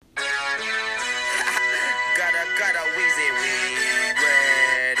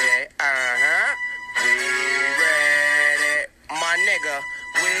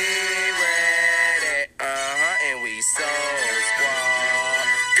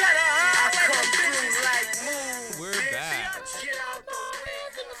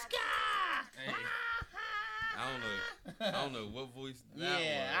I don't know what voice that was.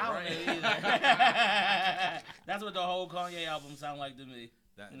 I don't right? know either. That's what the whole Kanye album sound like to me.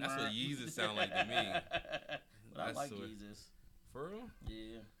 That's what Yeezus sound like to me. But I like Yeezus. For real?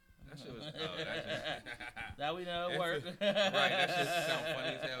 Yeah. That shit was. Oh, that just. That we know it worked. Right, that shit sound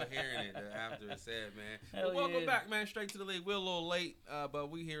funny as hell hearing it after it's said, man. Well, welcome back, man. Straight to the league. We're a little late, but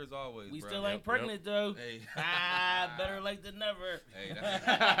we here as always. We bro. still ain't pregnant though. Hey. Better late than never. Hey,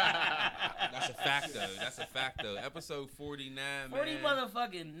 that's a fact though. That's a fact though. Episode 49, man. 40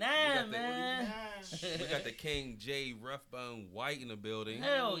 motherfucking 9, man. We got the King J Roughbone White in the building.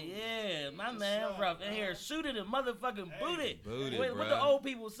 Hell yeah, my man Rough in here shooting and motherfucking booted. Wait, bro. what the old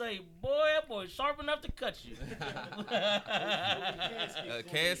people say? Boy, that boy sharp enough to cut you.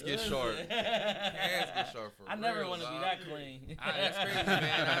 Casket sharp. Casket sharp for I never real, want to be dog. that clean. That's crazy,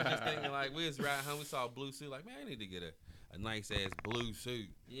 man. I was just thinking, like, we was riding home, we saw a blue suit. Like, man, I need to get a nice ass blue suit.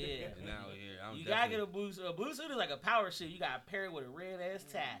 Yeah. And now here, You gotta get a blue suit. A blue suit is like a power suit. You gotta pair it with a red ass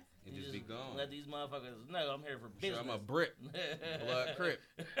tie. And just be gone. Let these motherfuckers know I'm here for business. Sure, I'm a Brit. Blood Crip.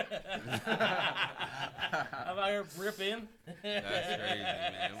 I'm out here bripping. That's crazy,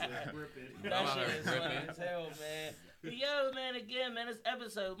 man. That I'm out shit here is funny bripping. as hell, man. Yo, man, again, man, this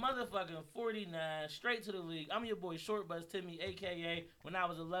episode motherfucking 49, straight to the league. I'm your boy Short Buzz Timmy, a.k.a. when I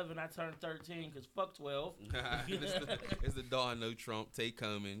was 11, I turned 13, because fuck 12. It's the dog no Trump, Tay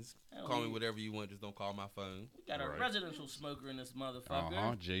Cummins. Call me whatever you want, just don't call my phone. We got a residential smoker in this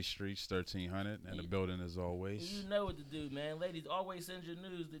motherfucker. J Streets 1300 in the building as always. You know what to do, man. Ladies, always send your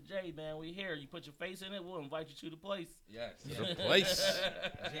news to Jay, man. We here. You put your face in it, we'll invite you to the place. Yes. The place.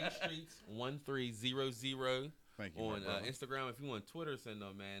 J Streets 1300. Thank you, on Instagram. If you want Twitter, send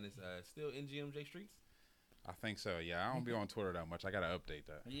them, man. It's still NGMJ Streets. I think so. Yeah, I don't be on Twitter that much. I gotta update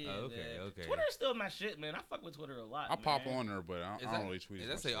that. Yeah, okay. Twitter's still my shit, man. I fuck with Twitter a lot. I pop on there, but I don't really tweet.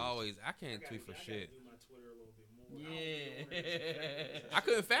 That's say always. I can't tweet for shit. Yeah. I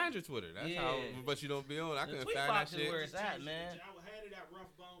couldn't find your Twitter. That's how. But you don't be on. I couldn't find that shit. Where it's at, man. I had it at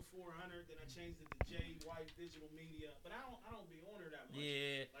Roughbone 400, then I changed it to J White Digital Media. But I don't be on there that much.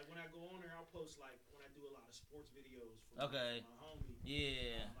 Yeah. Like when I go on there, I'll post like when I do a lot of sports videos for Okay. my homie.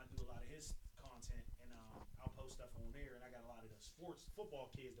 Yeah. I do a lot of his content, and I'll post stuff on there. And I got a lot of the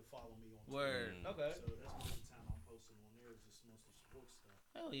football kids that follow me on Word. Twitter. Okay. So that's most of the time I'm posting on there. Is just most of the sports stuff.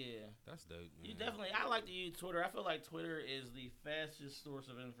 Hell yeah. That's dope, man. You definitely. I like to use Twitter. I feel like Twitter is the fastest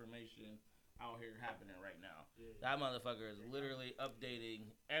source of information out here happening right now. Yeah. That motherfucker is literally updating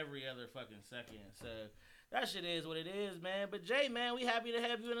every other fucking second. So that shit is what it is, man. But Jay, man, we happy to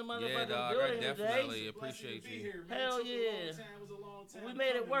have you in the motherfucking building I definitely today. appreciate you. Here, Hell yeah. It was a long time We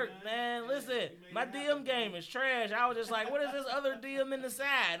made it coming, work, man. Listen, my DM game is trash. I was just like, what is this other DM in the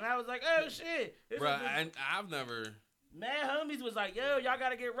side? And I was like, oh shit. Bro, and I've never. Mad homies was like, yo, y'all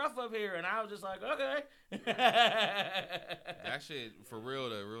gotta get rough up here. And I was just like, okay. That shit, for real,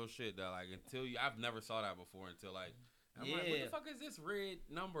 the real shit, though. Like, I've never saw that before until, like, I'm like, what the fuck is this red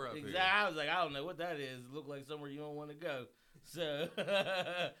number up here? I was like, I don't know what that is. It look like somewhere you don't want to go. So,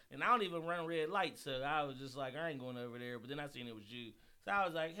 and I don't even run red lights. So I was just like, I ain't going over there. But then I seen it was you. So I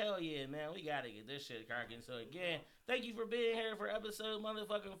was like, hell yeah, man, we got to get this shit cracking. So again, thank you for being here for episode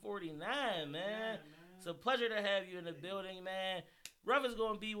motherfucking 49, man. It's a pleasure to have you in the building, man. Ruff is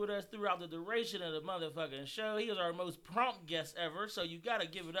going to be with us throughout the duration of the motherfucking show. He was our most prompt guest ever, so you got to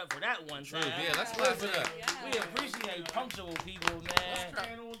give it up for that one time. Yeah, let's clap it up. Yeah. We appreciate punctual people, man.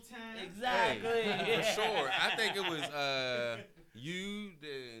 On time. Exactly. Hey, for sure. I think it was you,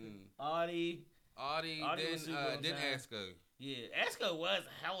 then Audie, then Asco. Yeah, Esco was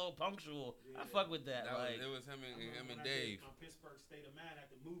hella punctual. Yeah. I fuck with that. It was him and Dave. My Pittsburgh State of Mind at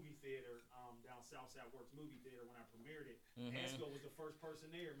the movie theater, down Southside Works movie theater when I premiered it. Esco was the first person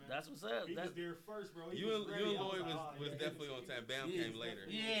there, man. That's what's up. He was there first, bro. You and Lloyd was definitely on time. Bam came later.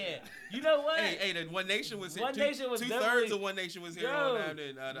 Yeah. You know what? Hey, the One Nation was here. One Nation was 2/3 of One Nation was here on time,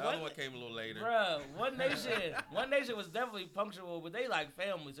 and the other one came a little later. Bro, One Nation was definitely punctual, but they like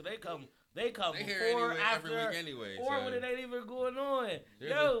family, so they come before, after, every week anyway, or when it ain't even going on.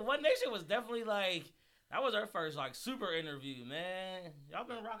 One Nation was definitely like, that was our first like super interview, man. Y'all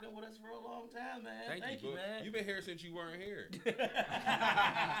been rocking with us for a long time, man. Thank you, man. You've been here since you weren't here.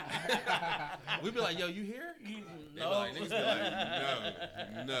 We be like, yo, you here? No. Niggas be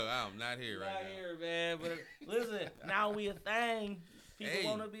like, no, I'm not here right now. Not here, man. But listen, now we a thing.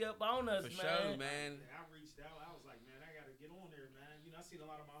 People want to be up on us, for man. Sure, man. I reached out. I was like, man, I got to get on there, man. You know, I seen a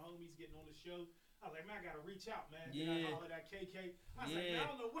lot of my homies getting on the show. I was like, man, I gotta reach out, man. Yeah. Then I hollered at KK. I was like, man, I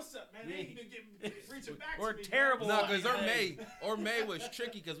don't know what's up, man. They ain't even reaching back We're to me. terrible. No, because Hey. or May was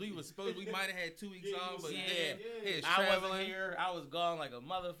tricky because we might have had 2 weeks Yeah, off, but yeah, he was I wasn't traveling. here. I was gone like a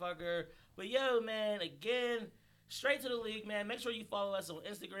motherfucker. But yo, man, again, Straight to the League, man. Make sure you follow us on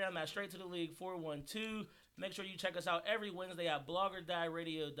Instagram at Straight to the League 412. Make sure you check us out every Wednesday at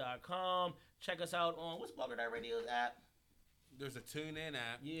bloggerdieradio.com. Check us out on what's Blogger Die Radio's app? There's a TuneIn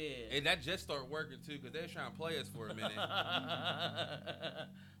app. Yeah. And that just started working too because they was trying to play us for a minute.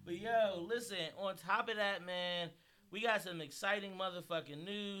 But yo, listen, on top of that, man, we got some exciting motherfucking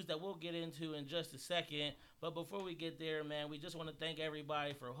news that we'll get into in just a second. But before we get there, man, we just want to thank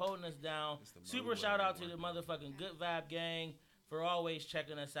everybody for holding us down. Super shout out to the motherfucking Good Vibe Gang for always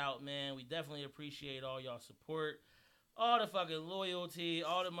checking us out, man. We definitely appreciate all y'all support. All the fucking loyalty,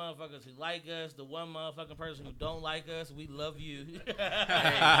 all the motherfuckers who like us, the one motherfucking person who don't like us, we love you.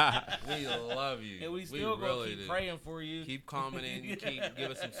 We love you. And we still gonna really keep do. praying for you. Keep commenting,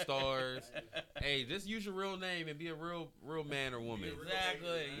 give us some stars. Hey, just use your real name and be a real man or woman.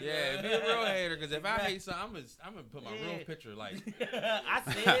 Exactly. Yeah, be a real hater. Because if I hate something, I'm gonna put my real picture. Like I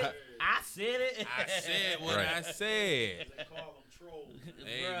said it. I said it. I said what Right. I said. They call them trolls.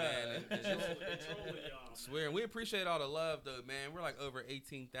 Hey Bruh. man, it's just, They're trolling y'all. I swear, and we appreciate all the love though, man. We're like over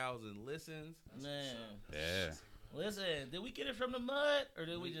 18,000 listens. Man, Yeah. listen, did we get it from the mud or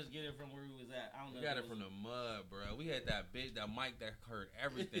did we just get it from where we was at? I don't know. We got it from the mud, bro. We had that mic that heard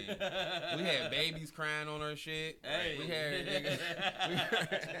everything. We had babies crying on our shit. Hey. We had niggas, To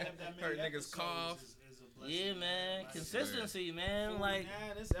have that many heard niggas episodes cough. is a blessing. Yeah, man. That's Consistency, man. 49,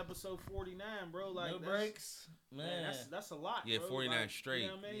 Like, this episode 49, bro. Like no that's- breaks. Man. That's a lot. Yeah, bro. 49 like, straight. You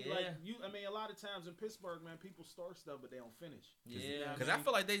know what I mean? Yeah. Like a lot of times in Pittsburgh, man, people start stuff but they don't finish. Yeah. Because I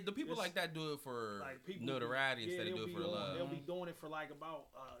feel like the people like that do it for Like people notoriety instead of they'll do it be for the love. They'll be doing it for like about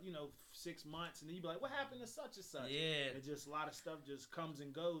 6 months, and then you be like, what happened to such and such? Yeah. And just a lot of stuff just comes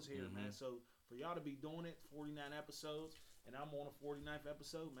and goes here, Mm-hmm. man. So for y'all to be doing it, 49 episodes, and I'm on a 49th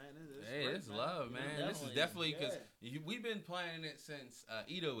episode, man. It's Hey, great, it's love, man. This is definitely because we've been planning it since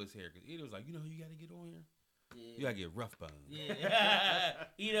Ito was here. Because Ito was like, you got to get on here. You got to get rough bones. Yeah.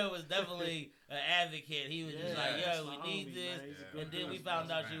 Ito was definitely an advocate. He was just like, that's yo, my we need homie, this. man. He's a good And then we dude. found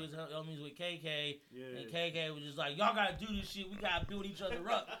out she was homies with KK. Yeah. And KK was just like, y'all got to do this shit. We got to build each other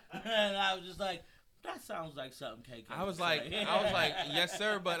up. And I was just like, that sounds like something KK I was would like, say. yes,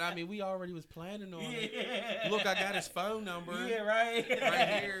 sir. But I mean, we already was planning on it. Yeah. Look, I got his phone number Yeah, right? right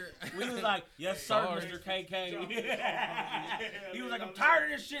here. We was like, yes, sir, Sorry. Mr. KK. John, He was like, I'm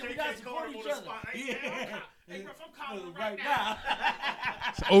tired of this shit. We got to support each other. Hey, bro, if I'm calling Right right now. now.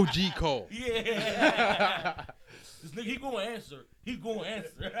 It's OG Cole. Yeah. This nigga, he gonna answer. He gonna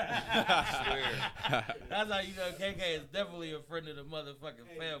answer. I swear. That's how you know KK is definitely a friend of the motherfucking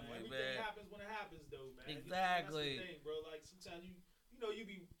Hey, family, everything man. happens when it happens, though, man. Exactly. That's the thing, bro. Like sometimes you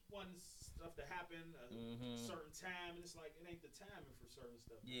be wanting stuff to happen at a certain time, and it's like it ain't the timing for certain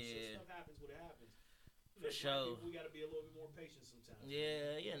stuff. Man. Yeah. So stuff happens when it happens. For sure. We gotta be a little bit more patient sometimes.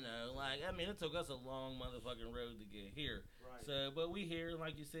 Yeah, like, I mean, it took us a long motherfucking road to get here. Right. So, but we here,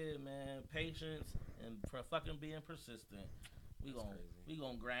 like you said, man, patience and fucking being persistent. We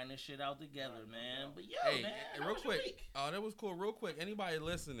gonna grind this shit out together, man. But yo, Hey, man, how real was your quick. week? Oh, that was cool. Real quick. Anybody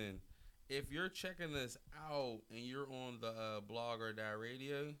listening, if you're checking this out and you're on the Blog or Die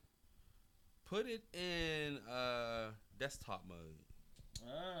Radio, put it in desktop mode.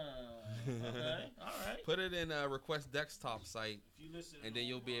 Okay, all right. Put it in request desktop site, If you listen, and then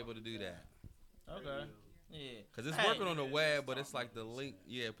you'll be able to do that. Okay. Yeah. Cause it's Hey. working on the web, but it's like the link.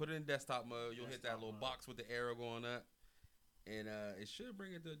 Yeah, put it in desktop mode. You'll hit that little box with the arrow going up, and it should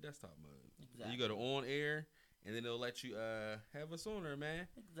bring it to desktop mode. Exactly. You go to on air, and then it'll let you have us on there, man.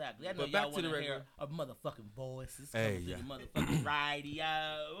 Exactly. I know But back y'all to the want to hear regular- our motherfucking voices Hey, coming yeah. through the motherfucking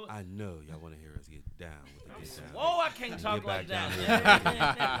radio. I know y'all want to hear us get down with the get down. Whoa, I can't talk Get like back that. down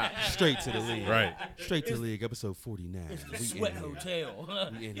man. Straight to the league. Right. Straight to the league, episode 49. It's the We in Sweat here. Hotel.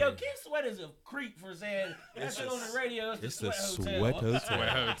 We in Yo, here. Keith Sweat is a creep for saying that shit on the radio. It's the the Sweat Sweat Hotel. Hotel. Sweat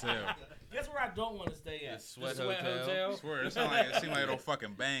Hotel. Guess where I don't want to stay at? The Sweat The Hotel. I swear, it seems like it'll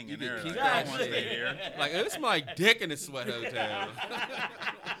fucking bang in You there. can Like, keep I that don't want to shit. stay here. Like, it's my dick in the Sweat Hotel.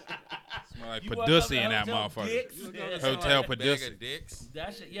 Smell like You walk up Padussy to in that Hotel motherfucker. Dicks. You gonna Hotel sound like a bag Padussy. of dicks.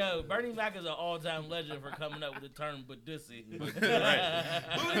 That shit, yo, Bernie Mac is an all-time legend for coming up with the term Padussy. Booty,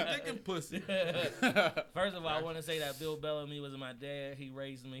 dick, and pussy. First of all, I want to say that Bill Bellamy was my dad. He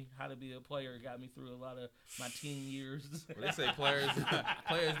raised me. How to be a player got me through a lot of my teen years. Well, they say players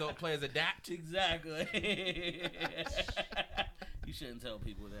don't players adapt. Exactly. You shouldn't tell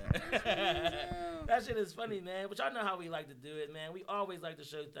people that. That shit is funny, man. But y'all know how we like to do it, man. We always like to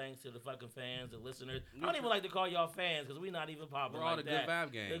show thanks to the fucking fans, the listeners. I don't even like to call y'all fans because we're not even popping We're all like the that. Good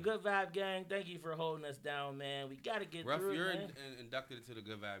Vibe Gang. The Good Vibe Gang. Thank you for holding us down, man. We got to get Ruff, through you're it, man. inducted into the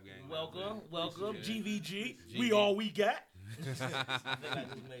Good Vibe Gang. Welcome. Yeah. GVG. GV. We all we got. You I think I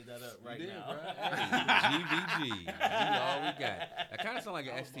just made that up right did, now. bro. Hey, GVG. We all we got. That kind of sound like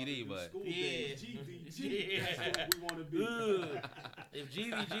an STD, but School Yeah. days, GVG. That's what we want to be. Ooh. If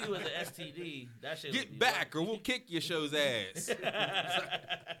GVG was an STD, that shit would get be back or we'll kick your show's ass.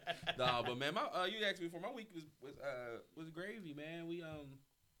 Nah, but man, my you asked me before. My week was gravy, man. We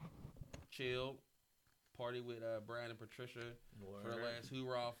chilled, party with Brian and Patricia for the last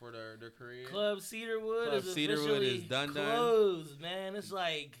hoorah for their career. Club Cedarwood Club is Cedarwood officially is done. closed, man. It's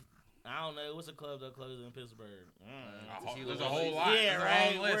like, I don't know, what's a club that closed in Pittsburgh? There's a whole lot. Yeah, There's a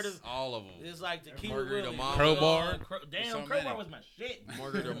right. long Where list. does- All of them. It's like Tequila Margarita Willie. Mama. Crowbar. Damn, So Crowbar many. was my shit.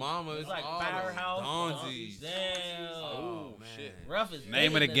 Margarita Mama. It's like all Firehouse. Donzi's. Damn. Oh, man. shit. Rough is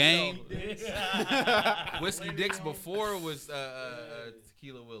Name of the game. Whiskey Dicks before was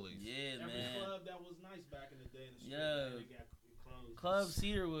Tequila Willie's. Yeah, Every man. club that was nice back in the day in the street, Yo. man, they got closed. Club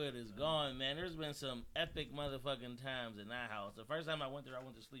Cedarwood is gone, man. There's been some epic motherfucking times in that house. The first time I went there, I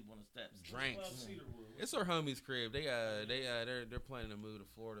went to sleep on the steps. Drinks. Club Cedarwood. It's our homie's crib. They're planning to move to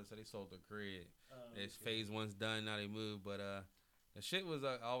Florida, so they sold their crib. It's phase one's done. Now they move, but the shit was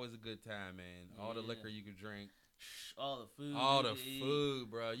always a good time, man. All the Yeah. liquor you could drink, All the food. all you the could eat. food,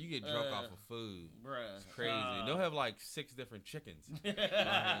 bro. You get drunk off of food. Bruh. It's crazy. They'll have like 6 different chickens,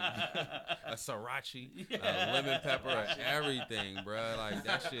 a sriracha, a lemon pepper, everything, bro. Like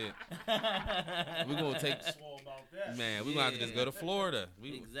that shit. We're gonna take, Swole about that. man. We're gonna have to just go to Florida.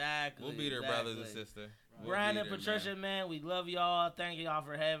 Exactly. We'll be there, brothers and sisters. We'll Brian be and there, Patricia, man, we love y'all. Thank y'all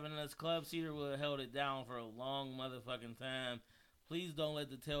for having us. Club Cedarwood held it down for a long motherfucking time. Please don't let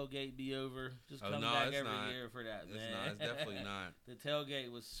the tailgate be over. Just come back it's every not. year for that, It's man. not. It's definitely not. The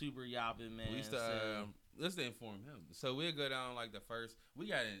tailgate was super yopping, man. We used to so- let's inform him. So we'll go down like the first. We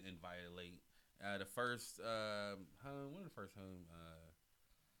got invited late. The first home. When the first home?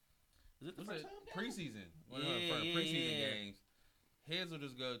 Is it the Was first it time? preseason? One of Yeah, the yeah, preseason yeah. games. Heads will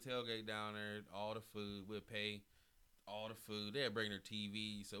just go tailgate down there. All the food. We'll pay all the food. They'll bring their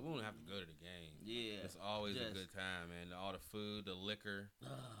TV, so we won't have to go to the game. Yeah. It's always Just- a good time, man. All the food, the liquor.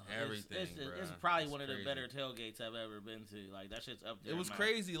 It's- Everything, It's, bruh. it's probably It's one of the crazy. better tailgates I've ever been to. Like that shit's up there. It was in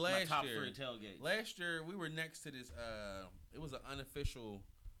crazy my last top year. 3 tailgates. Last year we were next to this. It was an unofficial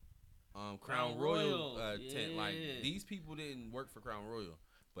Crown Crown Royal, Royal, tent. Like yeah. these people didn't work for Crown Royal,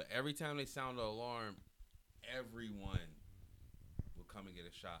 but every time they sound the alarm, everyone would come and get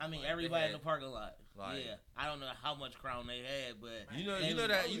a shot. I mean, Like, they everybody in had- the parking lot. like- yeah, I don't know how much Crown they had, but You know and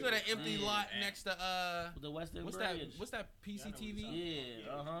that empty Yeah. lot next to the Western what's Bridge. that PCTV?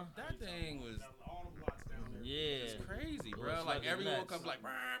 Yeah, uh-huh. That thing was All them lots down there. Yeah. it's crazy, It bro. was Like fucking everyone nuts. comes like,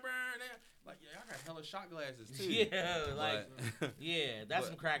 burn. Like yeah, I got hella shot glasses too. Yeah, like But- yeah, that's but-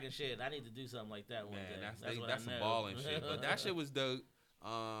 some cracking shit. I need to do something like that one Man, day. What that's I some know. balling shit. But that shit was dope.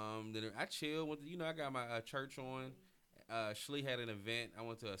 Then I chilled with I got my church on. Schlee had an event. I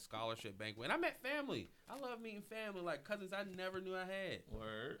went to a scholarship banquet, and I met family. I love meeting family, like cousins I never knew I had.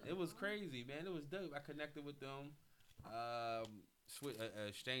 Word. It was crazy, man. It was dope. I connected with them.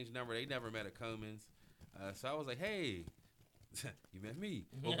 Exchanged number. They never met at Coleman's, so I was like, hey. You met me.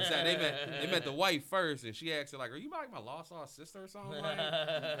 Well, besides, they met the wife first, and she asked her like, "Are you like my lost sister or something?"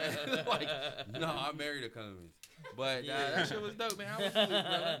 Like, no, I'm married to Coleman's. But that shit was dope, man. How was you,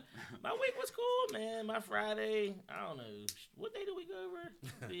 brother? My week was cool, man. My Friday, I don't know. What day did we go over?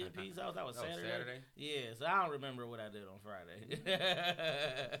 BNP's house. That was That was Saturday. Saturday? Yeah, so I don't remember what I did on Friday.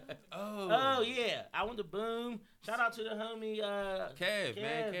 Oh, yeah. I went to Boom. Shout out to the homie. Kev, man, Kev,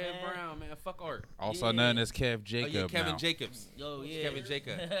 Kev man. Brown, man, fuck art. Also Yeah. known as Kev Oh Jacob yeah, Kevin now. Jacobs. Yo, yeah. Kevin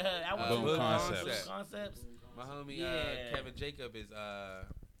Jacob. I went Boom to Concepts. Boom Concepts. My homie Yeah. Kevin Jacob is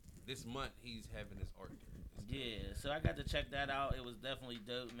this month he's having his art there. Yeah, so I got to check that out. It was definitely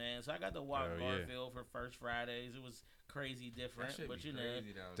dope, man. So I got to walk Oh, yeah. Garfield for First Fridays. It was crazy different, That shit but be you know.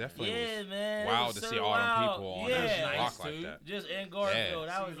 crazy down Definitely. there. Yeah, man. it Wild was to so see all them wild. people on yeah. that Nice, block like too. that. Just in Garfield.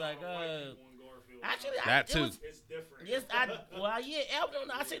 Yeah. I was like, actually, That it too. was, It's different. yes,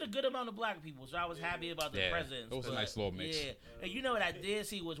 I seen a good amount of black people, so I was happy about the Yeah, presence. it was a but, nice little mix. Yeah, and you know what I did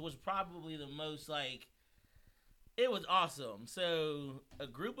see, which was probably the most like, it was awesome. So a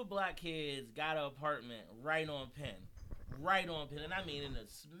group of black kids got an apartment right on Penn, and I mean in the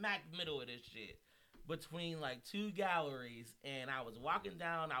smack middle of this shit, between like 2 galleries. And I was walking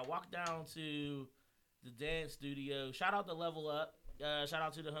down. I walked down to the dance studio. Shout out to Level Up. Shout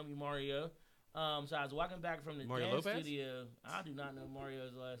out to the homie Mario. So I was walking back from the Mario dance Lopez? studio. I do not know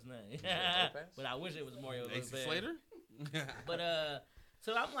Mario's last name, Lopez? but I wish it was Mario AC Lopez. Slater? But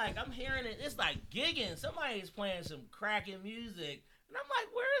so I'm hearing it. It's like gigging. Somebody's playing some cracking music, and I'm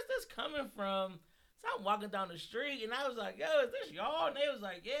like, where is this coming from? So I'm walking down the street, and I was like, yo, is this y'all? And they was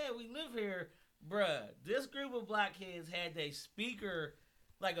like, yeah, we live here, bruh. This group of black kids had their speaker,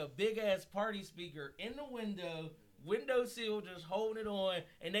 like a big ass party speaker, in the windowsill, just holding it on,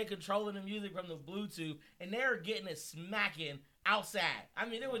 and they controlling the music from the Bluetooth, and they're getting it smacking outside. I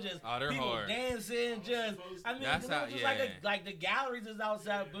mean, it was just Oh, they're people hard. dancing, just. I mean, That's it was just like the galleries is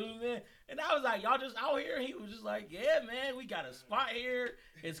outside booming, and I was like, y'all just out here. He was just like, yeah, man, we got a spot here.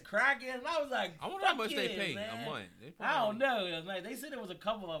 It's cracking. And I was like, I wonder how fuck much they yeah, pay man. a month. They I don't probably- know. Like, they said there was a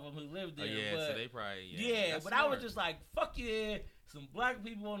couple of them who lived Oh, there. yeah, but so they probably. yeah, That's but I was smart. just like, fuck yeah, some black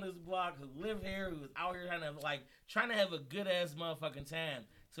people on this block who live here, who was out here trying to have a good ass motherfucking time.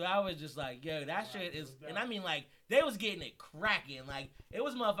 So I was just like, yo, that shit is, and I mean, like, they was getting it cracking. Like, it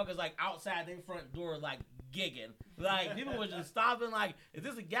was motherfuckers like outside their front door, like gigging. Like, people was just stopping. Like, is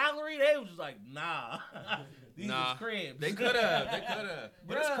this a gallery? They was just like, nah, these Nah. is cribs. They could have.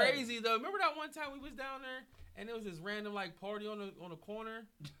 But it's Bruh. crazy though. Remember that one time we was down there and there was this random like party on the corner,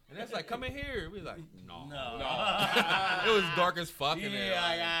 and that's like, come in here. We was like, no. It was dark as fuck in there.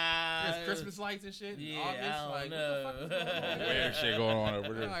 Like, there's Christmas lights and shit. Yeah, August, I don't like, know. what the fuck is going on? Weird shit going on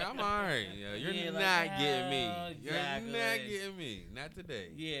over there. Like, I'm alright. Yeah, you're Yeah, like, not getting me. You're exactly. not getting me. Not today.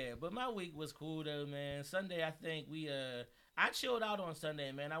 Yeah, but my week was cool though, man. Sunday, I think I chilled out on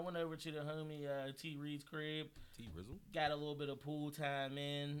Sunday, man. I went over to the homie T Reed's crib, T Rizzle. got a little bit of pool time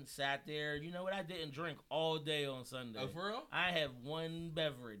in, sat there. You know what? I didn't drink all day on Sunday. Oh, for real? I had one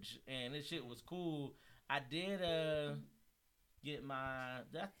beverage, and this shit was cool. I did get my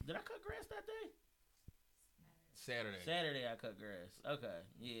did I cut grass that day? Saturday I cut grass. Okay,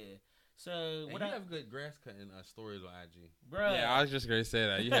 yeah. So Hey, what you I have good grass cutting stories on IG. bruh. Yeah, I was just gonna say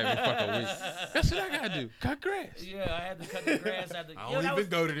that. You had me fucking weak. That's what I gotta do. Cut grass. Yeah, I had to cut the grass after. I don't even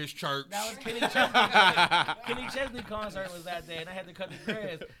go to this church. That was Kenny Chesney. Kenny Chesney concert was that day, and I had to cut the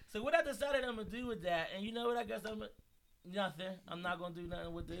grass. So what I decided I'm gonna do with that, and you know what? I guess nothing. I'm not gonna do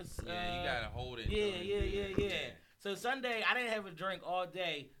nothing with this. Yeah, you gotta hold it. Yeah. So Sunday, I didn't have a drink all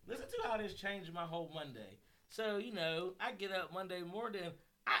day. Listen to how this changed my whole Monday. So you know, I get up Monday morning.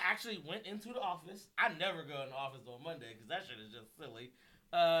 I actually went into the office. I never go in the office on Monday because that shit is just silly.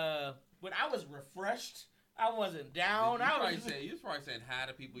 But I was refreshed. I wasn't down. You was probably saying hi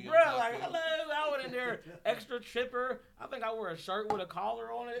to people. You Bro, don't talk like, to. hello. I went in there extra chipper. I think I wore a shirt with a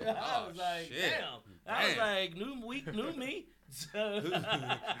collar on it. I was like, shit. damn. I was like, new week, new me. So,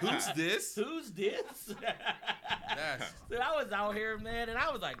 Who's this? Who's this? That's So I was out here, man, and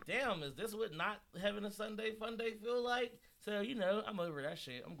I was like, damn, is this what not having a Sunday fun day feel like? So, you know, I'm over that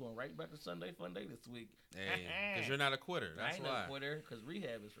shit. I'm going right back to Sunday fun day this week. hey, because you're not a quitter. I That's ain't why. no quitter, because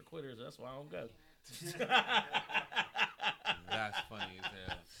rehab is for quitters. That's why I don't go. That's funny as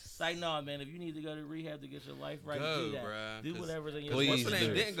hell. It's like, no, man, if you need to go to rehab to get your life right, Go, do that. bruh, Do 'cause whatever's in your please What's her name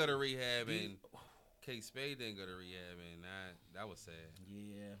do. didn't go to rehab, Do- and Kate Spade didn't go to rehab, and that was sad.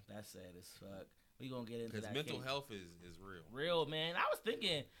 Yeah, that's sad as fuck. We gonna get into Because that. mental case. health is real. Real, man. I was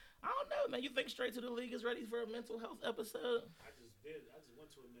thinking, I don't know, man. You think Straight to the League is ready for a mental health episode? I just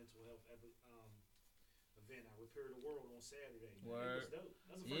went to a mental health event. I repaired the world on Saturday. Man. Word. It was dope.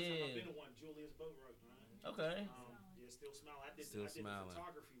 That's the first time Yeah. I've been to one. Julius Boatwright, man. Okay. Yeah, still smiling. I did Still the smiling.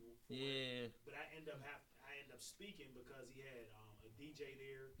 photography for it, Yeah. but I end up speaking because he had a DJ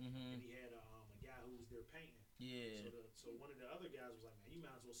there Mhm. and he had a guy who was there painting. Yeah. So one of the other guys was like, man, you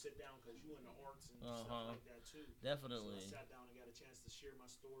might as well sit down because you in the arts and Uh-huh. stuff like that too. Definitely. So I sat down and got a chance to share my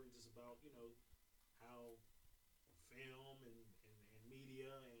story just about, you know, how film and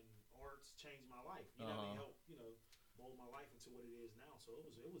media and arts changed my life. You know, they helped, you know, mold my life into what it is now. So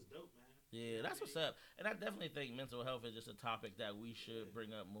it was dope, man. Yeah, that's what's up. And I definitely think mental health is just a topic that we should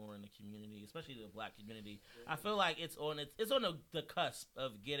bring up more in the community, especially the black community. I feel like it's on the cusp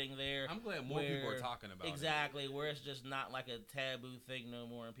of getting there. I'm glad more people are talking about exactly, where it's just not like a taboo thing no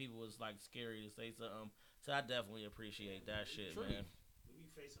more, and people was like scary to say something. So I definitely appreciate that shit, True. man. We be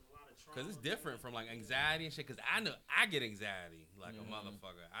facing a lot of trauma. Because it's different from like anxiety and shit. Because I know I get anxiety like a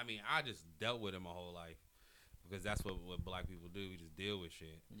motherfucker. I mean, I just dealt with it my whole life. because that's what black people do. We just deal with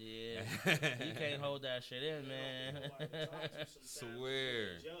shit. Yeah, you can't hold that shit in, man.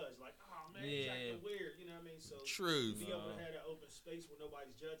 Swear. Judge like, oh man, Yeah. it's acting weird. You know what I mean? So Truth. be able to have that open space where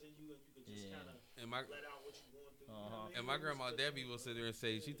nobody's judging you, and you can just kind of And my let out what you're going through. You know what I mean? and my It's grandma good. Debbie will sit there and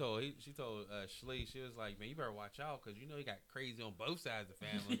say she told Shlee, she was like, man, you better watch out because you know he got crazy on both sides of the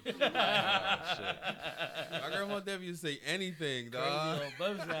family. Shit. My grandma Debbie used to say anything, dog. Crazy on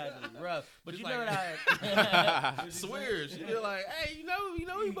both sides is rough. But She's you know like- what I Swear, she be like, hey, you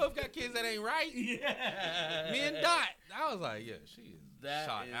know, we both got kids that ain't right. Yeah. Me and Dot. I was like, yeah, she is That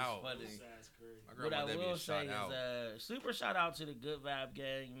shot is out. funny. Both sides crazy. My What grandma I Debbie will is shot say out. is, super shout out to the Good Vibe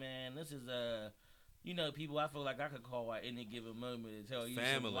Gang, man. This is you know, people I feel like I could call at any given moment and tell you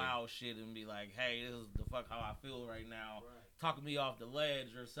Family. some wild shit and be like, hey, this is the fuck how I feel right now. Right. Talking me off the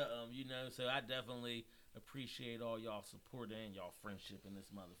ledge or something, you know. So I definitely appreciate all y'all support and y'all friendship in this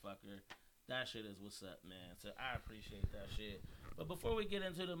motherfucker. That shit is what's up, man. So I appreciate that shit. But before we get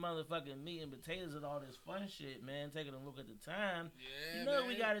into the motherfucking meat and potatoes and all this fun shit, man, taking a look at the time, Yeah, you know what man.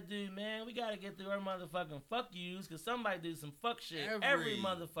 we gotta do, man? We gotta get through our motherfucking fuck yous, cause somebody do some fuck shit every Every-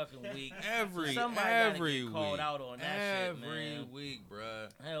 motherfucking week. Every Somebody gotta every get called week. out on that shit, Every man. week, bruh.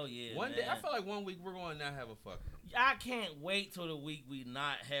 Hell yeah, One man. day, I feel like 1 week we're going to not have a fuck. I can't wait till the week we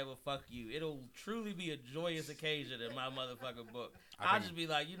not have a fuck you. It'll truly be a joyous occasion in my motherfucking book. I I'll think- just be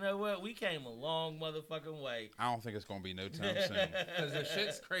like, you know what? We came a long motherfucking way. I don't think it's gonna be no time soon. Because the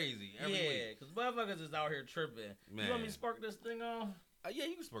shit's crazy every Yeah, week. because motherfuckers is out here tripping. Man. You want me to spark this thing off? Yeah,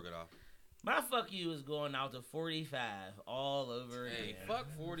 you can spark it off. My fuck you is going out to 45 all over Hey, again. fuck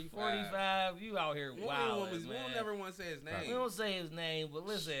 45. 45, you out here wild, man. We'll never want to say his We name. don't say his name, but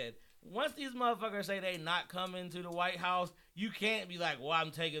listen, once these motherfuckers say they not coming to the White House, you can't be like, well,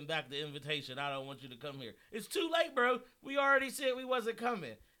 I'm taking back the invitation. I don't want you to come here. It's too late, bro. We already said we wasn't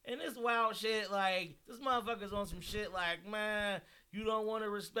coming. And this wild shit, like, this motherfucker's on some shit like, man, you don't want to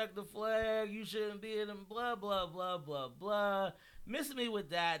respect the flag. You shouldn't be in them, blah, blah, blah, blah, blah. Miss me with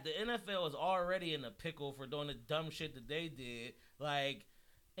that. The NFL is already in a pickle for doing the dumb shit that they did. Like,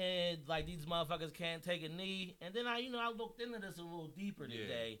 and, like, these motherfuckers can't take a knee. And then I looked into this a little deeper Yeah.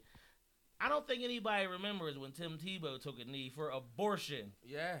 today. I don't think anybody remembers when Tim Tebow took a knee for abortion.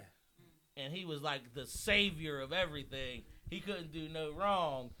 Yeah. And he was like the savior of everything. He couldn't do no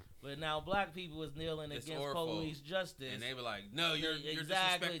wrong. But now black people was kneeling It's against our police fault. justice. And they were like, no, you're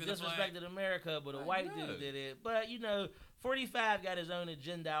exactly disrespecting the flag. disrespected America, but a I white know. dude did it. But 45 got his own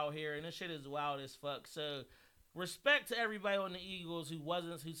agenda out here, and this shit is wild as fuck. So respect to everybody on the Eagles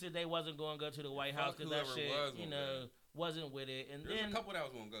who said they wasn't going to go to the White House Fuck because that whoever shit was gonna go. wasn't with it. And There was then a couple that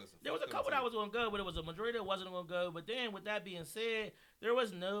was going to go. So there was a fuck them couple too. that was going to go, but it was a majority that wasn't going to go. But then, with that being said, there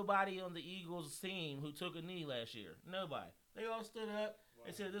was nobody on the Eagles team who took a knee last year. Nobody. They all stood up.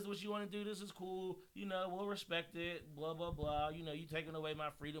 They said, this is what you want to do. This is cool. We'll respect it. Blah, blah, blah. You taking away my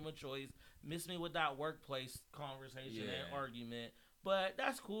freedom of choice. Miss me with that workplace conversation and Yeah. argument. But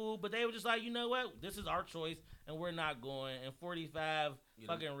that's cool. But they were just like, you know what? This is our choice, and we're not going. And 45 You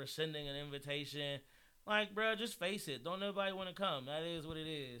know- fucking rescinding an invitation. Like, bro, just face it. Don't nobody want to come. That is what it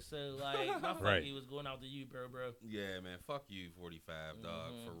is. So, like, my fuck Right. you was going out to you, bro. Yeah, man. Fuck you, 45,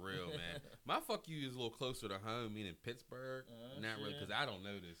 dog. Mhm. For real, man. My fuck you is a little closer to home, meaning Pittsburgh. Not really, shit. because I don't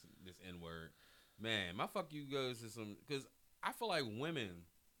know this N word. Man, my fuck you goes to some, because I feel like women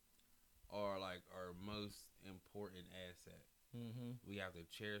are like our most important asset. Mm-hmm. We have to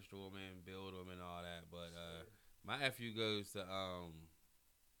cherish the woman, build them, and all that. But my FU goes to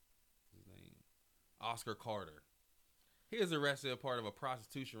his name, Oscar Carter. He was arrested as part of a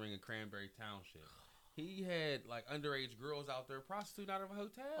prostitution ring in Cranberry Township. He had like underage girls out there prostituting out of a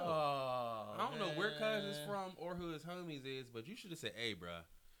hotel. Oh, I don't know where cuz is man. from or who his homies is, but you should have said, "Hey, bruh,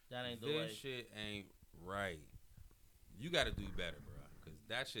 That ain't the this way. shit ain't right. You got to do better, bruh, because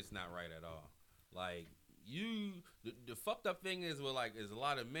that shit's not right at all." Like the fucked up thing is with like is a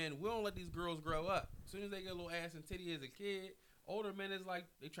lot of men. We don't let these girls grow up. As soon as they get a little ass and titty as a kid, older men is like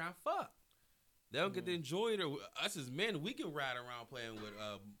they trying to fuck. They don't get to enjoy it. Or us as men, we can ride around playing with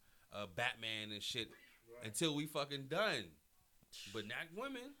Batman and shit until we fucking done. But not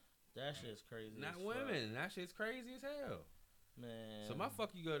women. That shit's crazy. Not as fuck. women. That shit's crazy as hell. Man. So my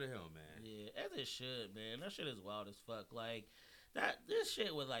fuck you go to him, man. Yeah, as it should, man. That shit is wild as fuck. Like this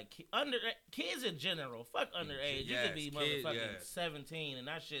shit with like kids in general. Fuck underage. You could be Yes, motherfucking kid, yes. 17 and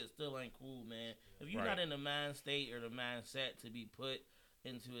that shit still ain't cool, man. If you're Right. not in the mind state or the mindset to be put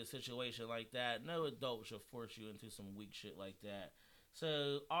into a situation like that, no adult should force you into some weak shit like that.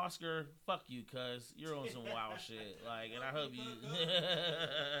 So Oscar, fuck you, cuz you're on some wild shit. Like, and I hope you.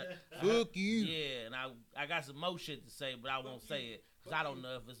 Fuck you. Yeah, and I got some more shit to say, but I won't say it Cause I don't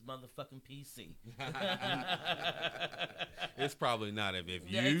know if it's motherfucking PC. It's probably not if you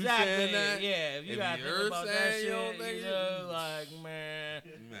Yeah, exactly. saying that. Yeah, if you if gotta think you're about that saying you don't shit, think you it- know, like man,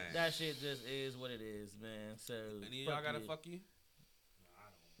 Man. that shit just is what it is, man. So Any of y'all gotta you. fuck you?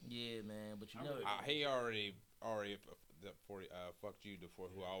 Yeah, man, but you know, He already fucked you before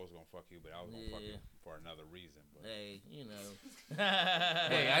who I was gonna fuck you, but I was gonna fuck you for another reason. But hey, you know.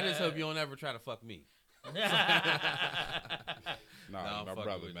 Hey, I just hope you don't ever try to fuck me. no, I'm my fucking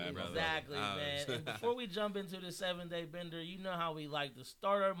brother, with man, you, my brother. brother. Exactly, man. And before we jump into the 7-day bender, you know how we like to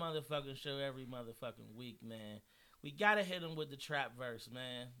start our motherfucking show every motherfucking week, man. We gotta hit them with the trap verse,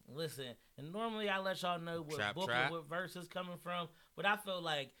 man. Listen, and normally I let y'all know what Trap, book trap. or what verse is coming from, but I feel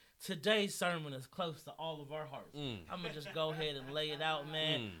like today's sermon is close to all of our hearts. I'm gonna just go ahead and lay it out,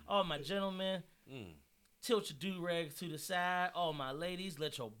 man. All my gentlemen, tilt your do-rags to the side. All my ladies,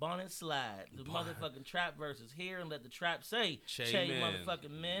 let your bonnet slide. The motherfucking trap verse is here, and let the trap say, Che men.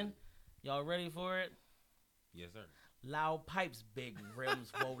 motherfucking men. Y'all ready for it? Yes, sir. Loud pipes, big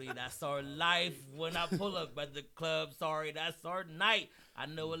rims, Wody, that's our life. When I pull up at the club, sorry, that's our night. I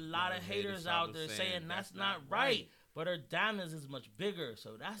know a lot of haters out there saying that's not right, but our diamonds is much bigger,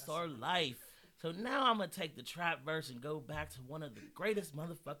 so that's our life. So now I'm going to take the trap verse and go back to one of the greatest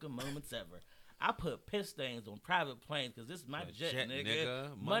motherfucking moments ever. I put piss stains on private planes because this is my A jet, jet, nigga. nigga.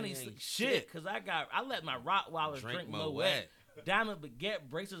 Money Money shit, ain't because I let my Rottweilers drink Moet. Moet. Diamond baguette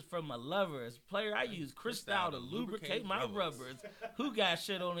braces from my lovers. Player, I use Cristal to lubricate my rubbers. Who got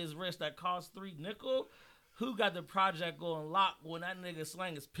shit on his wrist that cost $3 Who got the project going lock when that nigga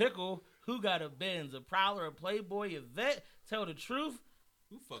slang his pickle? Who got a Benz, a Prowler, a Playboy, a vet? Tell the truth.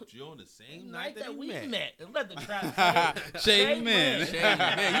 Who fucked you on the same Night that we met? met. And let the trap Shame men. Shame,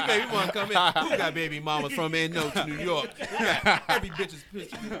 man, you made me want to come in. Who got baby mamas from to New York? Who got every bitch's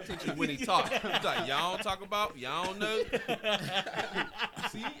picture when they talk. It's like, y'all don't talk about, y'all don't know.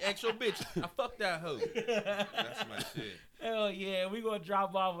 See, ex your bitch. I fucked that hoe. That's my shit. Hell yeah, we gonna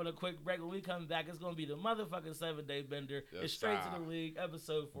drop off on a quick break. When we come back, it's gonna be the motherfucking 7-day bender. Yes, It's straight sir. to the league,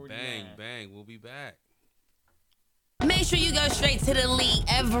 episode 49. Bang, bang. We'll be back. Make sure you go straight to the league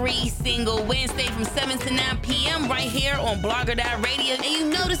every single Wednesday from 7 to 9 p.m. right here on Blogger.radio. And you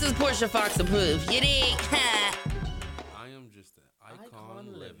know this is Portia Fox approved. You dig? I am just an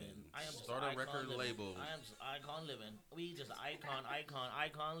icon living. I am just Start icon a record living. label. I am just icon living. We just icon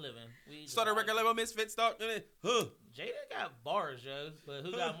living. We just Start a record label, Misfit. Start doing it. Huh. Jada got bars, yo. But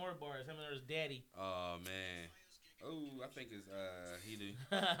who got more bars? Him or his daddy? Oh, man. Oh, I think it's, he do.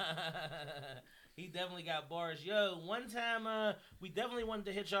 He definitely got bars. Yo, one time, we definitely wanted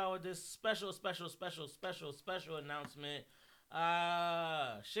to hit y'all with this special announcement.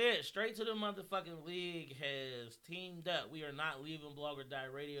 Shit, Straight to the Motherfucking League has teamed up. We are not leaving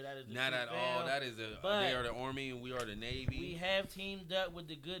Blogger.radio. That is the Not true at fam. all. That is But they are the Army and we are the Navy. we have teamed up with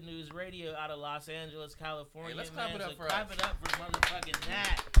the Good News Radio out of Los Angeles, California. Hey, let's clap man. it up So for clap us. it up for motherfucking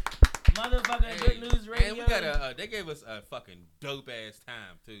that. Motherfucking Good News Radio. And we got they gave us a fucking dope ass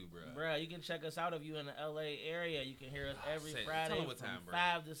time too, bro. Bruh, you can check us out if you're in the LA area. You can hear us every Tell Friday them what from time, bruh.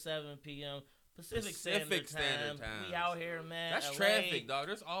 5 to 7 p.m. Pacific Standard Standard Time. We out here, man. That's LA, traffic, dog.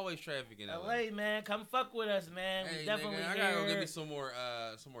 There's always traffic in LA. LA, man. Come fuck with us, man. Hey, We definitely nigga, I here. gotta go get me some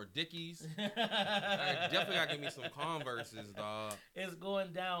more Dickies. I definitely gotta get me some Converses, dog. It's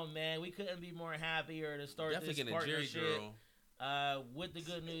going down, man. We couldn't be more happier to start Definitely this getting a Jerry partnership girl. with the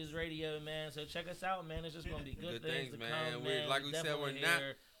Good News Radio, man. So check us out, man. It's just gonna be good, things to man. come, We're, man. like we said, we're definitely not.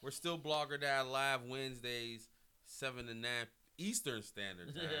 here. We're still Blogger Dad live Wednesdays, 7 to 9 Eastern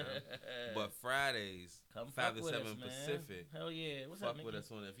Standard Time, but Fridays, Come 5 fuck to with 7 us, man. Pacific. Hell yeah. What's Fuck up, with Mickey?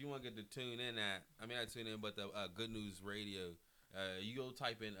 us on it. If you want to get to tune in not tune in, but the Good News Radio. You go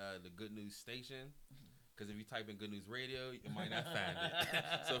type in the Good News Station, because if you type in Good News Radio, you might not find it.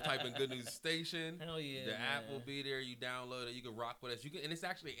 So type in Good News Station. Hell yeah. The app man. will be there. You download it. You can rock with us. You can, and it's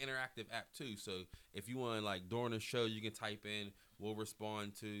actually an interactive app too. So if you want, like during the show, you can type in. We'll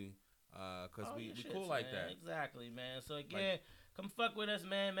respond to, cause All we your cool shits, like man. that. Exactly, man. So again, come fuck with us,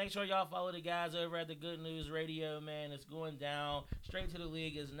 man. Make sure y'all follow the guys over at the Good News Radio, man. It's going down. Straight to the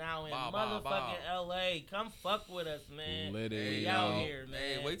League is now in Bow, bow, motherfucking bow. LA. Come fuck with us, man. Let it We go. out here, man.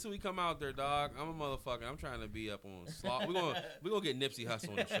 Hey, wait till we come out there, dog. I'm a motherfucker. I'm trying to be up on slot. We gonna get Nipsey Hussle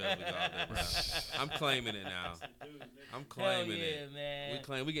on the show. We go out there, bro. I'm claiming it now. I'm Hell claiming yeah, it.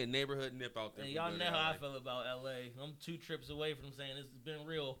 man. We get neighborhood Nip out there. And if we y'all go know to how I LA. feel about LA. I'm 2 trips away from saying this has been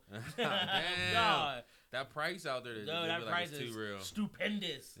real. Damn. God. That price out there, Yo, that price too is real.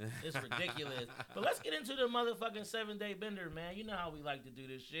 stupendous. It's ridiculous. But let's get into the motherfucking 7-day bender, man. You know how we like to do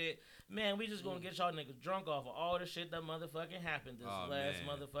this shit. Man, we just gonna get y'all niggas drunk off of all the shit that motherfucking happened this last man.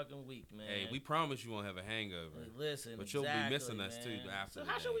 motherfucking week, man. Hey, we promise you won't have a hangover. Hey, listen, but you'll be missing us man. too after. So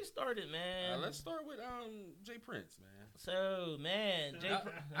how should we start it, man? Let's start with Jay Prince, man. So, man,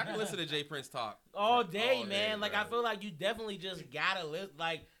 I can listen to Jay Prince talk all day, man. bro. Like, I feel like you definitely just gotta listen.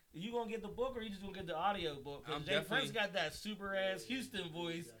 Like, you gonna get the book or you just gonna get the audio book? Because Jay Prince got that super ass Houston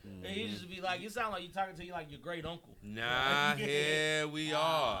voice, and he just be like, you sound like you talking to you like your great uncle. Nah, here we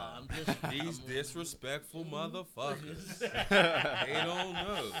are. These I'm- disrespectful motherfuckers. They don't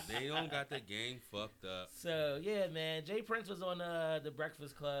know. They don't got the game fucked up. So yeah, man, Jay Prince was on the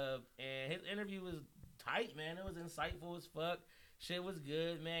Breakfast Club, and his interview was tight, man. It was insightful as fuck. Shit was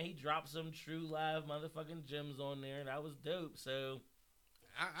good, man. He dropped some true live motherfucking gems on there. That was dope. So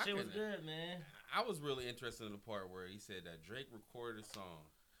shit was good, man. I was really interested in the part where he said that Drake recorded a song.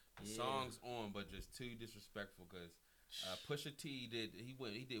 The song's on, but just too disrespectful because Pusha T did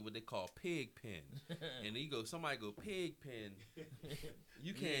what they call pig pen, and he goes, somebody go pig pen.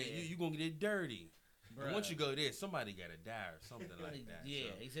 You can't. You gonna get it dirty. And once you go there, somebody gotta die or something like that. Yeah,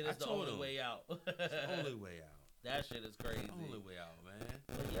 So he said it's the only way out. It's the only way out. That shit is crazy. Only way out, man.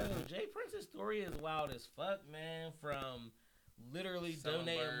 But yo, Jay Prince's story is wild as fuck, man. From literally Selling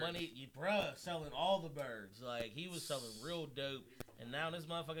donating birds. money, selling all the birds. Like, he was selling real dope. And now this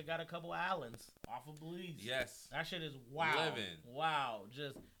motherfucker got a couple islands off of Belize. Yes. That shit is wow. Living. Wow.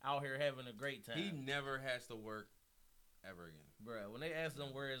 Just out here having a great time. He never has to work ever again. Bruh, when they asked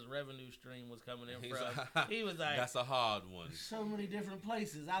him where his revenue stream was coming in He's from, like, he was like, that's a hard one. so many different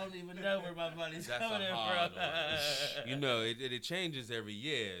places. I don't even know where my money's That's coming a in hard from. one. You know, it changes every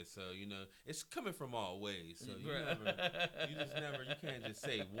year, so you know it's coming from all ways. So you can't just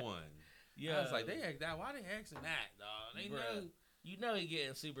say one. Yeah, I was like, they asked that. Why they asking that, dog? They know. You know he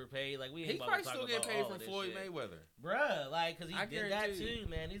getting super paid. Like, we ain't He about probably to talk still getting about paid all from of this Floyd shit. Mayweather. Bruh, like, because he I did that guarantee. too,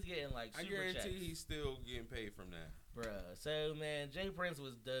 man. He's getting, like, super I guarantee checks. he's still getting paid from that. Bruh, so, man, Jay Prince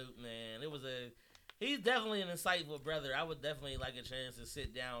was dope, man. He's definitely an insightful brother. I would definitely like a chance to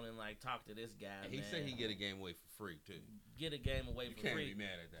sit down and, like, talk to this guy, And he man. said he get a game away for free, too. Get a game away You for can't free. be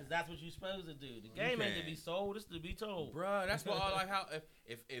mad at that. Because that's what you're supposed to do. The game ain't to can't. be sold, it's to be told. Bruh, that's what I like how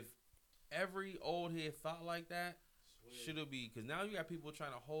if every old head thought like that, should it be? Because now you got people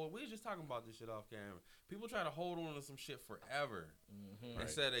trying to hold. We was just talking about this shit off camera. People try to hold on to some shit forever Mm-hmm.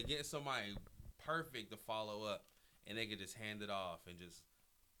 instead of getting somebody perfect to follow up, and they could just hand it off and just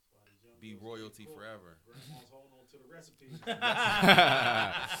be royalty forever. Grandma's holding on to the recipes.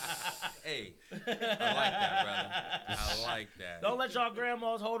 Hey, I like that, brother. I like that. Don't let y'all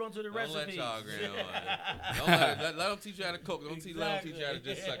grandmas hold on to the Don't recipes. let y'all grandma. Don't let them teach you how to cook. Let them teach you how to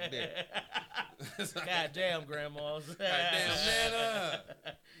just suck dick. Goddamn, grandmas. Goddamn, man up.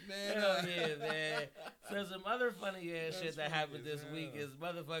 Man Hell up. yeah, man. So some other funny ass shit that happened this week is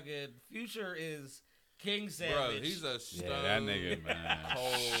motherfucking Future is King Savage. Bro, he's a stone that nigga, man.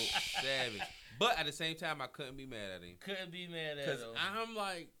 cold savage. But at the same time, I couldn't be mad at him. Couldn't be mad at Because him. I'm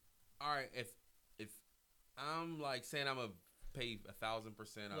like, all right, if I'm like saying I'm going to pay 1,000%.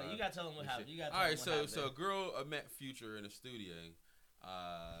 Wait, you gotta tell him what happened. You gotta tell All him right, what so happened. a girl met Future in the studio.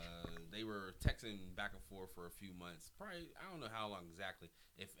 They were texting back and forth for a few months. Probably, I don't know how long exactly.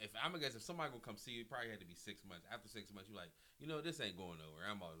 If I'm gonna guess, if somebody gonna come see you, it probably had to be 6 months. After 6 months, you're like, you know, this ain't going nowhere.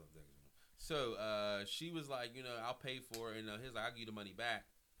 I'm always on texting. So she was like, you know, I'll pay for it. And he's like, I'll give you the money back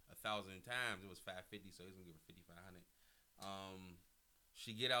 1,000 times. It was $550, so he's gonna give her $5,500.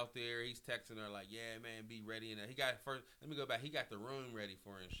 She get out there. He's texting her like, yeah, man, be ready. And he got first. Let me go back. He got the room ready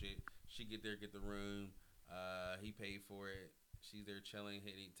for her and shit. She get there, get the room. He paid for it. She's there chilling,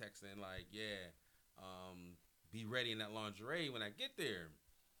 hitting, texting like, yeah, be ready in that lingerie when I get there.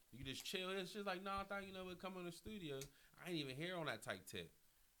 You just chill. It's just like, no, I thought, you know, we'd come in the studio. I ain't even here on that tight tip.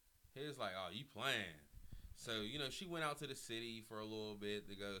 He was like, oh, you playing. So, you know, she went out to the city for a little bit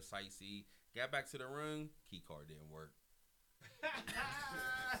to go sightsee. Got back to the room. Key card didn't work.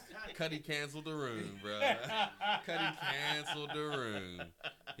 Cuddy canceled the room, bro. Cuddy canceled the room.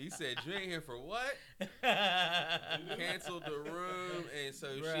 He said, you ain't here for what? Canceled the room. And so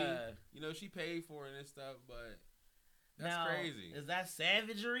Bruh. she paid for it and stuff, but that's now, crazy. Is that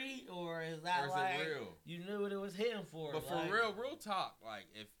savagery or is that Or is like it real? you knew what it was hitting for? But for like, real talk, like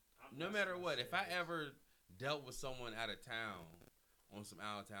no matter what, if I ever dealt with someone out of town on some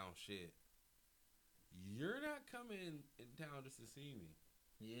out of town shit, you're not coming in town just to see me.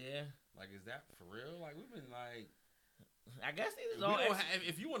 Yeah. Like, is that for real? Like, we've been like, I guess it is we all. don't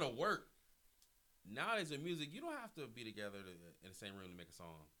if you want to work nowadays in music, you don't have to be together in the same room to make a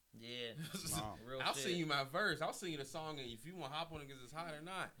song. Yeah. No. Real I'll shit. sing you my verse. I'll sing you the song, and if you want to hop on it because it's hot or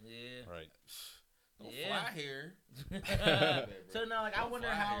not. Yeah. Right. Don't Yeah. fly here. So now, like, I Don't wonder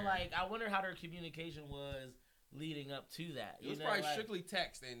fly how, here. like, I wonder how their communication was leading up to that. It was know, probably like, strictly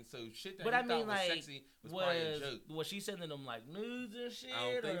text, and so shit that But he I mean, thought was like, sexy was probably a joke. was she sending them like nudes and shit,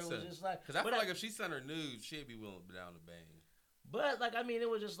 I don't think or so. was just like? Because I but feel like if she sent her nudes, she'd be willing to be down to bang. But like, I mean, it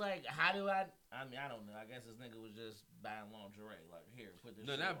was just like, how do I? I mean, I don't know. I guess this nigga was just buying lingerie. Like, here, put this.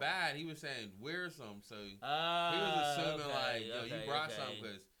 No, shit not on. bad. He was saying wear some, so he He was assuming like, yo, you brought some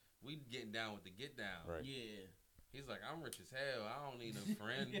because we getting down with the get down. Right. Yeah. He's like, I'm rich as hell. I don't need no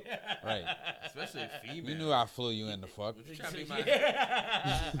friend, Right. especially a female. You knew I flew you in the fuck. What you trying to be my?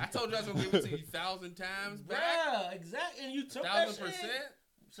 Yeah. I told you I was gonna give it to you 1,000 times back. Bruh, exactly. And you took that 1,000%. shit.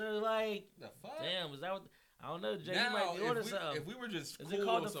 So like, The fuck? damn, was that what? I don't know, Jay. You Now, might be onto if something. we were just Is cool it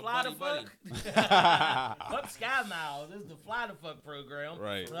called with the some Fly to buddy Fuck? Fuck Sky Miles. This is the Fly to Fuck program.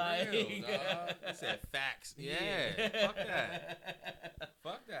 Right. buddy. Like, Real, dog. I said facts. Yeah. Fuck that.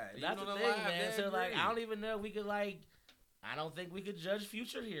 Fuck that. That's Even the on thing, live, man. they So like, agree. I don't even know if we could like. I don't think we could judge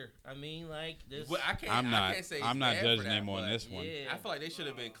Future here. I mean, like this. Well, I can't. I'm I not. can't say he's I'm not bad for judging that, him on but this one. Yeah. I feel like they should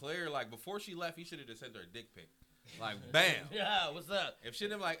have been clear. Like before she left, he should have just sent her a dick pic. Like bam. Yeah, what's up? If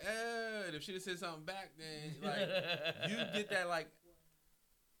she'd have like, and if she'd have said something back, then like you get that like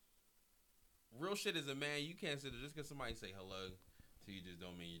real shit as a man. You can't sit there just because somebody say hello to you just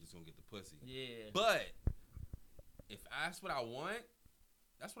don't mean you just gonna get the pussy. Yeah. But if that's what I want,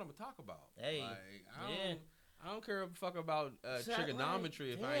 that's what I'm gonna talk about. Hey, like, I don't care a fuck about So,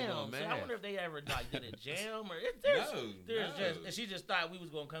 trigonometry like, if I ain't damn, going so mad. I wonder if they ever like did a jam or if there's No. just and she just thought we was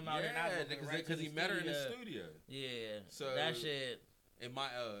gonna come out here Yeah, and right because he met her in the studio. Yeah. So- that shit, In my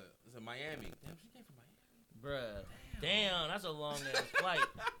it's in Miami. Damn, she came from Miami. bruh. Damn, that's a long ass flight.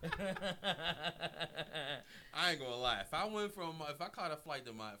 I ain't gonna lie. If I caught a flight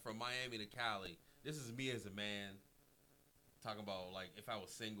from Miami to Cali, this is me as a man talking about like if I was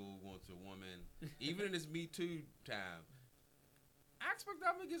single going to a woman, even in this Me Too time. I expect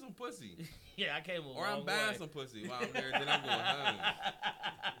I'm gonna get some pussy, Yeah, I came a or long I'm buying way. some pussy while I'm there. Then I'm going home.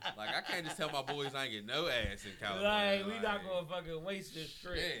 Like I can't just tell my boys I ain't get no ass in California. Like, we not gonna fucking waste this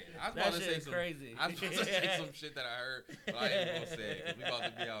trip. Yeah, I was That about to shit say is some crazy. I was about to say some shit that I heard, but I ain't gonna say it 'cause we about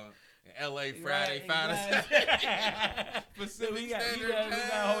to be out in L.A. Friday, Right, Friday. Pacific we got, Standard we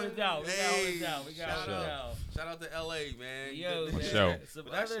gotta hold it down. We gotta hold Hey, it down. We gotta shout hold it out. down. Shout out to L.A. man. Yo, Good- man. show. Some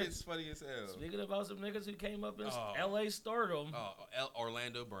But that other- shit's funny as hell. Speaking about some niggas who came up in Oh. L.A. stardom,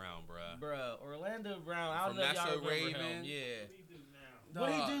 Orlando Brown, bruh. bruh, Orlando Brown. I don't From know if y'all That's So remember him. Raven. Yeah. What do you do now?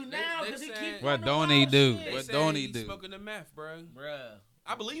 What he do Dog, now? they Because he said- keep What doing don't the he wild do? shit. They What said don't he he's do? smoking the meth, bro. Bruh.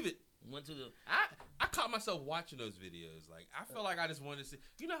 I believe it. Went to the. I caught myself watching those videos. Like I felt like I just wanted to see.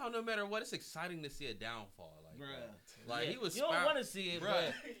 You know how no matter what, it's exciting to see a downfall. Like, Bruh. like Yeah. he was. You don't want to see it, Bruh.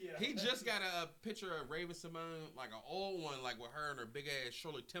 but Yeah. He just got a picture of Raven Simone, like an old one, like with her and her big ass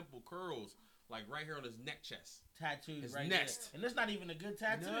Shirley Temple curls, like right here on his neck chest. tattooed His right next. there. And it's not even a good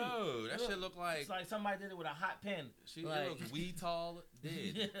tattoo. No, that Look, shit look like It's like somebody did it with a hot pen. she like- it looks we tall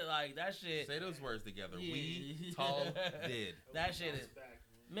did. Like that shit. Say those words together. Yeah. We tall did. That shit is. Bounce back,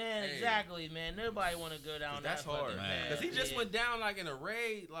 Man, Hey. exactly, man. Nobody want to go down That's that hard, fucking man. path. Because he just Yeah. went down like in a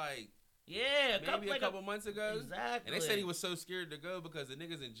raid, like Yeah, maybe a like couple months ago. Exactly. And they said he was so scared to go because the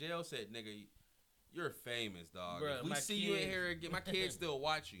niggas in jail said, "Nigga, you're famous, dog. Bruh, if we my see you in kids- here again, my kids still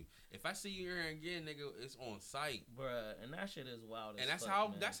watch you. If I see you here again, nigga, it's on sight." Bruh, and that shit is wild. And as that's fuck, how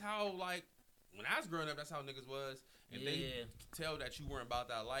man. that's how like when I was growing up, that's how niggas was. And they Yeah. tell that you weren't about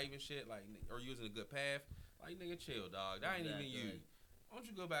that life and shit, like or you was in a good path. Like nigga, chill, dog. That ain't even you. Exactly. Why don't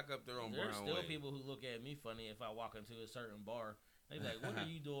you go back up there on There's Brown still Way? people who look at me funny if I walk into a certain bar. They be like, "What are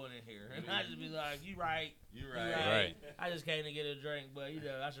you doing in here?" And I just be like, "You right? You You right. Right. I just came to get a drink, but you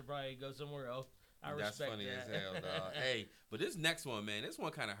know, I should probably go somewhere else." I That's respect funny that. as hell, dog. Hey, but this next one, man, this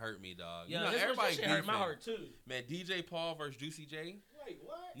one kind of hurt me, dog. Yo, You know, this everybody shit hurt my beefing. heart too. Man, DJ Paul versus Juicy J. Wait,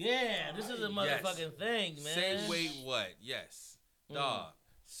 what? Yeah, this is a Yes. motherfucking thing, man. Say wait what? Yes. Mm. Dog.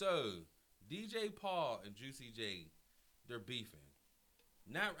 So, DJ Paul and Juicy J, they're beefing.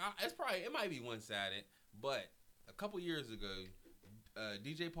 Now, it might be one-sided, but a couple years ago,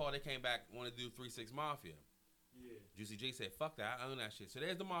 DJ Paul, they came back, wanted to do 3-6 Mafia. Yeah. Juicy J said, fuck that, I own that shit. So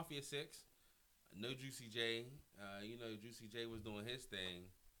there's the Mafia 6. No Juicy J. You know, Juicy J was doing his thing.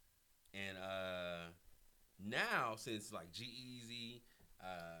 And now, since like G-Eazy,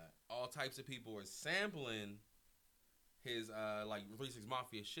 all types of people are sampling his like 3-6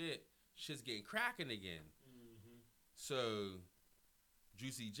 Mafia shit's getting cracking again. Mm-hmm. So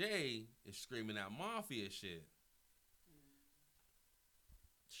Juicy J is screaming out Mafia shit.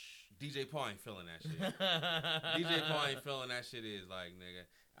 DJ Paul ain't feeling that shit. DJ Paul ain't feeling that shit is like, nigga.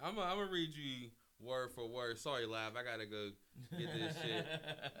 I'm gonna read you word for word. Sorry, Live. I gotta go get this shit.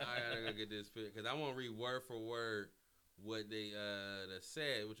 I gotta go get this pic because I want to read word for word what they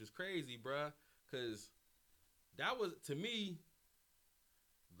said, which is crazy, bruh. Because that was, to me,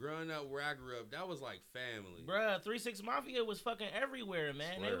 growing up where I grew up, that was like family. Bruh, 3 6 Mafia was fucking everywhere,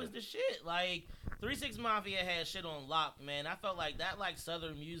 man. Swear. It was the shit. Like, 3 6 Mafia had shit on lock, man. I felt like that, like,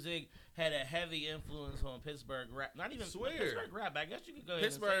 Southern music had a heavy influence on Pittsburgh rap. Not even Pittsburgh rap. I guess you could go ahead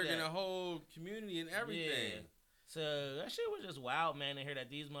Pittsburgh and say that. and the whole community and everything. Yeah. So that shit was just wild, man, to hear that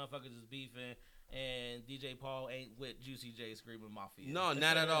these motherfuckers is beefing and DJ Paul ain't with Juicy J screaming Mafia. No,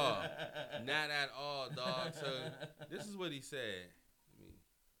 not at all. Not at all, dog. So this is what he said.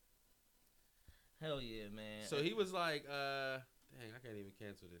 Hell yeah, man. So he was like, dang, I can't even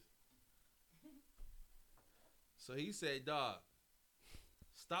cancel this. So he said, dog,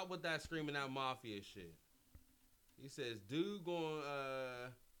 stop with that screaming out Mafia shit. He says, dude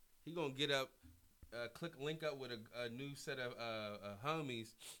he gonna get up, link up with a new set of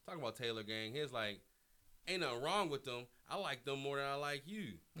homies. Talking about Taylor Gang. He's like, ain't nothing wrong with them. I like them more than I like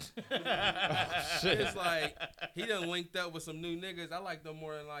you. It's like, he done linked up with some new niggas. I like them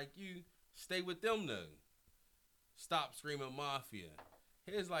more than like you. Stay with them though. Stop screaming Mafia.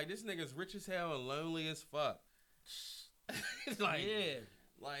 He's like, this nigga's rich as hell and lonely as fuck. Like, yeah.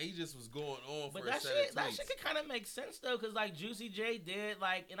 Like, he just was going on but for a that set shit, of that tweets. shit could kind of make sense though, cause like Juicy J did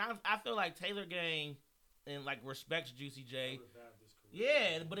like, and I feel like Taylor Gang and like respects Juicy J.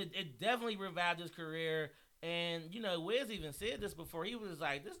 Yeah, but it definitely revived his career. And you know, Wiz even said this before. He was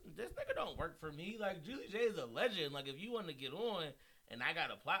like, this nigga don't work for me. Like Juicy J is a legend. Like if you want to get on and I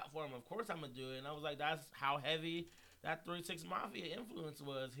got a platform, of course I'm gonna do it. And I was like, that's how heavy that 3 6 Mafia influence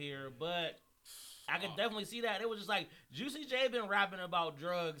was here. But I could definitely see that. It was just like Juicy J been rapping about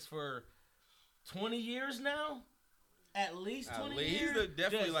drugs for 20 years now. At least 20 years. He's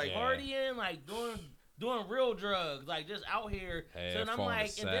definitely just like partying, like doing real drugs, like just out here. So then I'm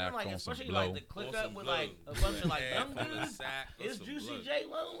like, and then like, especially like the click up with like a bunch of like young dudes. Is Juicy J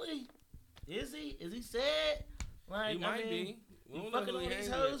lonely? Is he? Is he sad? Like, He might be. We He don't know fucking who he on these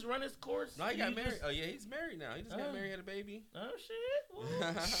hang hoes, with. run his course. No, he got You married. just- Oh yeah, he's married now. He just got married, had a baby. Oh shit.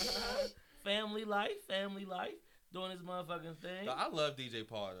 Well, family life. Doing his motherfucking thing. I love DJ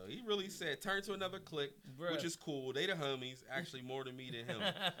Paul though. He really said, turn to another clique, Bruh. which is cool. They the homies, actually more to me than him.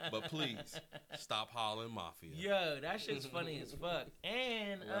 But please, stop hollering Mafia. Yo, that shit's funny as fuck.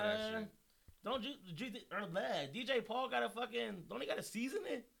 And Love that shit. don't DJ Paul got a fucking, don't he got a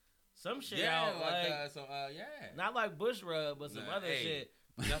seasoning? Some shit Yeah, out like yeah. not like Bush Rub, but some Nah, other hey, shit.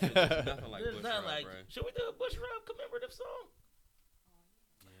 Nothing like There's Bush nothing Rub, like. bro. Should we do a Bush Rub commemorative song?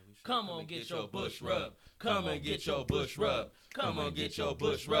 Yeah, we should. Come on, get your Bush Rub. Come on, get your Bush Rub. Come on, get your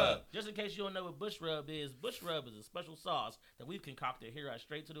Bush Rub. Just in case you don't know what Bush Rub is a special sauce that we've concocted here at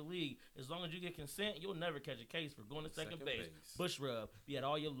Straight to the League. As long as you get consent, you'll never catch a case for going to second base. Bush Rub. Be at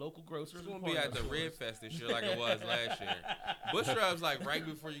all your local grocers. It's gonna be at the Red Fest and shit like it was last year. Bush Rub's like right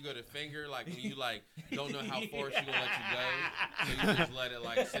before you go to finger, like when you like don't know how far she gonna let you go, so you just let it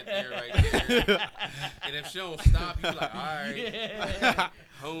like sit there right there. And if she don't stop, you like, all right, Yeah.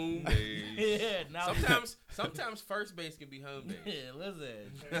 home base. Yeah, now Sometimes first base can be home base. Yeah,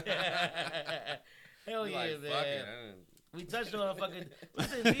 listen. Hell You yeah, like, man. fuck it, We touched on fucking.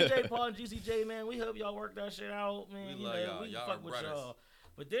 Listen, DJ Paul and Juicy J, man. We hope y'all work that shit out, man. We You love know, y'all. We Y'all fuck are with brothers. y'all.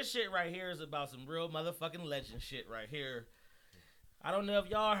 But this shit right here is about some real motherfucking legend shit right here. I don't know if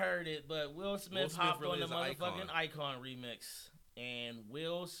y'all heard it, but Will Smith hopped really on the is an motherfucking Icon remix, and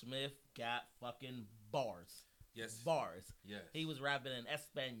Will Smith got fucking bars. Yes. Bars. Yes. He was rapping in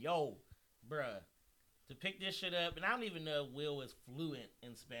Espanol, bruh. To pick this shit up, and I don't even know if Will is fluent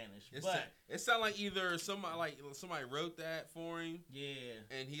in Spanish, but It sounded like either somebody wrote that for him yeah.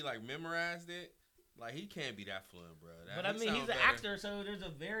 and he like memorized it. Like he can't be that fluent, bro. But I mean, he's an actor, so there's a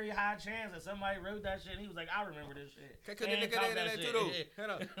very high chance that somebody wrote that shit and he was like, I remember this shit. And talk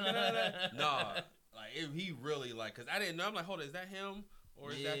that shit. Nah, like he really like, cause I didn't know. I'm like, hold on, is that him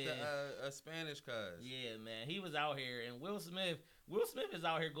or is that the a Spanish cuz? Yeah, man, he was out here, and Will Smith is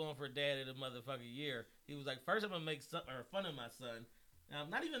out here going for Dad of the motherfucking year. He was like, first I'm gonna make fun of my son.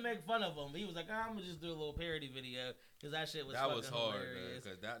 Not even make fun of him. He was like, I'm gonna just do a little parody video because that shit was That fucking was hard, hilarious.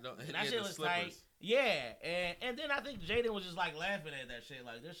 cause That shit was tight. Yeah, and then I think Jaden was just like laughing at that shit.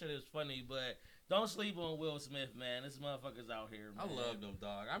 Like, this shit is funny, but don't sleep on Will Smith, man. This motherfucker's out here, man. I loved him,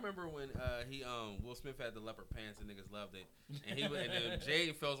 dog. I remember when Will Smith had the leopard pants and niggas loved it, and then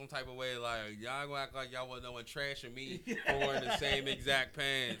Jaden felt some type of way like y'all gonna act like y'all wasn't no one trashing me for wearing the same exact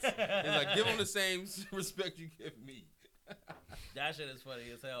pants. He's like, give him the same respect you give me. That shit is funny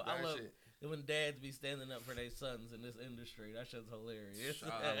as hell. I That love shit. it when dads be standing up for their sons in this industry. That shit's hilarious.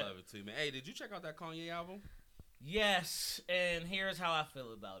 I love it too, man. Hey, did you check out that Kanye album? Yes, and here's how I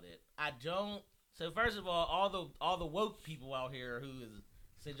feel about it. I don't. So first of all the woke people out here who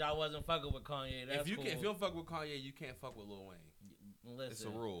said y'all wasn't fucking with Kanye. That's If you cool. if you don't fuck with Kanye, you can't fuck with Lil Wayne. Listen, It's a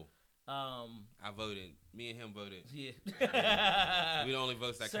rule. I voted. Me and him voted. Yeah. We the only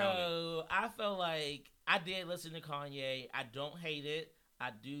votes that counted. So I feel like I did listen to Kanye. I don't hate it. I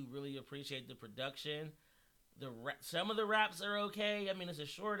do really appreciate the production. Some of the raps are okay. I mean, it's a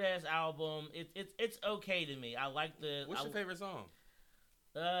short ass album. It's okay to me. I like the. What's your favorite song?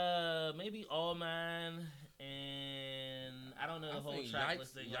 Maybe All Mine, and I don't know the I whole think track Yikes-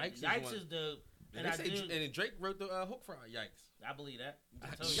 listing. Yikes Yikes, is is dope. And, and Drake wrote the hook for Yikes. I believe that. I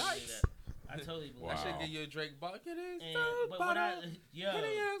totally Yikes. believe that. I totally believe Wow. I that. should give you a Drake bottle. Get it, And, so but what bottle. yo, Can I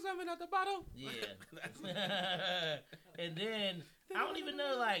have something out the bottle? yeah. And then I don't even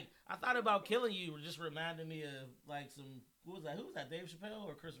know. Like I thought about Killing You. Just reminded me of like some. Who was that? Who was that? Dave Chappelle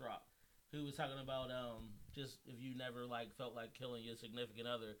or Chris Rock? Who was talking about just if you never like felt like killing your significant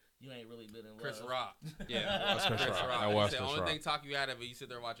other, you ain't really been in love. Chris Rock. Yeah, that was Chris Rock. That He was said, Chris only Rock. thing talk you out of it, you sit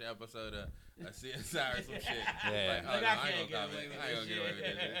there and watch an episode of CSI or some shit. Yeah. Like, oh, Like, no, I I ain't can't gonna get comment. away with I ain't gonna this get away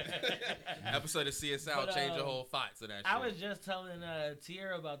with shit. this shit. Episode of CSI will But, change your whole thoughts of that shit. I was just telling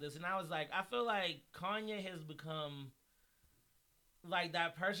Tierra about this, and I was like, I feel like Kanye has become like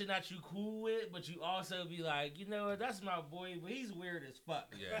that person that you cool with, but you also be like, you know what, that's my boy, but he's weird as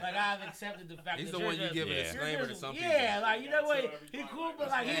fuck. Yeah. Like I've accepted the fact He's that the you're one you just, give a Yeah. disclaimer you're to just- some yeah, people. like you know what, Tell he everybody, cool, like, but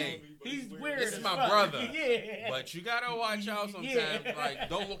that's like my Hey, homie, but he's weird. weird. This is as my fuck. brother. Yeah. But you gotta watch out sometimes. Yeah. Like,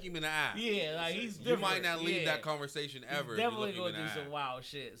 don't look him in the eye. Yeah, like he's You different. might not leave Yeah. that conversation ever. He's if you definitely look him going in to the do eye. some wild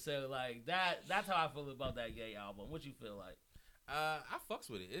shit. So like that's how I feel about that Ye album. What you feel like? I fucks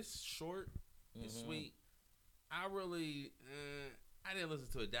with it. It's short. It's Mhm. sweet. I really, I didn't listen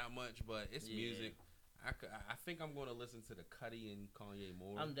to it that much, but it's Yeah. music. I think I'm going to listen to the Cudi and Kanye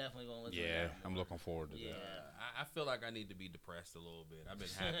more. I'm definitely gonna listen. Yeah, to that I'm more. looking forward to Yeah. that. I feel like I need to be depressed a little bit. I've been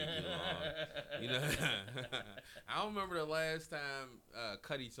happy too long. You know, I don't remember the last time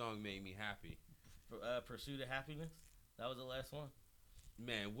Cudi song made me happy. Pursuit of Happiness. That was the last one.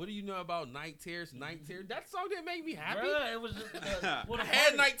 Man, what do you know about Night Terrors? Night Terrors? That song didn't make me happy. Bruh, it was just. Well, I the had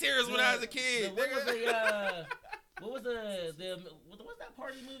party- Night Terrors when I was a kid. What was nigga. what's that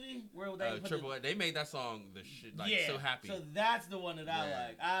party movie where they put Triple A, they made that song the shit like yeah, so happy. So that's the one that I Yeah.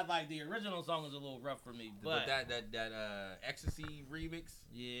 like. I like the original song is a little rough for me, but that Ecstasy remix.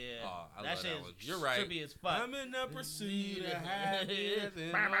 yeah, Oh, I that love shit that is one. You're right. trippy as fuck. I'm in the pursuit of happiness.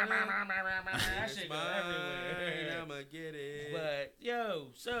 and That it's shit go mine, everywhere. I'ma get it. But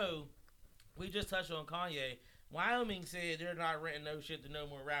so we just touched on Kanye. Wyoming said they're not renting no shit to no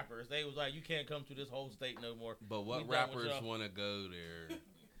more rappers. They was like, you can't come to this whole state no more. But what we done with rappers y'all. want to go there?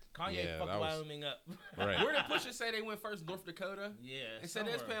 Kanye Yeah, fucked that was- Wyoming up. Right. Where did Pusha say they went first? North Dakota. Yeah, And said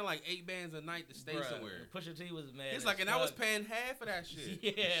they was somewhere. paying like 8 bands a night to stay Bruh, somewhere. Pusha T was mad. He's as like, and I was fuck. paying half of that shit.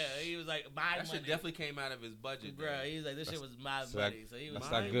 Yeah, he was like, my That money. shit definitely came out of his budget. Bro, though. he was like, this shit was my So that- money. So he was That's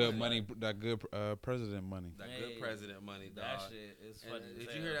My that good money. money, that good president money. That Hey, good president money, dog. That shit is And funny. as did you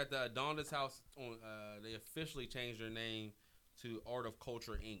hell. hear that the Donda's House on they officially changed their name to Art of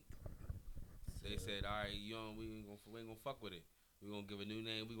Culture Inc. They said, all right, we ain't gonna fuck with it. We're gonna give a new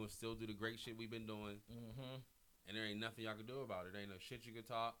name. We're gonna still do the great shit we've been doing. Mm-hmm. And there ain't nothing y'all can do about it. There ain't no shit you can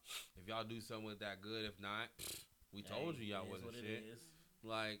talk. If y'all do something with that, good. If not, we told you y'all wasn't shit.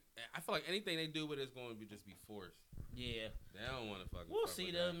 Like, I feel like anything they do with it is going to be just be forced. Yeah. They don't want to fucking. We'll fuck see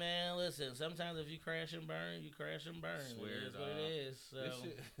with though, that. man. Listen, sometimes if you crash and burn, you crash and burn. Swear, it is what dog. it is. So. This,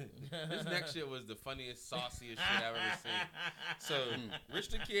 shit, this next shit was the funniest, sauciest shit I've ever seen. So, Rich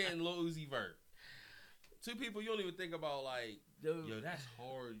the Kid and Lil Uzi Vert. Two people you don't even think about, like, Dude. yo, that's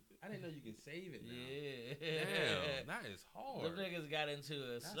hard. I didn't know you can save it now. Yeah. Damn, that is hard. Them niggas got into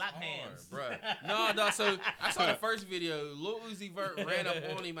a That's slap hard, hands. bruh. No, so I saw the first video. Lil Uzi Vert ran up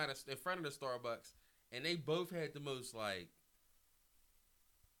on him in front of the Starbucks, and they both had the most, like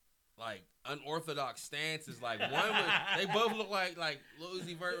unorthodox stances. Like, they both look like Lil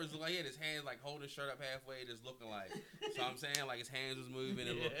Uzi Vert was like, he had his hands, like, holding his shirt up halfway, just looking like, so I'm saying, like, his hands was moving,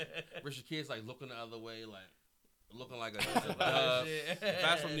 and Richard Kid's, like, looking the other way, like, looking like a dub. If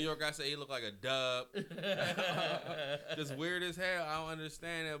I was from New York, I say he looked like a dub. Just weird as hell. I don't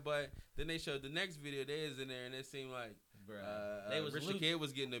understand it. But then they showed the next video. They is in there, and it seemed like Richard Kid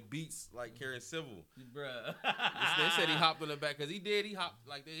was getting the beats like Karen Civil. Bruh. They said he hopped on the back because he did. He hopped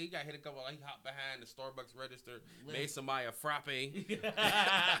like he got hit a couple. Like, he hopped behind the Starbucks register, made somebody a frappe.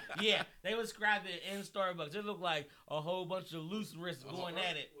 Yeah, they was scrapping in Starbucks. It looked like a whole bunch of loose wrists going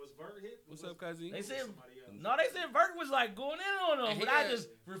at it. Was Vert hit? What's up, cousin? They said No, they said Vert was like going in on him, but I Yeah. just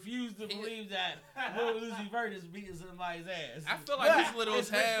refuse to believe that Lil Uzi Vert is beating somebody's ass. I feel like But he's little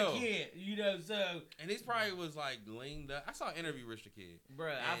it's as hell. Rich the Kid, you know, so And he's probably was like leaned up. I saw an interview with Rich the Kid.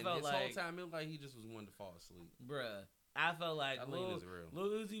 bruh, And I felt his like whole time it looked like he just was wanting to fall asleep. bruh. I felt like That lean is real.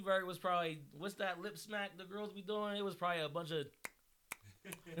 Lil Uzi Vert was probably, what's that lip smack the girls be doing? It was probably a bunch of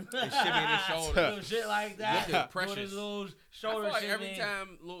And shimmying his shoulders. little shit like that. Looking Doing precious. his little I shoulder feel like shimmy. every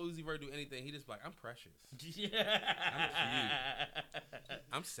time Lil Uzi Vert do anything, he just be like, I'm precious. Yeah.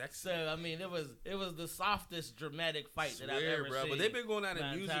 I'm sexy. So I mean, it was the softest dramatic fight that I've Swear, ever bro. seen. But they've been going at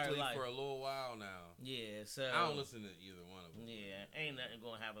my it entire musically life. for a little while now. Yeah, so I don't listen to either one of them. Yeah, ain't nothing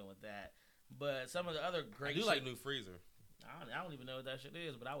gonna happen with that. But some of the other I great do shit, like New Freezer. I don't even know what that shit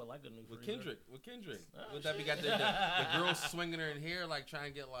is, but I would like a new With Freezer. Kendrick. Oh, With that, we shit. got the girls swinging her in hair, like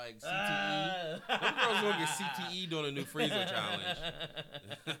trying to get like CTE. Them girls gonna get CTE doing a New Freezer challenge.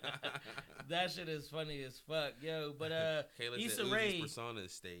 That shit is funny as fuck, yo. But Kayla Issa said Uzi's Rae, persona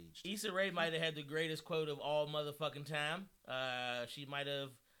is staged. Issa Rae might have had the greatest quote of all motherfucking time. She might have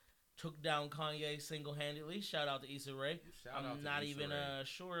took down Kanye single-handedly. Shout out to Issa Rae. Shout out I'm to not Issa even Rae.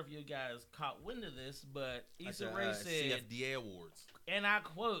 sure if you guys caught wind of this, but At Issa the, Rae said, CFDA Awards. and I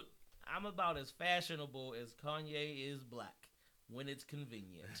quote, "I'm about as fashionable as Kanye is black when it's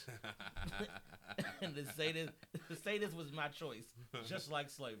convenient." And to say this was my choice, just like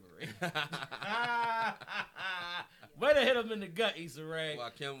slavery. Way to hit him in the gut, Issa Rae.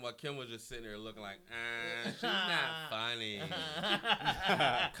 While Kim was just sitting there looking like, she's not funny.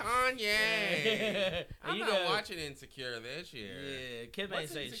 Kanye. I'm You not know- watching Insecure this year. Yeah, Kim ain't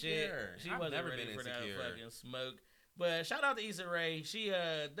What's say Insecure? shit. She I've wasn't never ready been for that Insecure. fucking smoke. But shout out to Issa Rae. She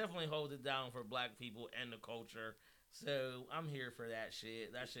definitely holds it down for black people and the culture. So I'm here for that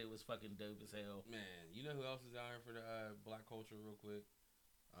shit. That shit was fucking dope as hell. Man, you know who else is out here for the black culture real quick?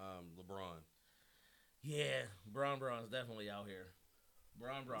 LeBron. Yeah, Bron's definitely out here.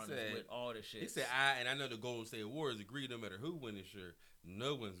 Bron said- is with all the shit. He said, I know the Golden State Warriors agree no matter who wins this year,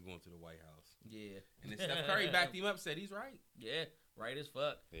 no one's going to the White House. Yeah. And then Steph Curry backed him up, said he's right. Yeah, right as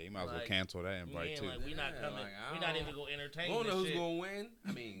fuck. Yeah, you might as well Like, cancel that invite too. Like, we not Yeah, coming. like, I we not don't- even going to We entertain don't know this who's shit. going to win.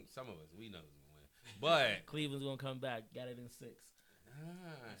 I mean, some of us, we know who's going to win. But Cleveland's going to come back. Got it in 6. I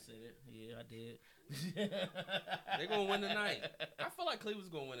ah, said it. Yeah, I did. they're going to win tonight. I feel like Cleveland's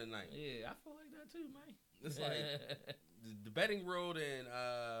going to win tonight. Yeah, I feel like that too, man. It's like the betting world, and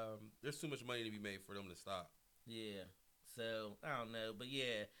there's too much money to be made for them to stop. Yeah. So, I don't know. But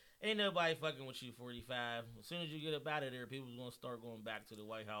yeah, ain't nobody fucking with you, 45. As soon as you get up out of there, people's going to start going back to the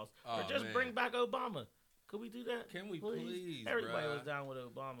White House. Or Oh, just man. bring back Obama. Could we do that? Can we please, Everybody bruh? was down with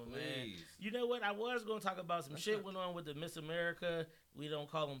Obama, man. Please. You know what? I was going to talk about some shit went on with the Miss America. We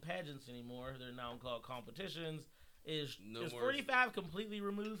don't call them pageants anymore. They're now called competitions. Is No more- 45 completely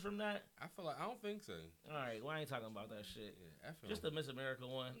removed from that? I feel like I don't think so. All right, well, I ain't talking about that shit. Yeah, I feel Just the Miss America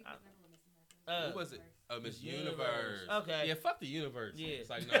one. what was it? Oh, Miss Miss Universe. Universe. Okay. Yeah, fuck the universe. Yeah. It's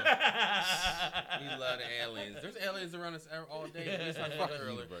like, no. We love the aliens. There's aliens around us all day. We talked about it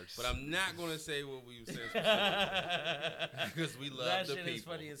earlier. Universe. But I'm not going to say what we said specifically. Because we love that the shit people. is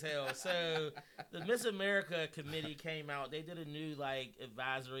funny as hell. So the Miss America committee came out. They did a new like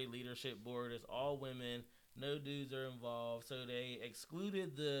advisory leadership board. It's all women. No dudes are involved. So they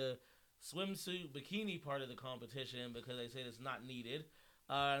excluded the swimsuit bikini part of the competition because they said it's not needed.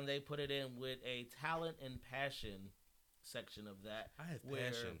 And they put it in with a talent and passion section of that. I have where,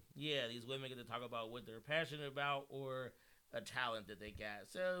 passion. yeah, these women get to talk about what they're passionate about or a talent that they got.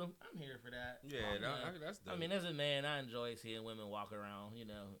 So I'm here for that. Yeah, that's dope. I mean, as a man, I enjoy seeing women walk around, you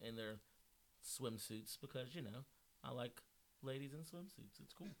know, in their swimsuits because, you know, I like ladies in swimsuits.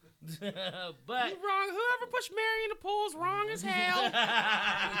 It's cool. But you wrong. Whoever pushed Mary in the pool is wrong as hell.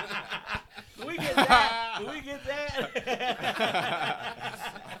 Can we get that? Can we get that?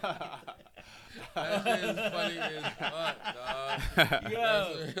 That shit is funny as fuck, dog.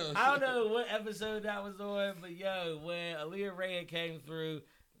 Yo, That's real I don't shit. know what episode that was on, but yo, when Aaliyah Ray came through,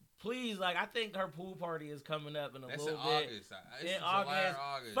 please, like, I think her pool party is coming up in a That's in little bit. August. It's In July August. or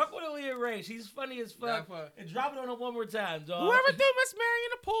August. Fuck with Aaliyah Ray. She's funny as fuck. That fuck- And drop it on her one more time, dog. Whoever threw Miss Mary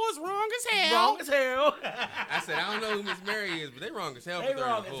in the pool is wrong as hell. Wrong as hell. I said, I don't know who Miss Mary is, but they wrong as hell. They for throwing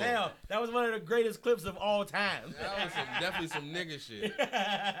wrong the as pool. hell. That was one of the greatest clips of all time. That was definitely some nigga shit. Like,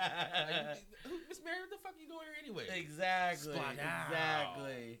 Miss Mary, what the fuck you doing here anyway? Exactly. Splat.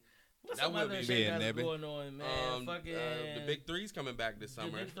 Exactly. What's That some would other be shit me that's and Nebby. going on, man? Fucking the Big Three's coming back this The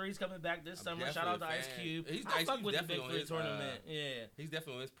summer. Big Three's coming back this I'm summer. Shout out to definitely a Ice fan. Cube. He's- I Ice fuck Cube's with the definitely Big on Three his, tournament. Yeah. He's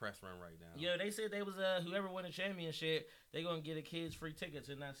definitely on his press run right now. Yo, they said they was whoever won the championship, they gonna get a kids free tickets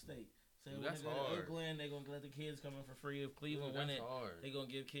in that state. So Dude, when that's they go hard. to Oakland, they're gonna let the kids come in for free. If Cleveland win That's it, hard. they're gonna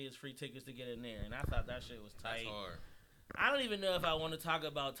give kids free tickets to get in there. And I thought that shit was tight. That's hard. I don't even know if I want to talk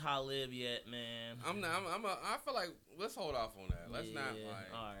about Talib yet, man. I feel like let's hold off on that. Let's not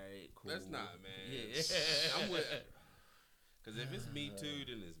like. All right, cool. Let's not, man. Yeah. I'm with. Because if it's Me Too,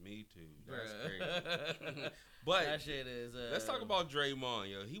 then it's Me Too. That's crazy. But that shit is. let's talk about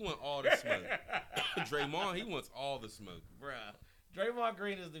Draymond, yo. He want all the smoke. Draymond, he wants all the smoke. Bruh. Draymond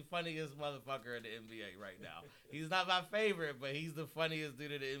Green is the funniest motherfucker in the NBA right now. He's not my favorite, but he's the funniest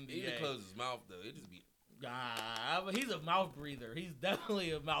dude in the NBA. He need to close his mouth, though. It just be. But he's a mouth breather. He's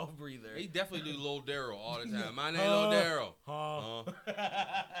definitely a mouth breather. He definitely do Lil Daryl all the time. My name Lil Daryl.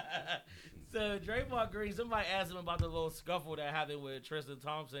 So Draymond Green, somebody asked him about the little scuffle that happened with Tristan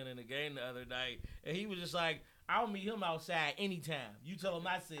Thompson in the game the other night, and he was just like, "I'll meet him outside anytime. You tell him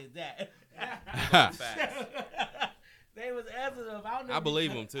I said that." Facts. They was asking him. I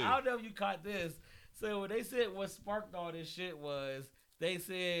believe him, too. I don't know if you caught this. So when they said what sparked all this shit was, they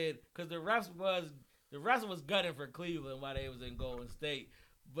said because the refs was gunning for Cleveland while they was in Golden State,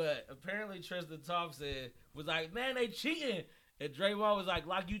 but apparently Tristan Thompson was like, "Man, they cheating," and Draymond was like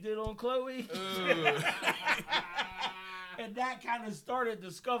you did on Chloe. And that kind of started the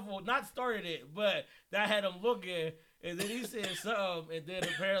scuffle. Not started it, but that had him looking. And then he said something, and then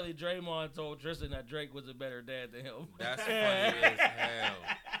apparently Draymond told Tristan that Drake was a better dad than him. That's funny as hell.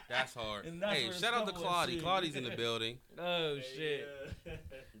 That's hard. And that's hey, where the shout out to scuffle Claudie. ensued. Claudie's in the building. Oh, shit.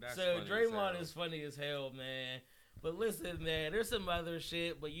 That's So funny as Draymond hell. is funny as hell, man. But listen, man, there's some other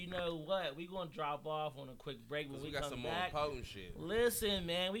shit. But you know what? We gonna drop off on a quick break when 'Cause we we got come some back. more potent shit. Listen,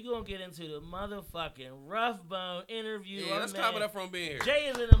 man, we gonna get into the motherfucking Rough Bone interview. Yeah, Our let's man clap it up from being here. Jay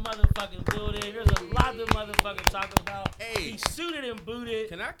is in the motherfucking building. There's a lot to motherfucking talk about. Hey. He suited and booted.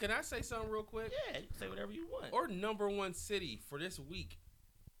 Can I say something real quick? Yeah, you can say whatever you want. Our number one city for this week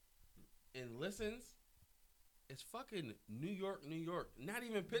in listens is fucking New York, New York. Not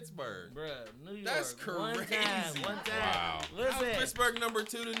even Pittsburgh. Bruh, New York. That's One crazy. time. Wow. How's Listen, Pittsburgh number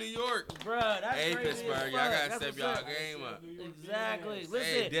 2 to New York? bruh, that's Hey, crazy as Pittsburgh, fuck. y'all gotta That's step what's y'all up. game up. Exactly. Hey,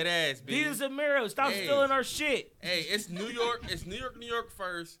 Listen, dead ass, B. Diaz and Miro, stop Hey. stealing our shit. Hey, it's New York. It's New York, New York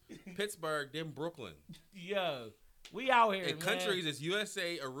first. Pittsburgh, then Brooklyn. Yo, we out here, And man. countries is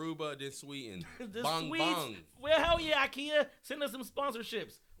USA, Aruba, then Sweden. The Bong Swedes. bong. Well, hell yeah, IKEA, send us some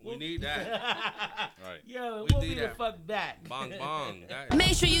sponsorships. We need that. Right. Yo, We we'll do be the that. fuck back. Bong bong. That-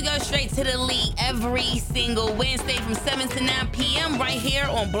 Make sure you go straight to the league every single Wednesday from 7 to 9 p.m. right here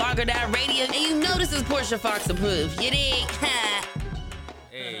on Blogger Radio. And you know this is Portia Fox approved. You dig?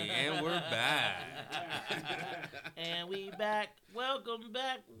 Hey, and we're back. And we back. Welcome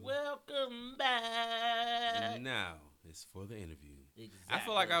back. Welcome back. And now it's for the interview. Exactly. I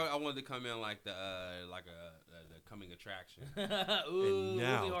feel like I wanted to come in like the coming attraction. Ooh, And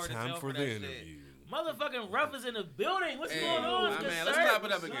now we hard to time tell for the that shit. interview. Motherfucking Ruff is in the building. What's Hey, going on, my good man, sir? let's clap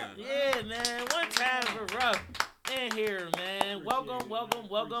it up again. Yeah, man. One time for Ruff in here, man. Welcome, welcome,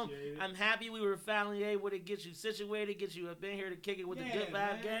 welcome. Appreciate it. I'm happy we were finally able to get you situated, get you up in here to kick it with the Good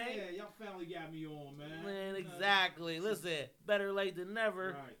Vibe Gang. Yeah, y'all finally got me on, man. Man, exactly. Listen, better late than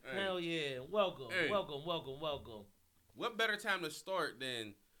never. Right. Hey. Hell yeah. Welcome, Hey. welcome, welcome, welcome. What better time to start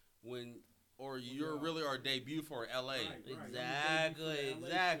than when you're really our debut for LA? Right. Exactly, LA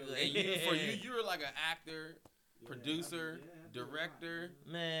exactly. And you're like an actor, producer, I do a lot, director,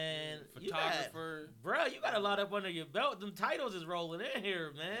 Man, photographer. you got a lot up under your belt. Them titles is rolling in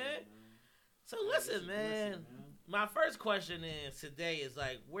here, man. So listen, man. My first question is today is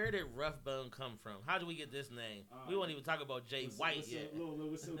like, where did Rough Bone come from? How did we get this name? We won't even talk about Jay White yet.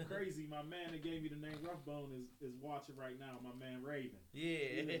 What's so crazy? My man that gave me the name Rough Bone is watching right now. My man Raven. He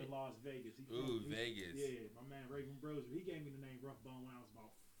Yeah. lives in Las Vegas. Ooh, Vegas. Yeah, my man Raven Broser. He gave me the name Rough Bone when I was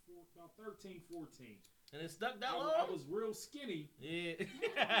about 13, 14. And it stuck that I long? was real skinny. Yeah.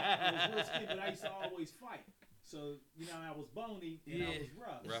 I was real skinny, but I used to always fight. So, I was bony and I was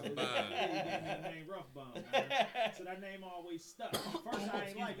rough. Rough so, Bone. He gave me the name Rough Bone. Man. So that name always stuck. First I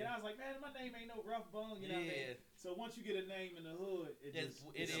ain't like it. I was like, man, my name ain't no Rough Bone. You know what I mean? So once you get a name in the hood, it It's- just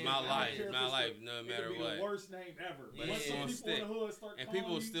it It's is. my I don't life. care if My it's life, the- no it matter could be what. the worst name ever. But Yeah. once some It's people gonna in the hood start And calling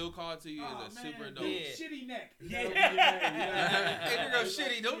people you, still call to you oh, as a man, super dude, dope. Yeah. Shitty neck. Yeah. Hey, there go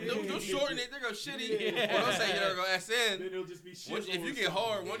shitty. Don't shorten it. There go shitty. Yeah. Well, don't say there go SN. Then it'll just be shit. Once, if you get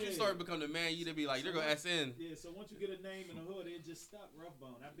hard, once you start becoming the man, you to be like, there go SN. Yeah, so once you get a name in the hood, it just stuck. Rough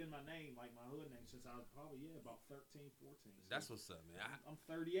Bone. That's been my name, like my hood name, since I was probably about 13, 14. So That's what's up, man. I'm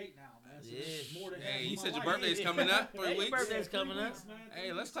 38 now, man. So Yeah. this is more than half Hey, of you my said your life. birthday's coming up. 3 Hey, your weeks. birthday's coming up.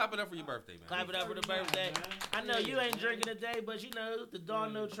 Hey, let's clap it up for your birthday, man. Clap it up for the birthday. I know you ain't drinking today, but you know, the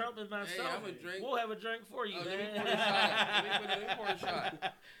Dawn No Trump and myself, I'ma drink. we'll have a drink for you, Oh, man. let me pour a shot. Let me pour a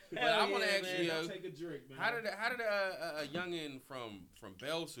shot. But I want to ask you, yo, Take a drink, man. how did a youngin from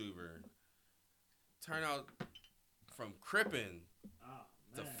Belsuver turn out from crippin'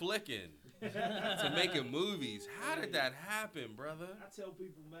 to flicking to making movies? How did that happen, brother? I tell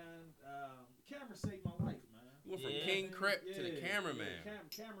people, man, the camera saved my life, man. You went from Yeah. King Crip to the cameraman.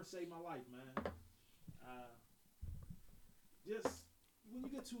 Camera saved my life, man. Just when you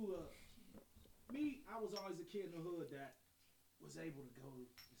get to me, I was always a kid in the hood that was able to go and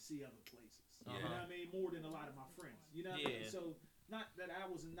see other places. You know what I mean? More than a lot of my friends. You know what I mean? So not that I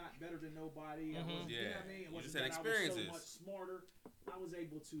was not better than nobody. I wasn't, you know what I mean? It You wasn't just had that experiences. I was so much smarter. I was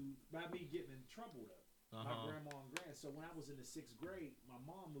able to, by me getting in trouble though. My grandma and grand. So when I was in the 6th grade, my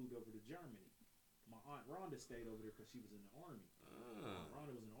mom moved over to Germany. My aunt Rhonda stayed over there because she was in the army.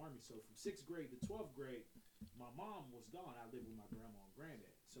 Rhonda was in the army. So from 6th grade to 12th grade, my mom was gone. I lived with my grandma and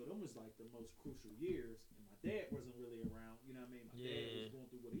granddad. So them was like the most crucial years. And my dad wasn't really around. You know what I mean? My dad was going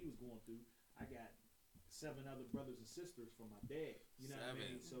through what he was going through. I got 7 other brothers and sisters from my dad. You know what I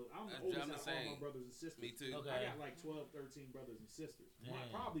mean? So I'm the oldest out of all my brothers and sisters. Me too. Okay. I got like 12, 13 brothers and sisters.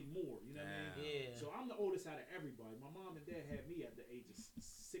 Probably more. You know what I mean? Yeah. So I'm the oldest out of everybody. My mom and dad had me at the age of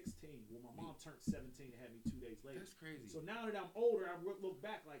 16. Well, my mom turned 17 and had me 2 days later. That's crazy. So now that I'm older, I look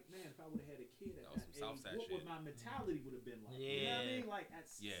back like, man, if I would have had a kid at that age, what would my mentality would have been like? You know what I mean? Like at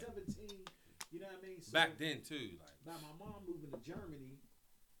 17, you know what I mean? So back then too, like. by my mom moving to Germany,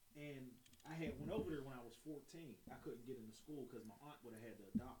 and I had went over there when I was 14. I couldn't get into school because my aunt would have had to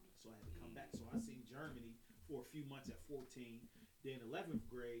adopt me, so I had to come back. So I seen Germany for a few months at 14. Then 11th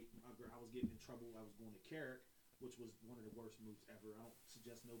grade, I was getting in trouble. I was going to Carrick, which was one of the worst moves ever. I don't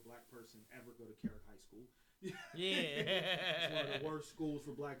suggest no black person ever go to Carrick High School. It's one of the worst schools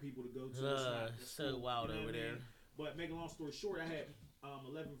for black people to go to. It's so wild over there. But making a long story short, I had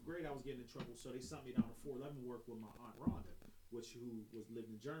 11th grade. I was getting in trouble, so they sent me down to Fort Leavenworth with my aunt Rhonda, who was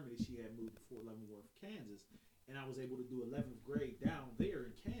living in Germany. She had moved to Fort Leavenworth, Kansas, and I was able to do 11th grade down there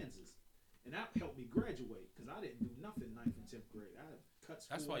in Kansas, and that helped me graduate because I didn't do nothing 9th and 10th grade. I cut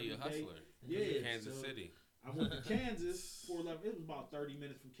school. That's why you're a every day. hustler. Yeah, Kansas so City. I went to Kansas for 11. It was about 30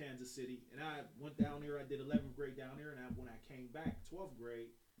 minutes from Kansas City, and I went down there. I did 11th grade down there, and when I came back 12th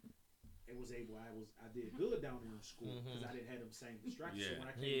grade, I did good down there in school because I didn't have them same distractions. So when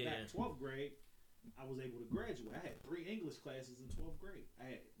I came back 12th grade, I was able to graduate. I had 3 English classes in 12th grade.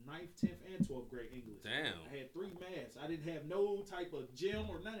 I had 9th, 10th, and 12th grade English. Damn. I had 3 maths. I didn't have no type of gym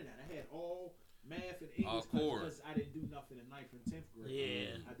or none of that. I had all math and English because I didn't do nothing in 9th and 10th grade.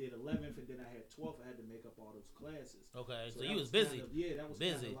 Yeah. I did 11th, and then I had 12th. I had to make up all those classes. Okay, so that you was busy. That was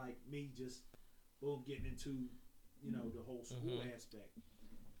kind of like me just getting into, the whole school aspect.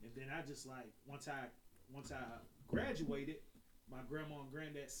 And then I just like once I graduated, my grandma and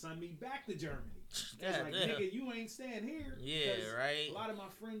granddad sent me back to Germany. They was like, nigga, you ain't staying here. Yeah, right. A lot of my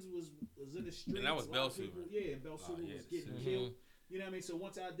friends was in the streets. And that was Belsuver. Yeah, and Belsuver was getting killed. You know what I mean? So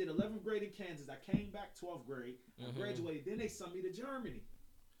once I did 11th grade in Kansas, I came back 12th grade. I graduated. Then they sent me to Germany.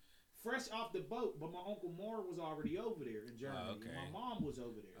 Fresh off the boat, but my Uncle Moore was already over there in Germany. Okay. And my mom was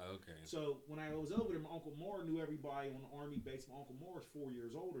over there. Okay. So when I was over there, my Uncle Moore knew everybody on the army base. My Uncle Moore is 4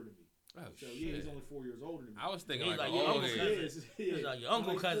 years older than me. Oh, so shit. yeah, he's only 4 years older than me. I was thinking He's like like your old uncle head. cousin. He's like your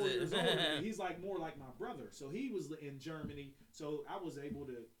uncle cousin. 4 years older than me. He's like more like my brother. So he was in Germany. So I was able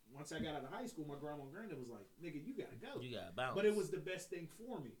to, once I got out of high school, my grandma and granddad was like, nigga, you gotta go. You gotta bounce. But it was the best thing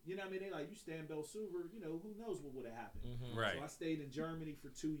for me. You know what I mean? They like, you stay in Belsuver, who knows what would have happened. Right. So I stayed in Germany for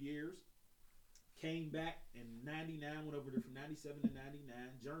 2 years. Came back in 99, went over there from 97 to 99.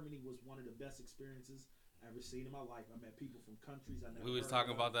 Germany was one of the best experiences I ever seen in my life. I met people from countries I never We was heard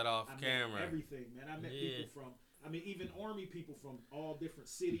talking of. about that off I camera. met everything, man. I met people from, even army people from all different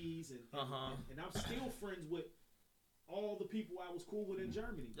cities. And I'm still friends with all the people I was cool with in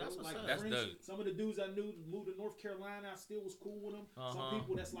Germany. That's what's up. That's dope. Some of the dudes I knew moved to North Carolina. I still was cool with them. Some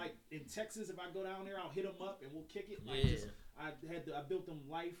people that's like in Texas, if I go down there, I'll hit them up and we'll kick it. Like I built them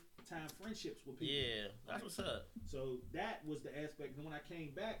lifetime friendships with people. Yeah, that's what's up. So that was the aspect. And when I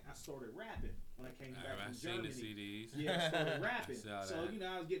came back, I started rapping. When I came back from Germany, I seen the CDs. yeah, I started rapping. I saw So that.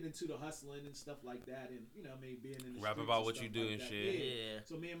 I was getting into the hustling and stuff like that, and being in the Rap streets about and what stuff you do like and that. shit. Yeah.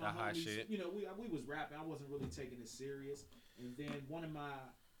 So me and my That hot homies, shit. we was rapping. I wasn't really taking it serious. And then one of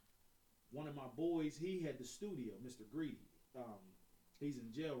my boys, he had the studio, Mr. Greedy. He's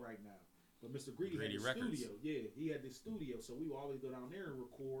in jail right now. But Mr. Greedy had the Records. studio. Yeah, he had the studio. So we would always go down there and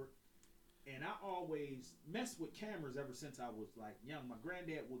record. And I always messed with cameras ever since I was like young. My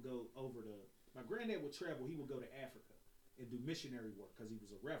granddad would go over to my granddad would travel. He would go to Africa and do missionary work because he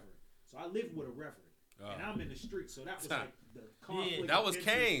was a reverend. So I lived with a reverend. And I'm in the streets, so that was like the conflict. That was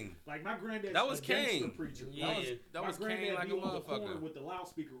Kane. Like my granddad, that was Kane. Preacher. Yeah, that was Kane like a motherfucker. With the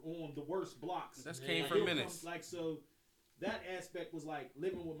loudspeaker on the worst blocks. That's Kane for minutes. Like so, that aspect was like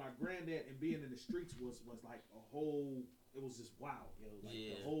living with my granddad and being in the streets was like a whole. It was just wow, like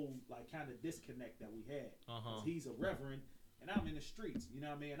the whole like kind of disconnect that we had. He's a reverend and I'm in the streets. You know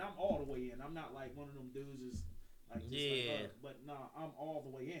what I mean? And I'm all the way in. I'm not like one of them dudes is like just like, but nah, I'm all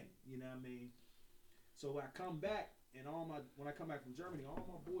the way in. You know what I mean? So I come back, and when I come back from Germany, all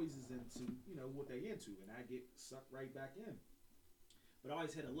my boys is into, what they into, and I get sucked right back in. But I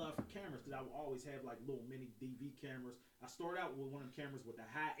always had a love for cameras because I would always have like little mini DV cameras. I started out with one of the cameras with the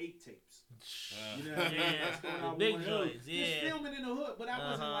high 8 tapes. You know what I mean? I started out with one of those. Just filming in the hood, but I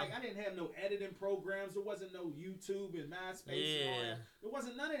wasn't like, I didn't have no editing programs. There wasn't no YouTube and MySpace and all that. There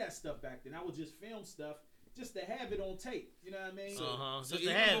wasn't none of that stuff back then. I would just film stuff. Just to have it on tape, you know what I mean? So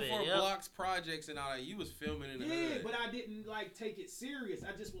even before Blocks projects and all that, you was filming in the hood. Yeah, but I didn't like take it serious.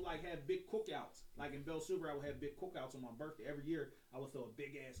 I just would like have big cookouts. Like in Bell Silver, I would have big cookouts on my birthday. Every year, I would throw a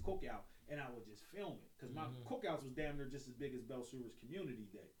big ass cookout and I would just film it because my cookouts was damn near just as big as Bell Silver's Community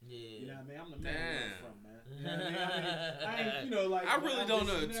Day. Yeah, you know what I mean? I'm the man where I'm from, man. You know what I mean? I really don't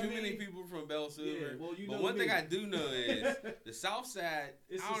know too many people from Bell Silver. Yeah, well, but one thing I do know is the South Side.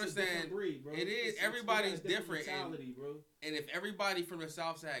 I understand. Breed, bro. It is everybody's different. And if everybody from the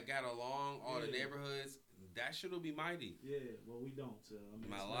South Side got along, all the neighborhoods, that shit will be mighty. Yeah, well, we don't. I mean,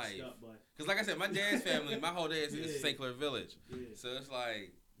 my life. Because like I said, my dad's family, my whole day is St. Clair Village. Yeah. So it's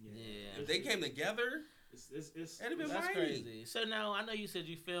like, if they came together, it'd be that's mighty. Crazy. So now, I know you said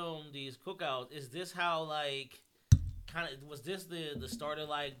you filmed these cookouts. Is this how, like, was this the start of,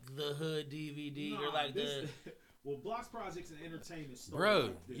 like, the Hood DVD? Or, like, Well, Blocks Projects and Entertainment started.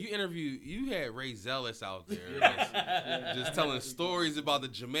 Bro, like you had Ray Zealous out there just telling stories about the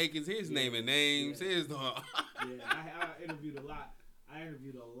Jamaicans. Here's naming names. Here's the I interviewed a lot. I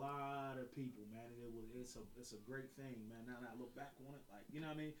interviewed a lot of people, man, and it's a great thing, man. Now that I look back on it, like, you know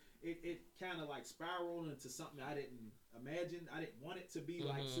what I mean? It kind of like spiraled into something I didn't imagine. I didn't want it to be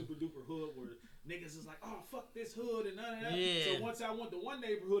like super duper hood where niggas is like, oh, fuck this hood and none of that. Yeah. So once I went to one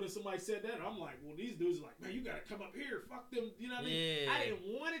neighborhood and somebody said that, I'm like, well, these dudes are like, man, you gotta come up here. Fuck them. You know what I mean? I didn't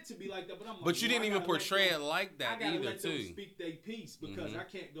want it to be like that, but I'm like, but you didn't even portray it like that either, too. I gotta let them speak their piece because I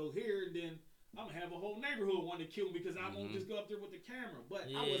can't go here and then I'm gonna have a whole neighborhood want to kill me because I won't just go up there with the camera. But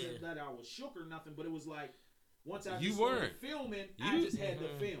I wasn't that I was shook or nothing, but it was like, once I started filming, I just had to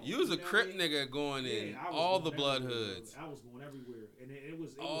film. You was a Crip nigga going in all the blood hoods. I was going everywhere, and it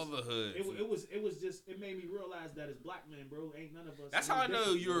was all the hoods. It was just it made me realize that as black men, bro, ain't none of us. That's how I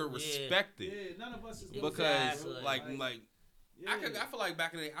know you're respected. Yeah, none of us is because like I feel like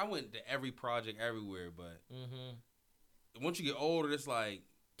back in the day I went to every project everywhere, but once you get older, it's like.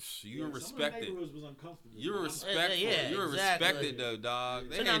 You were respected. You were respectful. You were respected though,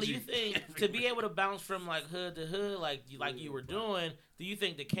 dog. So now, do you think to be able to bounce from like hood to hood, like you were doing, do you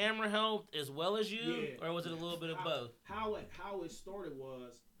think the camera helped as well as you, or was it a little bit of both? How it started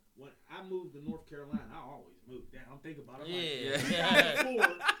was when I moved to North Carolina. I always moved down. I'm thinking about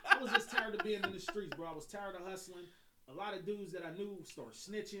it. I was just tired of being in the streets, bro. I was tired of hustling. A lot of dudes that I knew started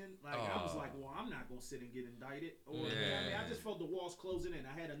snitching. Like I was like, well, I'm not gonna sit and get indicted. Or you know what I mean? I just felt the walls closing in.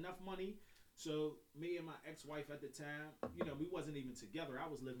 I had enough money, so me and my ex-wife at the time, we wasn't even together. I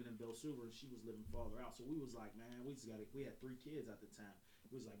was living in Bell Silver and she was living farther out. So we was like, man, we had 3 kids at the time.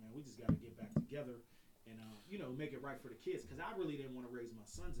 We was like, man, we just gotta get back together and make it right for the kids. Because I really didn't want to raise my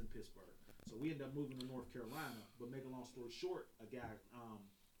sons in Pittsburgh. So we ended up moving to North Carolina. But make a long story short, a guy,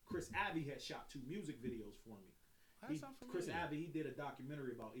 Chris Abbey, had shot 2 music videos for me. Chris Abbey, he did a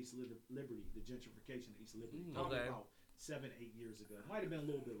documentary about East Liberty, the gentrification of East Liberty. Probably about 7-8 years ago. It might have been a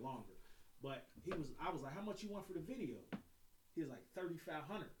little bit longer. But I was like, how much you want for the video? He was like, $3,500.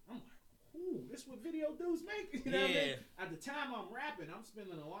 I'm like, ooh, this what video dudes make? You know what I mean? At the time I'm rapping, I'm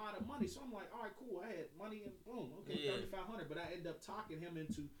spending a lot of money. So I'm like, all right, cool. I had money and boom, okay, $3,500. But I ended up talking him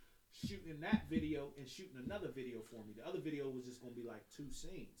into shooting that video and shooting another video for me. The other video was just going to be like 2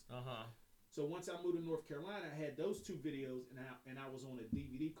 scenes. So once I moved to North Carolina, I had those 2 videos, and I was on a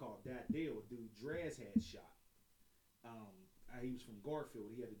DVD called Dat Deal, a dude Draz had shot. He was from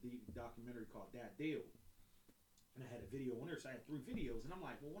Garfield. He had a documentary called Dat Deal. And I had a video on there, so I had 3 videos. And I'm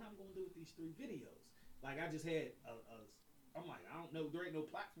like, well, what am I going to do with these 3 videos? Like, I just had I'm like, I don't know. There ain't no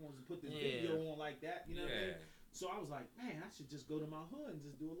platforms to put this video on like that. You know what I mean? So I was like, man, I should just go to my hood and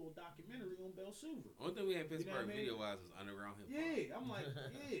just do a little documentary on Belsuva. Only thing we had in You know Pittsburgh what I mean? video wise was Underground Hip Hop. Yeah,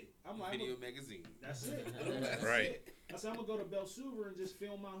 I'm like, Video magazine. that's it. That's Right. it. I said, I'm gonna go to Belsuva and just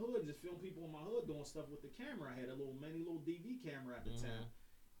film my hood, just film people in my hood doing stuff with the camera. I had a little DV camera at the time.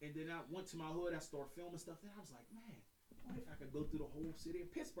 And then I went to my hood, I started filming stuff. Then I was like, man, what if I could go through the whole city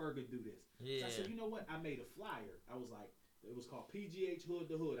of Pittsburgh and do this? Yeah. So I said, you know what? I made a flyer. I was like, it was called PGH Hood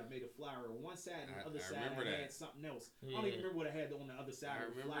to Hood. I made a flyer on one side, and the other side I had something else. I don't even remember what I had on the other side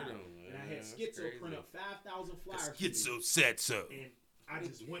of the flyer. And I had Schizo print up 5,000 flyers. Schizo said so. And I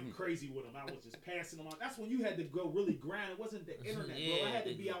just went crazy with them. I was just passing them out. That's when you had to go really grind. It wasn't the internet, bro. I had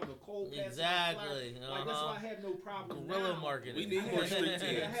to be out in the cold passing out flyers. Like, that's why I have no problem Guerrilla now. marketing. We need more street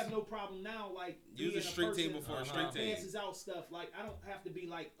teams. I have no problem now, like, Use a street team before a street team. passes out stuff. Like, I don't have to be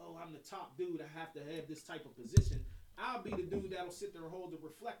like, oh, I'm the top dude. I have to have this type of position. I'll be the dude that'll sit there and hold the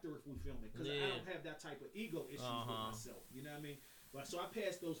reflector if we film it, because I don't have that type of ego issues with myself. You know what I mean? But so I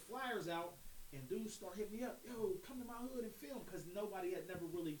passed those flyers out, and dudes start hitting me up. Yo, come to my hood and film, because nobody had never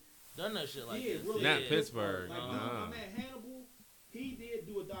really done no shit like this. really Not Pittsburgh. Like my man Hannibal, he did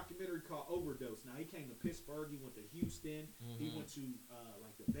do a documentary called Overdose. Now he came to Pittsburgh. He went to Houston. He went to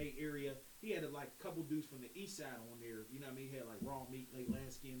like the Bay Area. He had like a couple dudes from the East Side on there. You know what I mean? He had like Raw Meat, Late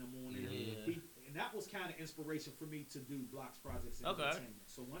Lansky, and them on there. And that was kind of inspiration for me to do Blocks Projects and Entertainment.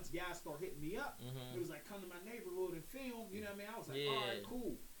 So once guys start hitting me up, it was like, come to my neighborhood and film. You know what I mean? I was like, all right,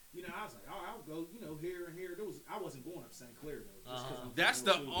 cool. You know, I was like, oh, I'll go, you know, here and here. I wasn't going up St. Clair though. Just 'cause I'm That's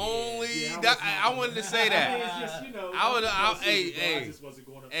the from only. Yeah, I wanted to say I mean, that. it's just, you know, I just wasn't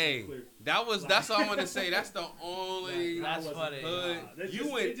going up Hey, St. Clair. that's all I wanted to say. That's the only. That's funny. hood.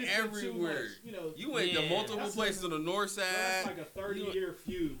 You went everywhere. You went to multiple places on the north Bro, side. that's like a 30-year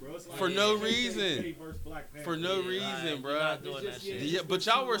feud, bro. It's like For no KKK reason. versus Black Panther. For no reason, bro. Not doing It's that just- yeah, shit. Yeah, it's but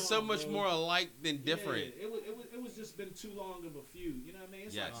been y'all too were so long, much bro. more alike than different. Yeah, it was just been too long of a feud. You know what I mean?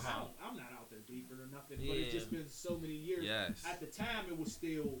 It's Yes. like I'm not out there beefing or nothing, but it's just been so many years. Yes. At the time, it was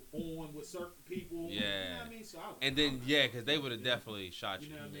still on with certain people. Yeah. You know what I mean? So I was And then because they would have definitely shot You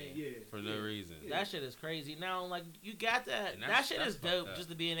you know what I mean? Yeah. for no reason. That shit is crazy. Now, like, you got that. And That that's- shit that's is dope fucked up. just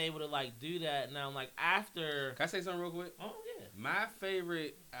to being able to, like, do that. Now, like, after. Can I say something real quick? Oh, yeah. My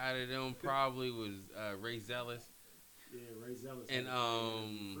favorite out of them probably was Ray Zealous. Yeah, Ray Zealous. And,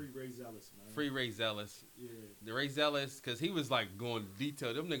 Free Ray Zealous, man. Free Ray Zealous. Yeah. The Ray Zealous, because he was like going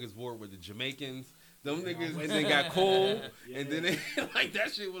detail. Them niggas warred with the Jamaicans. Them niggas, and then got cool. Yeah. And then like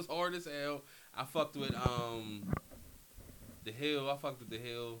that shit was hard as hell. I fucked with The Hill. I fucked with The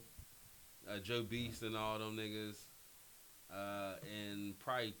Hill. Joe Beast and all them niggas. And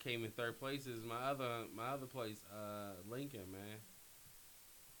probably came in third place is my other place, Lincoln, man.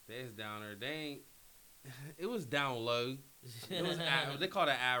 They's down there. They ain't. It was down low. It was they called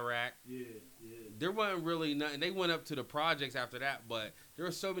it Iraq. Yeah. There wasn't really nothing. They went up to the projects after that, but there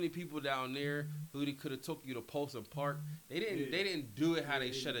were so many people down there who they could have took you to Polson Park. They didn't. Yeah. They didn't do it how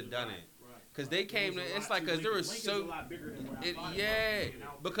they should have done it. Right. Cause they came to. It's like cause there was Lincoln's so. a lot bigger than where I thought it Yeah, was,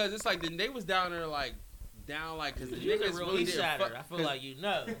 out because it's like they was down there like down like cause the You're the niggas real really East didn't Sider. fuck. I feel like you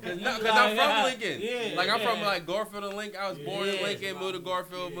know. Cause I'm from Lincoln. Yeah, Like I'm from yeah. like Garfield and Lincoln. I was born in Yeah. Lincoln, moved to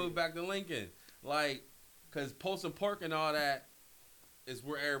Garfield, Yeah. moved back to Lincoln. Like, cause Polson Park and all that is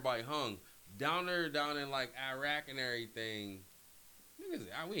where everybody hung. Down there, down in like Iraq and everything. Niggas,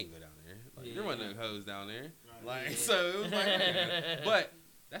 we ain't go down there. Like, there wasn't no hoes down there. Right. Like, so it was like, but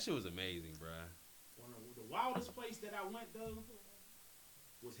that shit was amazing, bruh. One of the wildest place that I went though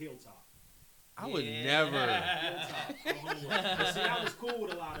was Hilltop. I would Yeah. never. Hilltop. But see, I was cool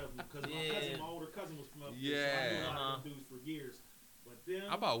with a lot of them because Yeah. my older cousin was from up there, Yeah. so I knew a lot of them dudes for years. But them,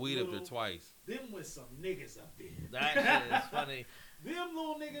 I bought weed up there little- twice. Them was some niggas up there. That shit is funny. Them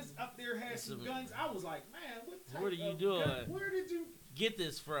little niggas up there had some Some- guns. I was like, man, what type What are you of doing? gun- Where did you? Get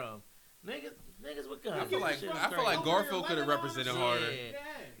this from. Niggas with guns. I feel like Shit is I feel crazy. like Garfield could have represented harder. Yeah. Yeah.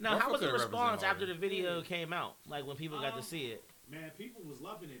 Now, how Garfield was the coulda represented response after harder. the video came out? Like, when people got to see it? Man, people was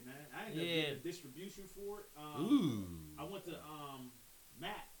loving it, man. I ended up Yeah. getting a distribution for it. Ooh. I went to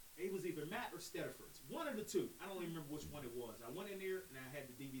Matt. It was either Matt or Stedford's. One of the two. I don't even remember which one it was. I went in there and I had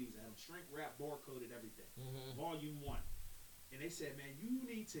the DVDs. I had them shrink wrap, barcoded, everything. Volume 1. And they said, man, you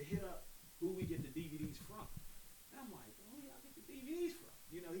need to hit up who we get the DVDs from. And I'm like, well, who y'all get the DVDs from?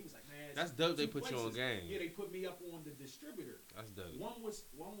 You know, he was like, man, That's dope. They two put you on places. game. Yeah, they put me up on the distributor. That's dope. One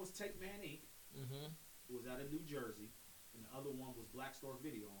was Take Man Inc. It was out of New Jersey, and the other one was Black Star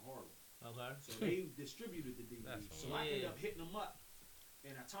Video in Harlem. Okay. So they distributed the DVDs. That's So I ended Yeah. up hitting them up,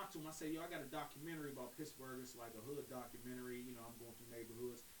 and I talked to him. I said, yo, I got a documentary about Pittsburgh. It's like a hood documentary. You know, I'm going through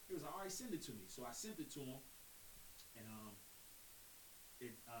neighborhoods. He was like, all right, send it to me. So I sent it to him, and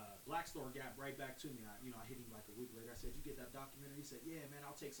Black Star got right back to me. I hit him like a week later. I said, "You get that documentary?" He said, "Yeah, man,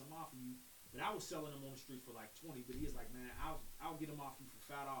 I'll take some off of you." But I was selling them on the street for like 20. But he was like, "Man, I'll get them off you for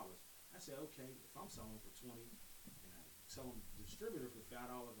 $5." I said, "Okay, if I'm selling them for 20 and I sell them to the distributor for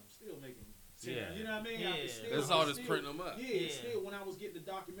 $5, I'm still making." Yeah. You know what I mean? Yeah. It's all just printing them up. Yeah, still when I was getting the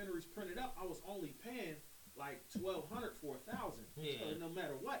documentaries printed up, I was only paying like $1,200 for 1,000. Yeah. So no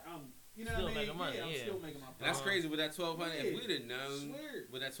matter what, you know Still what I mean? making money, I'm yeah. still making my And that's crazy with that 1,200. Yeah. If we'd have known Swear.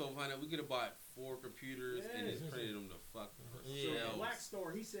 with that 1,200, we could have bought 4 computers and Yeah. just printed them to fuck Yeah. So ourselves. Black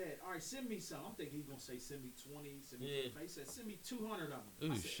Star, he said, "All right, send me some." I'm thinking he's gonna say, "Send me 20." Send me 25. He said, "Send me 200 of them."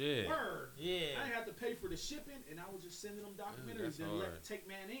 Ooh, I said, shit. Word. I Yeah. didn't have to pay for the shipping, and I was just sending them documentaries. that's And hard. let Take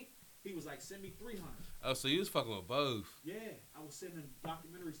Man Inc. He was like, "Send me 300." Oh, so you was fucking with both. Yeah, I was sending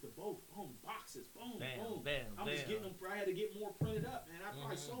documentaries to both. Boom, boxes. Boom, Bam, boom. bam, I was bam. getting them. I had to get more printed up, man. I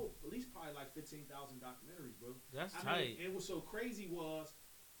probably Mhm. sold at least probably like 15,000 documentaries, bro. That's I tight. mean, and what's so crazy was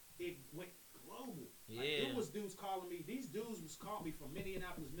it went global. Like, Yeah. there was dudes calling me. These dudes was calling me from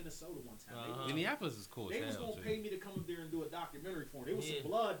Minneapolis, Minnesota one time. Uh-huh. Minneapolis is cool. They as was hell, gonna too. pay me to come up there and do a documentary for them. They was Yeah.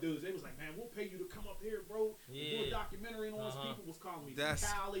 some blood dudes. They was like, "Man, we'll pay you to come up here, bro, and do Yeah. a documentary." And all these Uh-huh. people was calling me That's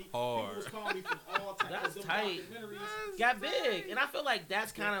from Cali. hard. People was calling me from all types That's of them tight. documentaries. Got big, and I feel like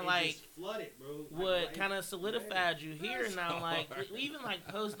that's kind of It like just flooded, bro. what kind of solidified you here That's now. Like hard. even like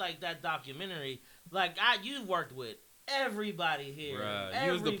post like that documentary, like you worked with everybody here. Bruh,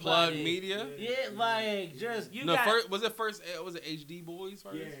 you was the plug Everybody. media. Yeah, like just you No, got. first was it HD Boys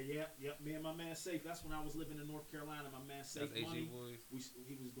first? Yeah. Me and my man Safe. That's when I was living in North Carolina. My man Safe That's Money. HD Boys.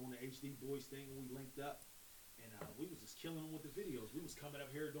 He was doing the HD Boys thing, and we linked up. And we was just killing them with the videos. We was coming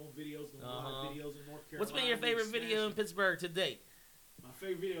up here doing videos, doing a lot of videos in North Carolina. What's been your We favorite was video in smashing. Pittsburgh to date My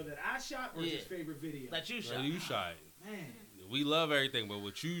favorite video that I shot, or Yeah. his favorite video? that you No, shot? you shot. Man, We love everything, but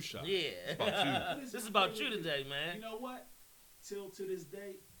what you shot. Yeah, It's about you. What this my is about you favorite today, video? man. You know what? Till to this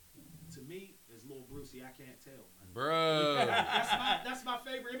day, to me, is Lil Brucey. I can't tell, man. Bro. That's my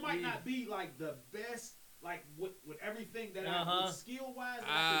favorite. It might not be like the best, like with everything that I with skill wise that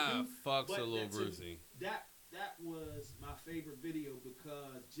I can do. Fucks but a little that's Brucey. That was my favorite video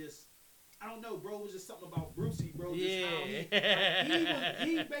because just I don't know, bro. It was just something about Brucey, bro. Just how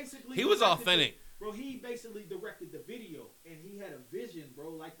he basically He was directed authentic. bro. He basically directed the video, and he had a vision, bro,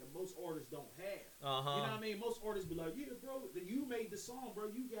 like the most artists don't have. You know what I mean? Most artists be like, "Yeah, bro, you made the song, bro.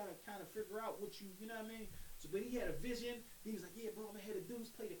 You gotta kind of figure out what you know what I mean." So, but he had a vision. He was like, "Yeah, bro, I'm gonna have the dudes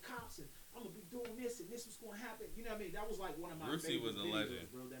play the cops, and I'm gonna be doing this, and this was gonna happen." You know what I mean? That was like one of my Brucey favorite was a videos,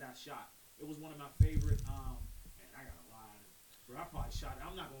 legend. bro, that I shot. It was one of my favorite. Man, I gotta lie, bro. I probably shot.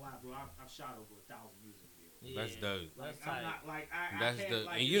 I'm not gonna lie, bro. I've shot over 1,000 music videos. That's dope. That's Like, I'm tight. not like I That's can't, dope.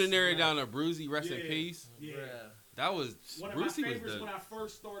 like, And you done it's narrowed like- down to Brucey, rest in Yeah. peace. Yeah. Bruh. That was One of Brucey my was favorites dope. when I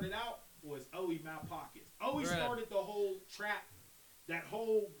first started out was OE My Pockets. OE Bruh. started the whole trap, that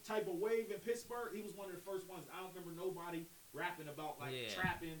whole type of wave in Pittsburgh. He was one of the first ones. I don't remember nobody rapping about like Yeah.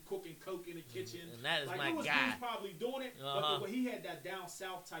 trapping, cooking coke in the kitchen. And that is like my it was guy. dudes probably doing it, but the way he had that down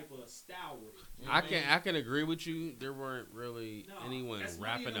south type of style with it. You know I what can agree with you. There weren't really No, anyone that's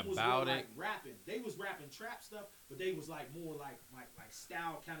rapping many of them was about real, it. like, rapping. They was rapping trap stuff, but they was like more like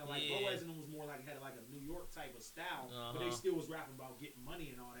style, kind of like Yeah. Boaz and them was more like had like a New York type of style, but they Uh-huh. still was rapping about getting money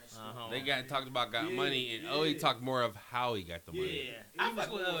and all that stuff. Uh-huh. They talked about got Yeah, money, and yeah. OE talked more of how he got the Yeah, money. Yeah. He I was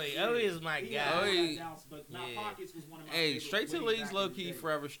fuck with more- OE. yeah. OE is my He guy. had all OE that down, but My Yeah. Pockets was one of my Hey, favorite straight to way leagues, back in low the key, day.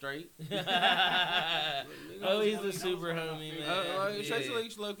 forever straight. Oh, he's That the was super one of my homie, favorites. man. Straight to Yeah.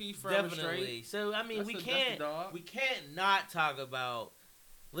 leagues, low key, forever Definitely. straight. So I mean, That's we the can't dog. not talk about.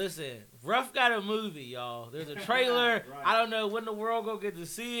 Listen, Ruff got a movie, y'all. There's a trailer. Right. I don't know when the world gonna get to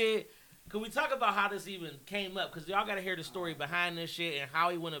see it. Can we talk about how this even came up? Because y'all gotta hear the story behind this shit and how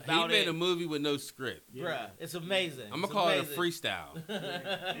he went He about made it. a movie with no script. Yeah. Bruh, it's amazing. I'm It's gonna call amazing. it a freestyle.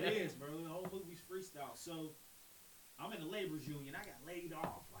 Yeah, it is, bro. The whole movie's freestyle. So I'm in the laborers union. I got laid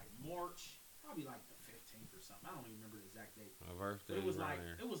off like March, probably like the 15th or something. I don't even remember the exact date. My birthday But it was right like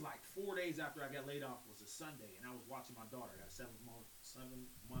there. it was like 4 days after I got laid off was a Sunday, and I was watching my daughter. I got a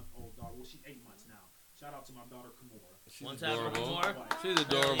 7-month-old daughter. Well, she's 8 months now. Shout out to my daughter Kimora. She's One time adorable. more. She's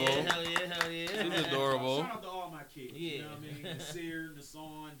adorable. Hell yeah. She's adorable. Shout out to all my kids. Yeah. You know what I mean? Nasir,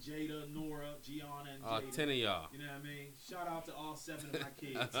 Nasan, Jada, Nora, Gianna, and Jada. 10 of y'all. You know what I mean? Shout out to all 7 of my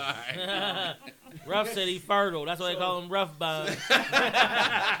kids. Alright. Ruff said he fertile. That's why they So- call him Rough Bone. So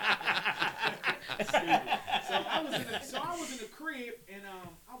I was in the crib, and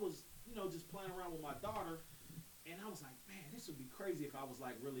I was, just playing around with my daughter, and I was like, man, this would be crazy if I was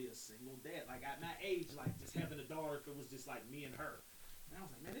like really a single dad, like at my age, like just having a daughter, if it was just like me and her. And I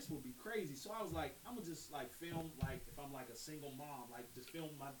was like, man, this would be crazy. So I was like, I'm gonna just like film, like if I'm like a single mom, like just film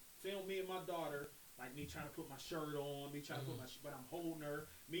me and my daughter like me trying to put my shirt on, me trying to put but I'm holding her,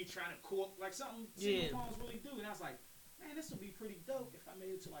 me trying to cook, like something single moms really do. And I was like, man, this would be pretty dope if I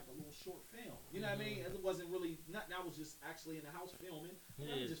made it to like a little short film. You know what I mean? It wasn't really nothing. I was just actually in the house filming.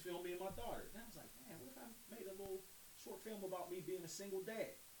 I was just filming me and my daughter. And I was like, man, what if I made a little short film about me being a single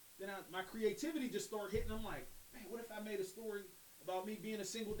dad? Then my creativity just started hitting. I'm like, man, what if I made a story about me being a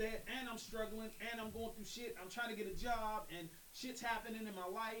single dad and I'm struggling and I'm going through shit. I'm trying to get a job and shit's happening in my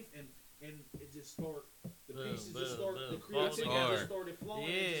life and it just started. The pieces just started. The creativity just started flowing.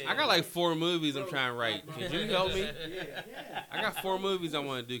 Yeah. I got like 4 movies I'm trying to write. Can you help me? Yeah. I got 4 movies I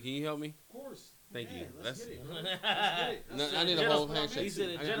want to do. Can you help me? Of course. Thank you. Let's get it, bro. Let's get it. I need a whole handshake. He said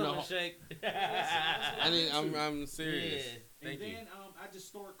a gentleman shake. I'm serious. Yeah. Thank you. Then I just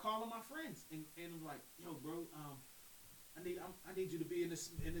started calling my friends and I'm like, yo, bro, I need you to be in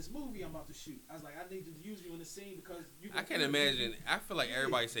this movie I'm about to shoot. I was like, I need to use you in the scene because you. I can't imagine. I feel like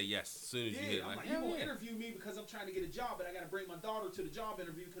everybody say yes as soon as you hit. I'm like, you gonna interview me because I'm trying to get a job, but I gotta bring my daughter to the job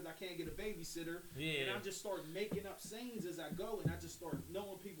interview because I can't get a babysitter. Yeah. And I just start making up scenes as I go, and I just start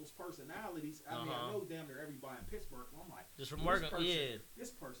knowing people's personalities. I mean, I know damn near everybody in Pittsburgh. I'm like, just from working, this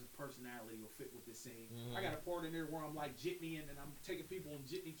person's personality will fit with this scene. I got a part in there where I'm like jitneying and I'm taking people on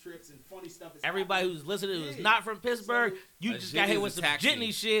jitney trips and funny stuff. Everybody who's listening who's not from Pittsburgh, you just got hit with some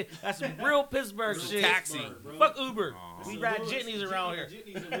jitney shit. That's some real Pittsburgh shit. Taxi. Fuck Uber. We ride jitneys around here.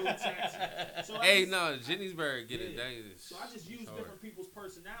 Jitneys are real taxi. So Jitneysburg get it dangerous. So I just use different people's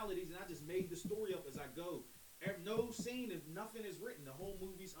personalities and I just made the story up as I go. No scene, if nothing is written. The whole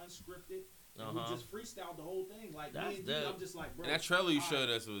movie's unscripted. And we just freestyled the whole thing. Like that's me and dope. I'm just like, bro. And that trailer you showed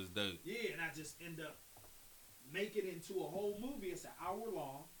us was dope. Yeah, and I just end up making it into a whole movie. It's an hour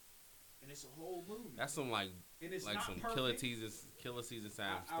long, and it's a whole movie. That's some like some Killer Season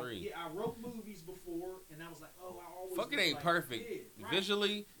times 3. Yeah, I wrote movies before, and I was like, oh, I always. Fuck, it ain't like, perfect. yeah, right,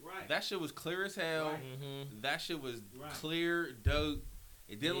 Visually, right. that shit was clear as hell. Right. That shit was clear, dope.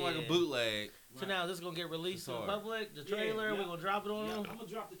 It didn't look like a bootleg. So now this is gonna get released to the public. The trailer, we're gonna drop it on them. I'm gonna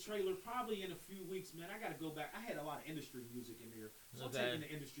drop the trailer probably in a few weeks, man. I gotta go back. I had a lot of industry music in there, so I'm taking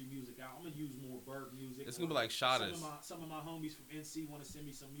the industry music out. I'm gonna use more Berg music. It's gonna be like Shottas. Some of my homies from NC want to send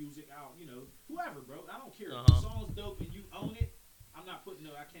me some music out. You know, whoever, bro. I don't care. If the song's dope and you own it, I'm not putting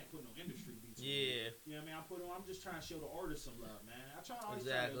I can't put no industry beats. Yeah. You know what I mean? I'm just trying to show the artist some love, man. I always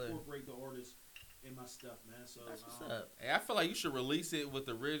try to incorporate the artist in my stuff, man. So that's what's up. Hey, I feel like you should release it with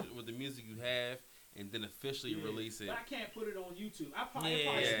the music you have, and then officially release it. But I can't put it on YouTube. I probably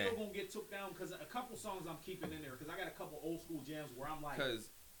still gonna get took down because a couple songs I'm keeping in there because I got a couple old school jams where I'm like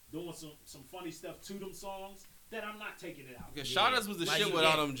doing some funny stuff to them songs that I'm not taking it out. Because Shottas was the shit with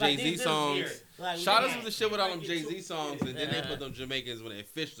all them Jay-Z songs. Shottas was the shit with all them Jay-Z songs, and then they put them Jamaicans when they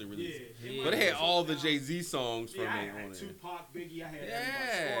officially released it. But they had all the Jay-Z songs from it on it. Tupac, Biggie, I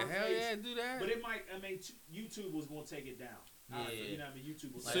had hell yeah, do that. But it might, YouTube was going to take it down. You know what I mean?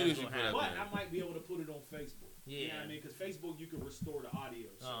 YouTube was soon as you put it but I might be able to put it on Facebook. Yeah. You know what I mean? Because Facebook, you can restore the audio.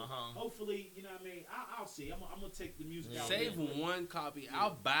 So hopefully, you know what I mean? I'll see. I'm going to take the music out. Save one copy.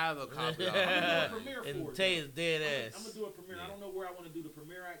 I'll buy the copy. I'm going to do a premiere for it. Tay is dead ass. I'm going to do a premiere. I don't know where I want to do the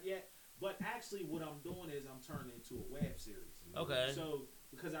premiere at yet. But actually, what I'm doing is I'm turning it into a web series. Okay. So,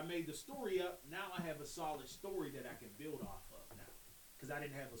 because I made the story up, now I have a solid story that I can build off of now. Because I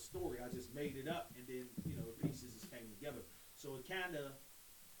didn't have a story. I just made it up, and then, the pieces just came together. So it kind of,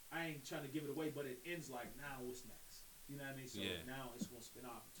 I ain't trying to give it away, but it ends like, now what's next? You know what I mean? So now it's going to spin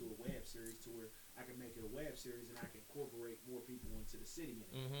off into a web series to where I can make it a web series and I can incorporate more people into the city in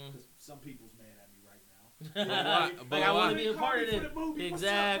it. Because some people's mad at me right now. But I want to be a part of it.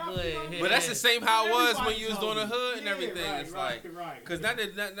 Exactly. But that's the same how it was when you was doing the hood and everything. It's like, because not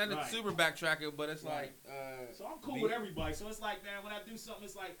super backtracking, but it's like. So I'm cool with everybody. So it's like, man, when I do something,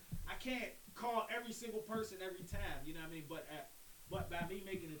 it's like I can't call every single person every time. You know what I mean? But by me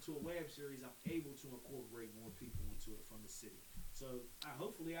making it to a web series, I'm able to incorporate more people into it from the city. So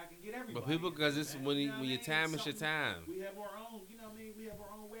hopefully I can get everybody. But people, because it's when your time is your time. We have our own, you know what I mean? We have our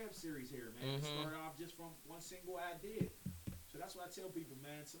own web series here, man. It started off just from one single idea. So that's what I tell people,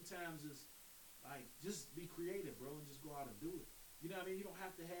 man. Sometimes it's like, just be creative, bro, and just go out and do it. You know what I mean? You don't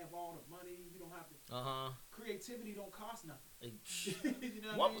have to have all the money. You don't have to. Creativity don't cost nothing. You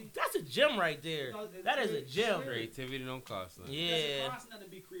know what I mean? That's a gem right there. That is a gem. Creativity don't cost nothing. Yeah. It doesn't cost nothing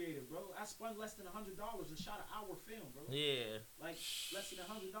to be creative, bro. I spent less than $100 and shot an hour film, bro. Yeah. Like less than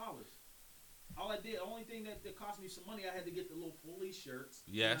 $100. All I did, the only thing that cost me some money, I had to get the little police shirts.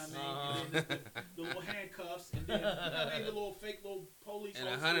 Yes. You know what I mean? And then the little handcuffs, and then the little fake little police. And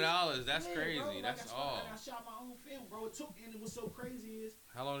 $100, that's crazy. Bro, that's all. And I shot my own film, bro. And it was so crazy is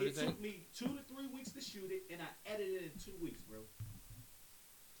how long did it take? It took me 2 to 3 weeks to shoot it, and I edited it in 2 weeks, bro.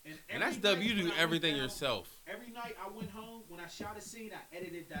 And And that's Every dope. You night do when I went everything down- yourself. Every night I went home, when I shot a scene, I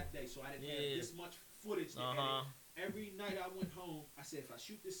edited that day, so I didn't have Yeah. this much footage to edit. Every night I went home, I said, if I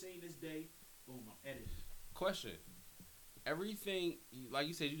shoot this scene this day, boom, I'm editing. Question. Everything, like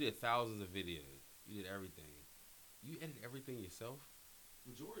you said, you did thousands of videos. You did everything. You edit everything yourself?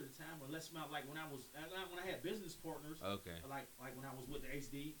 Majority of the time, unless like when I had business partners, Okay. like when I was with the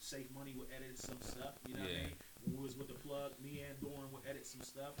HD, Safe Money would edit some stuff. You know what Yeah. I mean? When we was with the Plug, me and Doran would edit some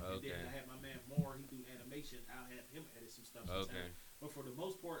stuff. And Okay. then I had my man Moore, he do animation. I'll have him edit some stuff sometimes. Okay. But for the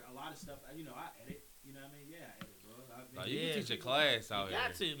most part, a lot of stuff, I edit. You know what I mean? Yeah, I edit, bro. Oh, you Yeah. can teach a class out You here.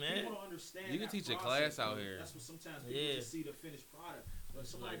 got to, man. People don't understand. You can that teach a process, class out bro. here. That's what sometimes people Yeah. just see the finished product. But It's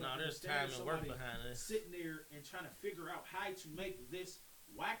somebody like, don't no, there's understand time and work somebody behind this. sitting there and trying to figure out how to make this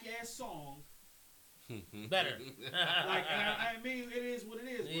whack ass song Better. like. I mean, it is what it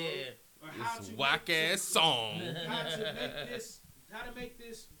is, bro. Yeah. Or how This to whack make ass song. how to make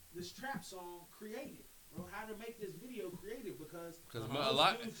this trap song creative, bro. How to make this video creative because Because most a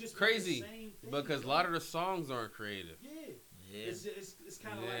lot dudes just crazy. make the same thing, Because a bro. lot of the songs aren't creative. Yeah. Yeah. It's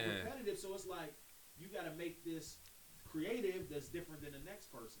kind of like Yeah. repetitive, so it's like you got to make this creative that's different than the next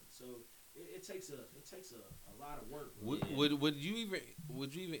person. So it takes a lot of work. Bro. Would you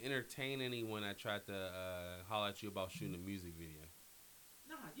even entertain anyone that tried to holler at you about shooting a music video?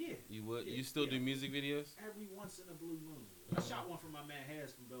 Nah, yeah. You would? Yeah, You still yeah. do music videos? Every once in a blue moon. I shot one for my man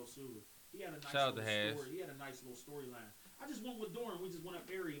Haz from Bell Suda. He had a nice Shout out little to Haz. story. He had a nice little storyline. I just went with Doran. We just went up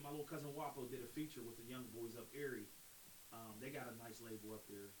Erie. My little cousin Wapo did a feature with the young boys up Erie. They got a nice label up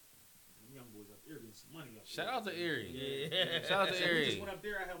there. Them young boys up there getting some money up Shout there. out to Erie. Yeah. Shout out to So we Erie. just went up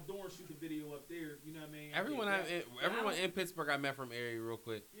there. I helped Doran shoot the video up there. You know what I mean? Everyone in Pittsburgh I met from Erie real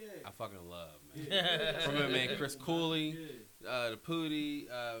quick. Yeah. I fucking love, man. Yeah. From my man Chris Cooley, Yeah. the Pootie,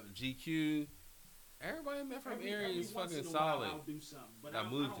 GQ. Everybody I met from Erie is once fucking in a while solid. I'll do something, but I I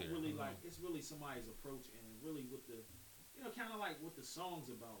moved don't here. really Mhm. like. It's really somebody's approach and really with the, kind of like what the song's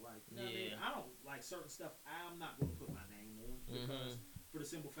about. Like, you know what I mean? Yeah. I don't like certain stuff. I'm not going to put my name on because for the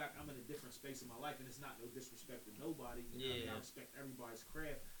simple fact I'm in a different space in my life, and it's not no disrespect to nobody. You know what I mean? Yeah. I respect everybody's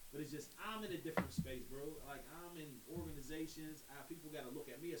craft, but it's just I'm in a different space, bro. Like I'm in organizations. People got to look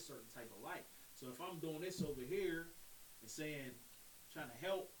at me a certain type of light. So if I'm doing this over here and saying, trying to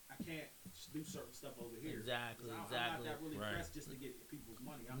help, I can't do certain stuff over here. Exactly, 'Cause I'm exactly. not that really Right. pressed just to get people's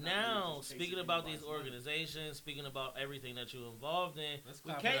money. I'm not Now, really just speaking chasing about these anybody's money. organizations, speaking about everything that you're involved in, Let's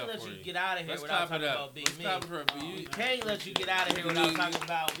we clap it can't up let for you you. get out of here Let's without clap it talking up. about Be Let's Me. clap it for Oh, you. man. Can't let you get out of here without talking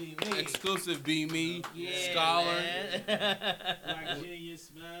about Be Me. Exclusive Be Me, Yeah, Scholar. man. Black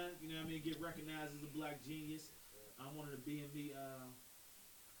genius, man. You know what I mean? Get recognized as a black genius. I'm one of the BME,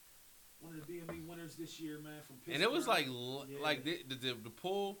 winners this year, man. From Pittsburgh. And it was like Yeah. the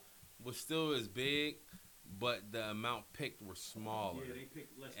pool was still as big, but the amount picked were smaller. Yeah, they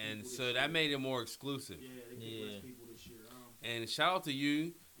picked less And people so this that year. made it more exclusive. Yeah, they picked Yeah. less people this year. And shout out to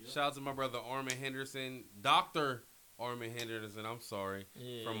you. Yep. Shout out to my brother Armin Henderson, Dr. Armin Henderson. I'm sorry.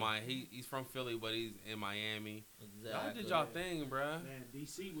 Yeah. From he's from Philly, but he's in Miami. Y'all Exactly. did y'all thing, bruh. Man,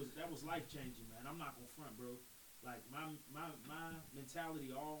 DC was life changing, man. I'm not gonna front, bro. Like my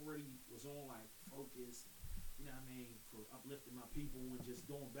mentality already was on like focus. You know what I mean? For uplifting my people and just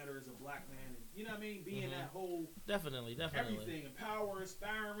doing better as a black man, and you know what I mean? Being that whole Definitely. everything, empower,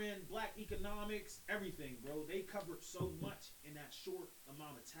 inspiring, black economics, everything, bro. They covered so much in that short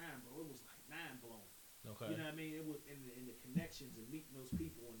amount of time, bro. It was like mind blowing. Okay. You know what I mean? It was in the connections and meeting those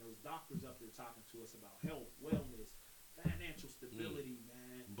people and those doctors up there talking to us about health, wellness, financial stability,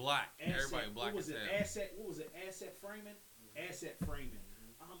 man. Black. Asset, Everybody black what was as it? hell. What was it? Asset framing. Asset framing.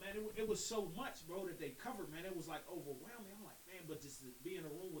 Man, it was so much, bro, that they covered, man. It was like overwhelming. I'm like, man, but just to be in a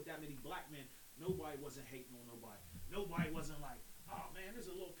room with that many black men, nobody wasn't hating on nobody. Nobody wasn't like, oh man, there's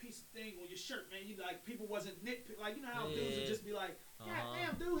a little piece of thing on your shirt, man. You like people wasn't nitpick, like you know how dudes would just be like, God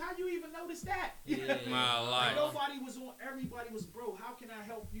damn, dude, how you even notice that? You know what I mean? My life. Like, nobody was on. Everybody was, bro. How can I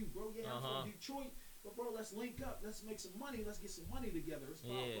help you, bro? Yeah, I'm from Detroit, but bro, let's link up. Let's make some money. Let's get some money together. It's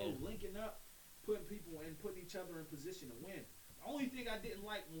about bro linking up, putting people and putting each other in position to win. The only thing I didn't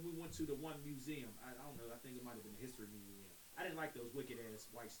like when we went to the one museum, I don't know, I think it might have been the History Museum. I didn't like those wicked ass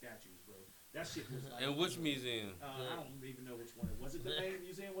white statues, bro. That shit was like. And which museum? I don't even know which one it was. Was it the main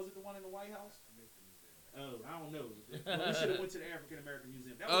museum? Was it the one in the White House? Oh, I don't know. Well, we should have went to the African American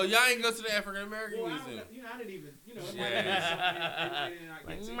Museum. That Oh, was y'all ain't go to the African American well, I don't Museum. know, I didn't even, it might Yeah. have been something I didn't get to.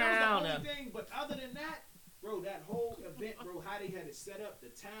 That was the only thing, but other than that, bro, that whole event, bro, how they had it set up, the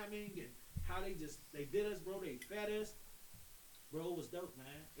timing, and how they did us, bro, they fed us. Bro, it was dope, man.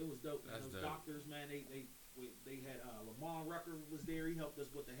 It was dope. Man. That's Those dope. doctors, man, they had Lamar Rucker was there. He helped us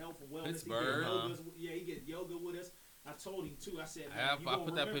with the health and wellness. Pittsburgh. He did yoga, he did yoga with us. I told him too. I said, I man, you put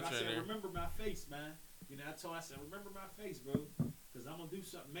gonna that remember. picture I in said, there. remember my face, man. You know, I said, remember my face, bro, because I'm gonna do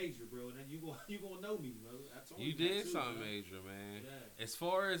something major, bro, and then you gonna know me, bro. I told You him that did too, something man. major, man. Yeah. As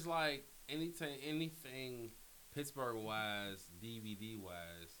far as like anything Pittsburgh wise, DVD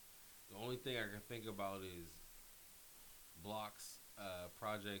wise, the only thing I can think about is Blocks,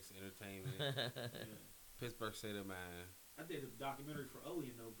 Projects Entertainment, Yeah. Pittsburgh State of Mind. I did a documentary for Oli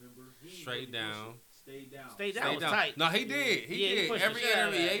in November. He ain't Straight really push Down. it. Stayed down. Stayed Down Stay was down. tight. No, he did. He Yeah, he did. pushed the Every shit out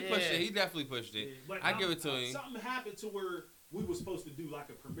of interview, that, he pushed yeah. it. He definitely pushed it. Yeah, but I give it to him. Something happened to where we were supposed to do like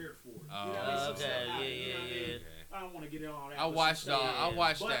a premiere for it. Oh, you know what I mean? Some okay, stuff happened, yeah, you know what I yeah, mean? Okay. I don't want to get in all that. I but watched some stuff- I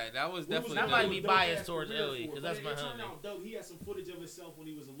watched But that. That was we was definitely That doing might dope. be a biased dope-ass towards premiere Ellie, for it, 'cause but that's it my turned homie. out dope. He had some footage of himself when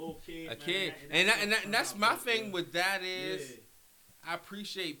he was a little kid. A man, kid, that and stuff that's turned my out dope, thing yeah. with that is Yeah. I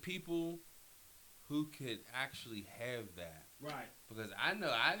appreciate people who could actually have that Right, because I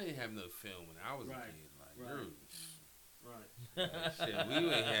know I didn't have no film when I was a Right, kid. Like, right. dude, right. shit, we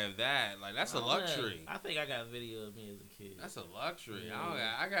didn't have that. Like, that's a Oh, man. luxury. I think I got video of me as a kid. That's a luxury.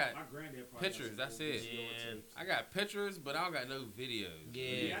 Yeah. I got My granddad probably Pictures, had that's some it. old VCR Yeah. tapes. I got pictures, but I don't got no videos. Yeah.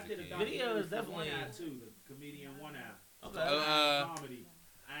 Yeah, I did a Video documentary Video is for definitely- One Eye too, the comedian One Eye. Okay. Comedy.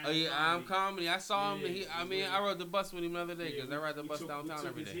 Oh yeah, I'm comedy. I saw him. Yeah, I mean, I rode the bus with him the other day because Yeah, I ride the we bus took- downtown we took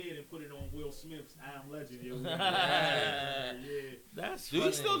every his day. head and put it on Will Smith's I Am Legend. Yo. Yeah. yeah. That's Do he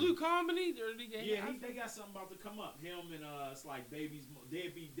funny. still do comedy? Or did he get? Yeah, they got something about to come up. Him and it's like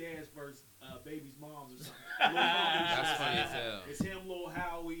Deadbeat Dads versus Baby's Moms or something. Lil That's Howie. funny as hell. It's him, Lil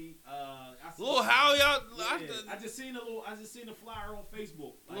Howie. Lil Howie, y'all. I just seen a flyer on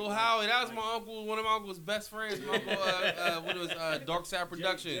Facebook. Lil Howie, that was my uncle, one of my uncle's best friends. My uncle, when it was Dark Side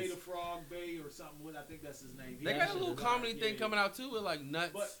Productions. Jada Frog Bay or something. I think that's his name. They He got a actually little designed- comedy thing coming out too with like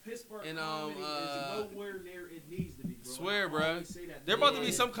Nuts. But Pittsburgh And, comedy is nowhere near it needs to be, bro. Swear, I bro. always say that. There about to Yeah.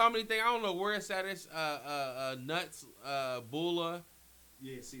 be some comedy thing. I don't know where it's at. It's Nuts, Bula.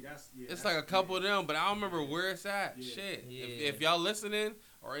 Yeah, see, that's It's like a couple of them, but I don't remember where it's at. Yeah. Shit. Yeah. If y'all listening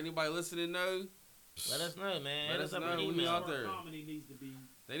or anybody listening know, Let us know, man. Let Hit us us up know. an We email. out there. Comedy needs to be.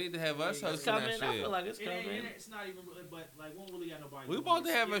 they need to have us Yeah, It's hosting coming. that I shit. feel like it's It ain't, coming. it's not even, but like, we don't really got nobody. We doing about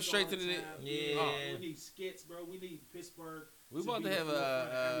to have skits a straight all to the the- time. Yeah. We need skits, bro. We need Pittsburgh. We to about be to the have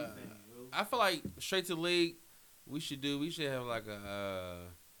forefront of everything, bro. I feel like straight to the league. We should have like a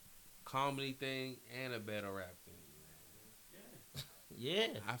comedy thing and a battle rap thing. Yeah.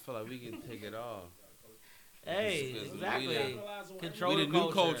 Yeah. I feel like we can take it all. Hey, Because we exactly. Capitalize on Control We the the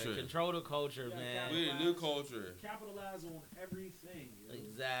new culture. culture. Control the culture, Yeah, man. We the new culture. Capitalize on everything. Yo.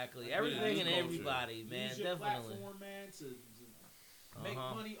 Exactly. Like, Everything new and culture. everybody, man. Use your Definitely. platform, man, to make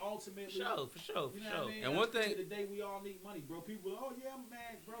Uh-huh. money ultimately. For sure. For sure. For You know sure. what I mean? And At one the end thing- of the day, we all need money, bro. People, oh yeah,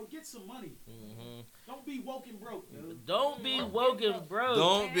 man, bro, get some money. Mm-hmm. Don't be woke and broke, yo. Don't be woken, bro.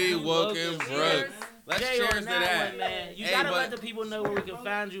 Don't be woke and broke. Let's Jay cheers on to that that. one, man. You Hey, gotta but- let the people know where we can Bro,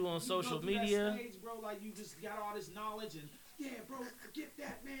 find you on You social go through that media. stage, bro, like you just got all this knowledge and yeah, bro, forget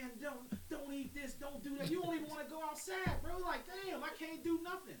that, man. Don't eat this, don't do that. You don't even want to go outside, bro. Like, damn, I can't do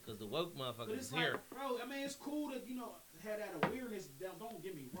nothing. Cause the woke But motherfucker it's is like, here. bro, I mean, it's cool to, have that awareness. Don't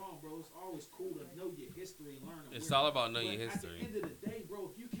get me wrong, bro. It's always cool to know your history and learn. It's all about knowing But your At history. the end of the day, bro,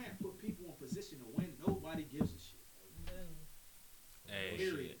 if you can't put people in position to win, nobody gives a shit. Hey,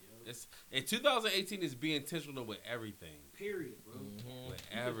 Period, yo. it's in 2018 is be intentional with everything. Period, bro. Mhm. With You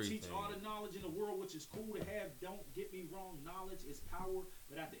can everything. teach all the knowledge in the world, which is cool to have. Don't get me wrong, knowledge is power.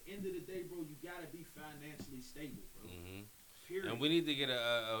 But at the end of the day, bro, you gotta be financially stable, bro. hmm Period. And we need to get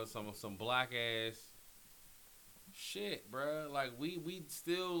some black ass shit, bruh. Like we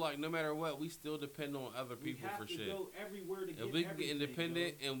still like no matter what, we still depend on other we people have for to shit. go everywhere to get If we can get everything,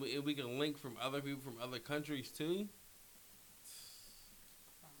 independent bro. and we can link from other people from other countries too,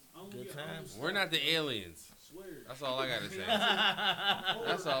 Own Good your own times. stuff, we're not the bro. aliens. Swear. That's all I gotta say. Mm-hmm.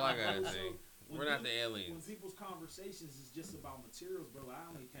 That's all I gotta So, say. when We're not the When aliens. people's conversations is just about materials, bro,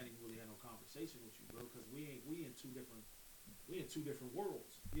 I can't even really have no conversation with you, bro, because we in two different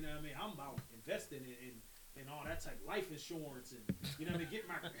worlds. You know what I mean? I'm about investing in all that type of life insurance and you know what I mean,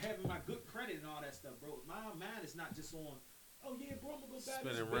 having my good credit and all that stuff, bro. My mind is not just on, oh yeah, bro, I'm gonna go buy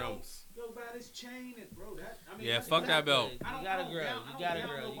Spinning this belt, realms. go buy this chain, and bro, that I mean, Yeah, that's fuck that belt. I don't, You gotta I don't grow. down- You I gotta don't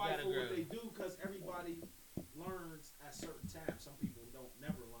down grow. You nobody gotta for grow. what they do because everybody learns at certain times. Some people don't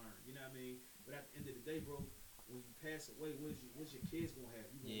never learn. You know what I mean? But at the end of the day, bro, when you pass away, what's your kids gonna have?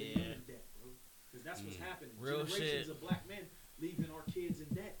 You gonna leave them in debt, bro? Because that's what's happening. Real Generations shit. of black men leaving our kids in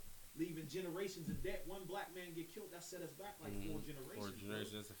debt, leaving generations in debt. One black man get killed, that set us back like four generations. For bro.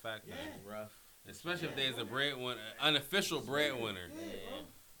 generations, that's a fact. Yeah. man. Rough. Especially if there's a breadwinner, unofficial breadwinner. Yeah,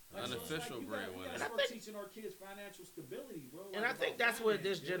 bro. Unofficial breadwinner. We gotta start teaching our kids financial stability, bro. And I think that's what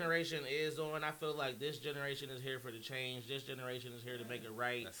this generation is on. I feel like this generation is here for the change. This generation is here to make it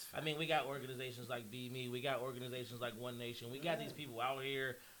right. I mean, we got organizations like Be Me. We got organizations like One Nation. We got these people out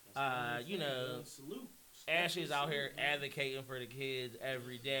here. You know, Ashley's out here advocating for the kids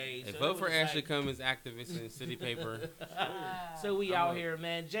every day. Hey, So vote it for was Ashley like- Cummins, activist in City Paper. So we out here,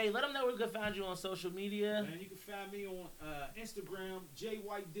 man. Jay, let them know where we can find you on social media. Man, you can find me on Instagram, J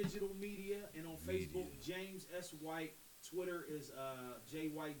White Digital Media, and on Facebook, James S. White. Twitter is J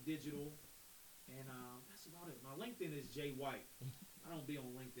White Digital, and that's about it. My LinkedIn is J White. I don't be on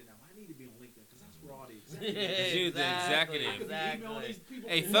LinkedIn now. I need to be on LinkedIn because that's where all the executives. You the executive. Exactly.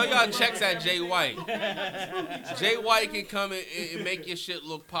 Hey, throw y'all checks at Jay White. Jay White can come and make your shit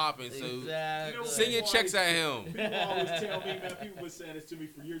look popping. So Exactly. send your checks at him. People always tell me, man, people been saying this to me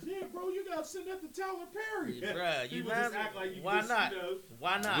for years. Yeah, bro, you gotta send that to Tyler Perry. Bruh, you People just act like you why just, not? You know,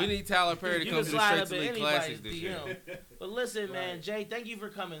 Why not? We need Tyler Perry to You come can to the slide Straight up to in League Classics anybody's this year. DM. But listen, man, Right. Jay, thank you for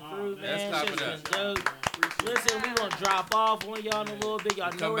coming Oh, through, man. man. Let's Shit's clap it been up. dope. Listen, we gonna drop off on y'all in a little bit.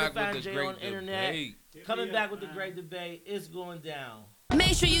 Y'all know Come where to back find with the Jay great on the internet. debate. Coming back with the great debate. It's going down.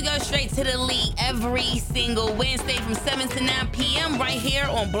 Make sure you go straight to the league every single Wednesday from 7 to 9 p.m. right here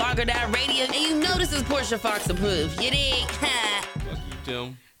on Blogger Radio. And you know this is Portia Fox approved. You dig? Ha. Fuck you,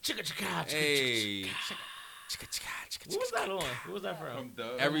 Tim. Chicka chicka chicka. Hey. What was that on? What was that from?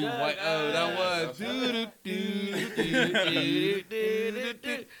 Every Doug, white. Oh, that was.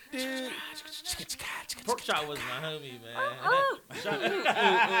 Pork Chop was my homie, man.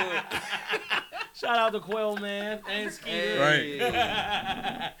 Shout out to Quail Man and Skeeter. Right.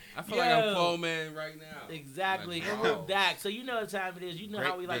 I feel like I'm Quo Man right now. Exactly. Like, And we're wow. back. So you know what time it is. You know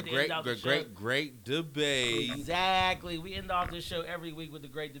how we like to end off the show. Great debate. Exactly. We end off this show every week with the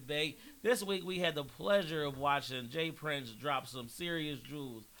great debate. This week we had the pleasure of watching Jay Prince drop some serious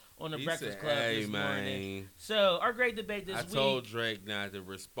jewels on the He Breakfast said, Club hey, this morning. man. So our great debate this I week. told Drake not to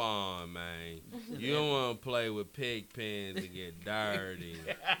respond, man. You don't want to play with pig pens and get dirty.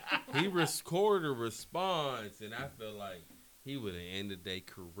 He recorded a response, and I feel like he would have ended their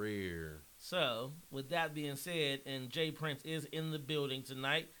career. So, with that being said, and Jay Prince is in the building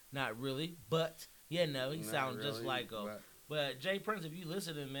tonight. Not really, but you know, he Not sounds just really, like him. but- But Jay Prince, if you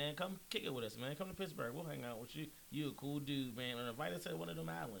listening, man, come kick it with us, man. Come to Pittsburgh. We'll hang out with you. You a cool dude, man. And invite us to one of them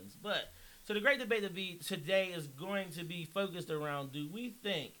islands. But so the great debate today is going to be focused around: do we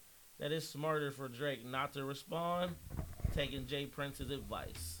think that it's smarter for Drake not to respond, taking Jay Prince's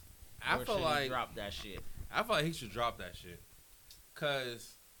advice? I Or feel should he like drop that shit. I feel like he should drop that shit.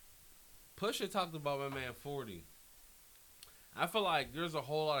 Cause Pusha talked about my man 40. I feel like there's a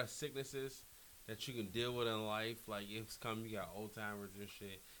whole lot of sicknesses that you can deal with in life. Like it's come, you got old timers and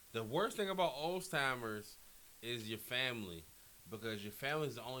shit. The worst thing about old timers is your family, because your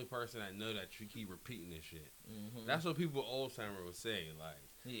family's the only person that know that you keep repeating this shit. Mm-hmm. That's what people old timer would say. Like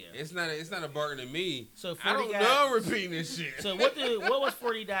Yeah. it's not a burden to me. So I 40 don't got- know repeating this shit. So what was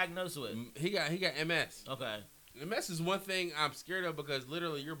 40 diagnosed with? He got MS. Okay. MS is one thing I'm scared of, because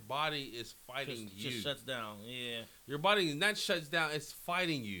literally your body is fighting you. Just shuts down. Yeah. Your body is not shuts down; it's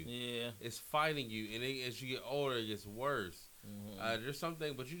fighting you. Yeah. It's fighting you, and as you get older, it gets worse. Mm-hmm. There's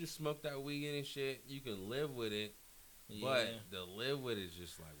something, but you just smoke that weed and shit. You can live with it, Yeah. but to live with it is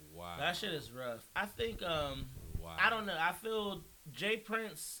just like wow. That shit is rough. I think wow. I don't know. I feel Jay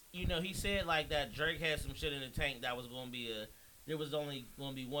Prince, you know, he said like that Drake had some shit in the tank that was going to be there was only going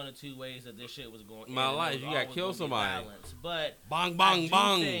to be one or two ways that this shit was going to My end. life, It was you gotta always kill gonna be somebody. violence. But Bong bong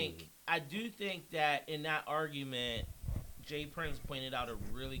bong. I do think that in that argument, Jay Prince pointed out a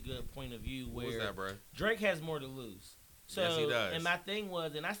really good point of view What was where that, bro? Drake has more to lose. So, Yes, he does. and my thing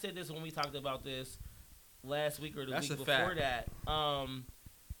was, and I said this when we talked about this last week or the That's week a before fact. that.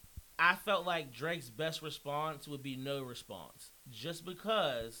 I felt like Drake's best response would be no response, just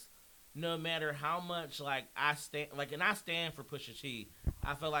because no matter how much like I stand for Pusha T.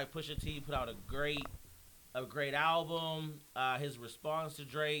 I felt like Pusha T put out a great album. His response to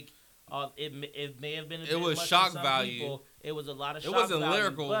Drake, it may have been a It bit was much shock for some value. people. It was a lot of It shock wasn't value,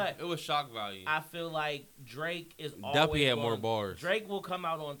 lyrical. but It was shock value. I feel like Drake is Duppy always had more going- bars. Drake will come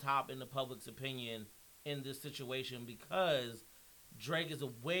out on top in the public's opinion in this situation because Drake is a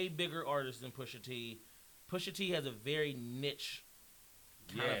way bigger artist than Pusha T. Pusha T has a very niche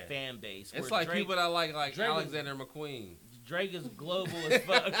kind of fan base. It's where like Drake, people that like Drake is- Alexander McQueen. Drake is global as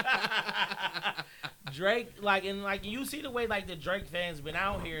fuck. Drake, like, and like you see the way like the Drake fans been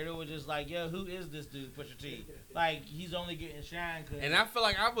out here, it was just like, yo, who is this dude, Pusha T? Like, he's only getting shine. And I feel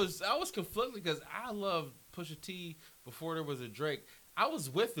like I was conflicted because I loved Pusha T before there was a Drake. I was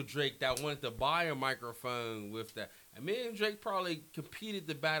with the Drake that wanted to buy a microphone with that. And me and Drake probably competed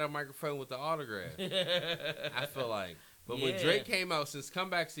to buy a microphone with the autograph. I feel like. But when Drake came out since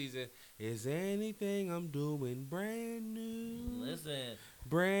comeback season, is anything I'm doing brand new? Listen.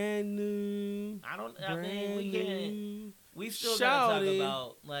 Brand new. I mean, we can't. We still gotta talk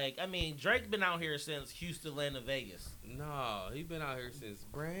about, like, I mean, Drake been out here since Houston, Atlanta, Vegas. No, he been out here since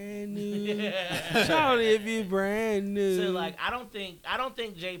brand new. Shout if you brand new. So, like, I don't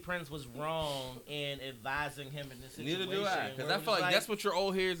think Jay Prince was wrong in advising him in this situation. Neither do I, because I feel like that's what your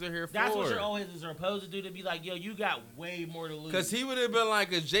old heads are here for. That's what your old heads are supposed to do, to be like, yo, you got way more to lose. Because he would have been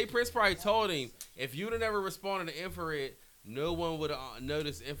like, because Jay Prince probably told him, if you would have never responded to Infrared, no one would have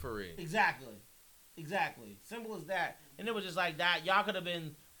noticed Infrared. Exactly. Simple as that. And it was just like that. Y'all could have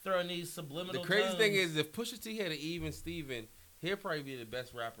been throwing these subliminal. The crazy tones. thing is, if Pusha T had an even Steven, he'll probably be the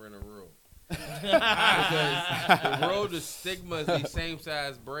best rapper in the world. Because the world of stigma is these same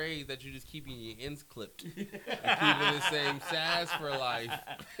size braids that you just keeping your ends clipped and keeping the same size for life.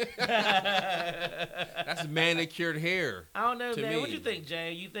 That's manicured hair. I don't know, man. Me. What you think,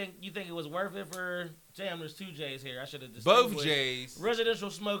 Jay? You think it was worth it for? Damn, there's two J's here. I should have both J's. Residential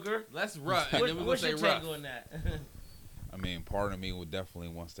smoker. Let's rough. And then we're what's gonna your say rough. take on that? I mean, part of me would definitely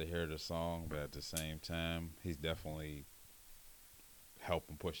wants to hear the song, but at the same time, he's definitely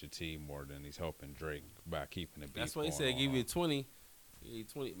helping Pusha T more than he's helping Drake by keeping the beat. That's why he said give you 20. Give you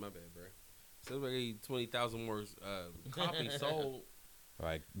 20. My bad, bro. So like 20,000 more copies sold.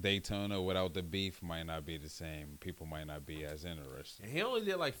 Like Daytona without the beef might not be the same. People might not be as interested. And he only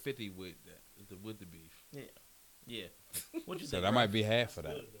did like 50 with the beef. Yeah. What you So think? that might be half of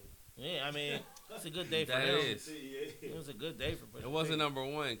that. Yeah, I mean, it's a good day for That him. is. It was a good day for Pusha It wasn't T. number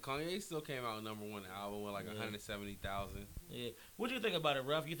one. Kanye still came out with number one album with like 170,000. Yeah. What do you think about it,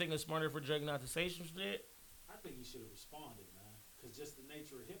 Ruff? You think it's smarter for Drake not to say some shit? I think he should have responded, man. Because just the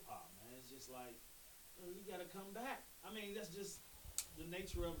nature of hip hop, man. It's just like, oh, you got to come back. I mean, that's just the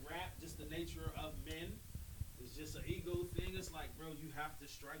nature of rap, just the nature of men. It's just an ego thing. It's like, bro, you have to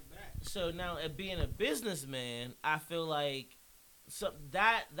strike back. So now, at being a businessman, I feel like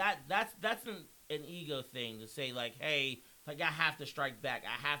that's an ego thing to say, like, hey, like I have to strike back.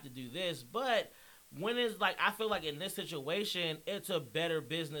 I have to do this. But when it's like, I feel like in this situation, it's a better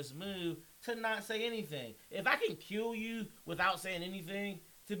business move to not say anything. If I can kill you without saying anything,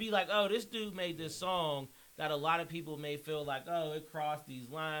 to be like, oh, this dude made this song that a lot of people may feel like, oh, it crossed these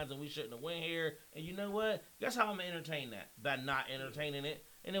lines and we shouldn't have went here. And you know what? Guess how I'm going to entertain that? By not entertaining it.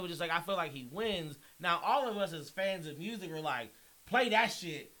 And it was just like, I feel like he wins. Now, all of us as fans of music are like, play that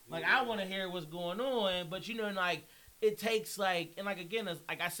shit. Like, I want to hear what's going on. But, you know, like, it takes, like, and, like, again,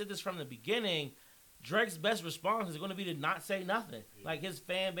 like I said this from the beginning, Drake's best response is going to be to not say nothing. Yeah. Like, his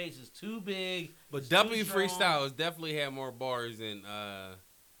fan base is too big. But W Freestyle has definitely had more bars than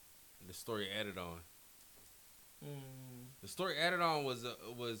the story added on. The story added on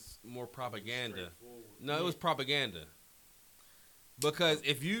was more propaganda. No, it was propaganda. Because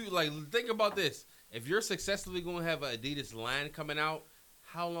if you, like, think about this. If you're successfully going to have an Adidas line coming out,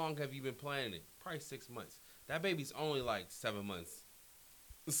 how long have you been planning it? Probably 6 months. That baby's only like 7 months.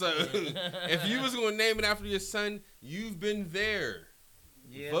 So if you was going to name it after your son, you've been there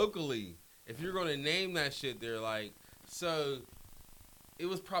vocally. If you're going to name that shit, they're like, so it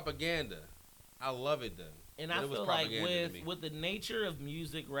was propaganda. I love it though. And I feel like with the nature of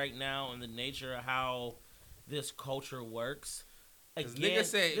music right now and the nature of how this culture works, again, nigga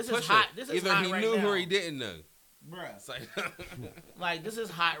said, this is hot. This is either hot he right knew now. or he didn't know. Bruh. It's like, like, this is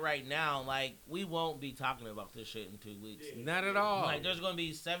hot right now. Like, we won't be talking about this shit in 2 weeks. Not at all. Like, there's going to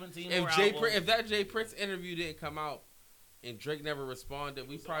be 17 more albums. If that Jay Prince interview didn't come out and Drake never responded,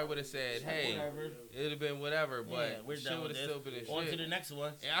 we probably would have said, hey, it would have been whatever, but we're done would with have still been on shit. to the next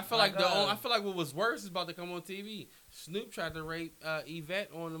one. And I feel like I feel like what was worse is about to come on TV. Snoop tried to rape Yvette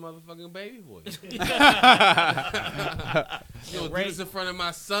on the motherfucking Baby Boy. You know, do this in front of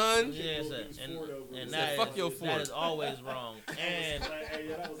my son. Yes, and that, fuck your Ford. That is always wrong. And hey,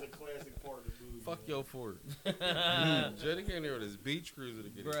 that was a classic part of the movie. Fuck your Ford. Jody came there with his beach cruiser to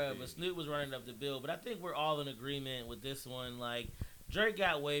get his but Snoop was running up the bill. But I think we're all in agreement with this one. Like, Drake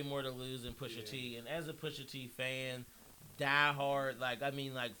got way more to lose than Pusha T. And as a Pusha T fan, die hard, like, I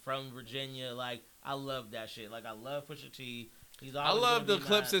mean, like, from Virginia, like, I love that shit. Like, I love Pusha T. I love the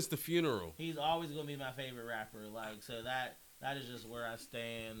clip since the funeral. He's always going to be my favorite rapper. Like, so that is just where I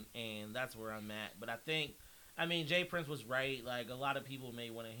stand, and that's where I'm at. But I think I mean, Jay Prince was right. Like, a lot of people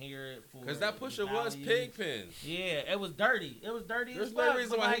may want to hear it. Because that pusher was value. Pigpen. Yeah, it was dirty. It was dirty There's as no fuck. reason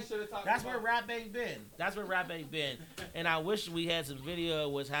but, why he like, should have talked that's about where rap ain't been. That's where rap ain't been. And I wish we had some video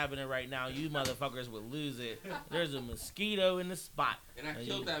of what's happening right now. You motherfuckers would lose it. There's a mosquito in the spot. And I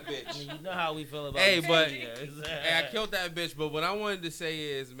killed that bitch. You know how we feel about Hey, but mosquitoes. hey, I killed that bitch. But what I wanted to say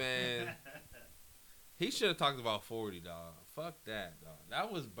is, man, he should have talked about 40, dog. Fuck that, dog.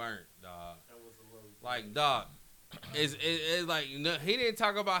 That was burnt, dog. That was a low. Like, dog. It's like, no, he didn't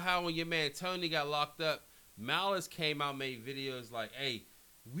talk about how when your man Tony got locked up, Malice came out, made videos like, hey,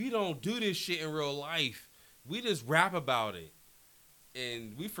 we don't do this shit in real life. We just rap about it.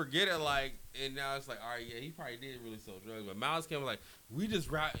 And we forget it, like, and now it's like, all right, yeah, he probably did really sell drugs. But Malice came like, we just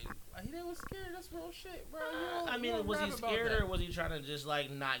rap. Like, he was scared. That's real shit, bro. I mean, was he scared or was he trying to just,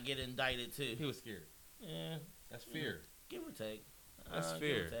 like, not get indicted, too? He was scared. Yeah. That's fear. Give or take. That's Give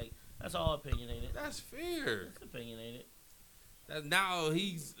fear. or take. That's all opinionated. That's fear. That's opinionated. Now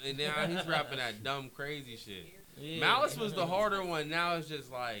he's rapping that dumb, crazy shit. Yeah. Malice was the harder one. Now it's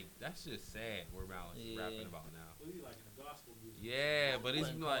just like, that's just sad where Malice is rapping about now. What he like in the gospel music? Yeah, but he's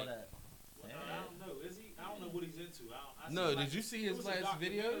Wouldn't like, call that sad. I don't know. Is he? I don't know what he's into. I no, see, like, did you see it his was a last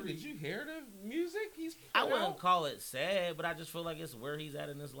video? documentary. Did you hear the music he's I put wouldn't out? call it sad, but I just feel like it's where he's at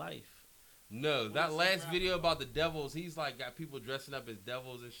in his life. No, that What's last he rapping video about? about the devils, he's like got people dressing up as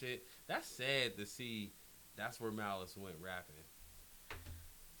devils and shit. That's sad to see. That's where Malice went rapping.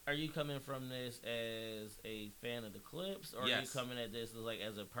 Are you coming from this as a fan of the clips, or are you Yes. coming at this as like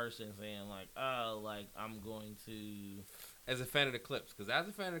as a person saying like, oh, like I'm going to, As a fan of the clips, because as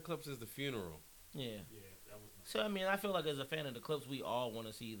a fan of the clips is the funeral. yeah. Yeah, that was. Nice. So I mean, I feel like as a fan of the clips, we all want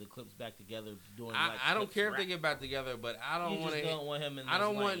to see the clips back together doing. I, like, I don't clips care if rap. they get back together, but I don't You want just to. don't want him in. I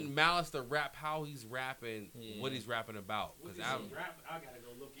don't this want lane. Malice to rap how he's rapping, Yeah. what he's rapping about. What Because is he rap? I gotta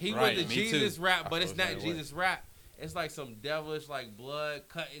go look. he Right, went to me too. Jesus rap, I but it's feel not that way. Jesus rap. It's like some devilish, like blood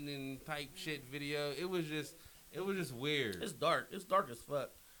cutting and type shit video. It was just weird. It's dark. It's dark as fuck.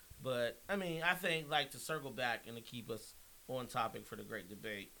 But I mean, I think like to circle back and to keep us on topic for the great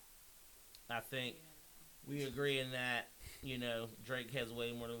debate. I think we agree in that Drake has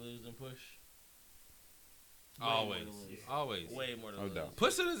way more to lose than Push. Way more Always, to lose. always. Way more to No lose. doubt.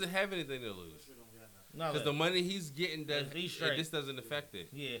 Pusha doesn't have anything to lose Pusha don't got nothing. No, because the money he's getting does. If he's It straight. just doesn't affect it.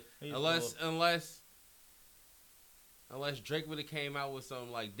 yeah, he's Unless Drake would have came out with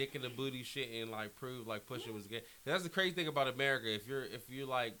some like dick in the booty shit and like proved like Pusha was gay. That's the crazy thing about America. If you're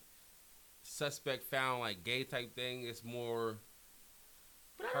like suspect found like gay type thing, it's more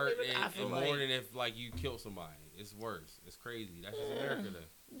But I don't hurt even- I and feel more like- than if like you kill somebody. It's worse. It's crazy. That's just America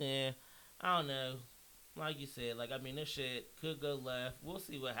though. Yeah, I don't know. Like you said, like I mean, this shit could go left. We'll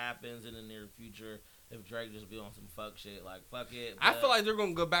see what happens in the near future if Drake just be on some fuck shit. Like fuck it. I but- feel like they're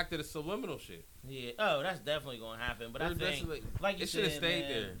gonna go back to the subliminal shit. yeah. Oh, that's definitely gonna happen. But I They're think, definitely- like you it should've said, stayed man,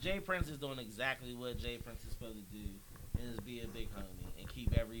 there. Jay Prince is doing exactly what Jay Prince is supposed to do, and is be a big homie and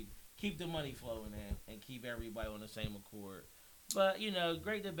keep the money flowing in and keep everybody on the same accord. But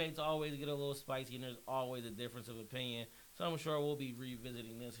great debates always get a little spicy, and there's always a difference of opinion. So I'm sure we'll be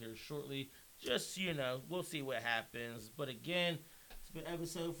revisiting this here shortly. Just we'll see what happens. But again, it's been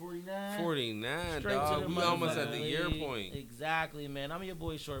episode 49. 49, Straight to dog. the We almost at the motherfucking year league. point. Exactly, man. I'm your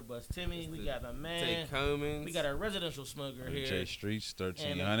boy Short Bus Timmy. We got my man. Take Comins. We got our residential smoker here. J Streets And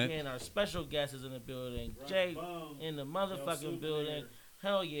 1300. again, our special guest is in the building. Right, Jay boom. in the Yo, motherfucking Super building. here.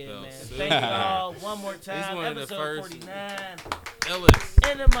 Hell yeah, Yo, man. Super. Thank y'all one more time. one of the Episode first- 49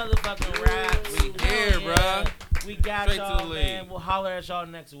 Illest. in the motherfucking rap. We here, bruh. We got Straight to y'all, the man. league. We'll holler at y'all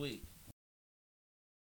next week.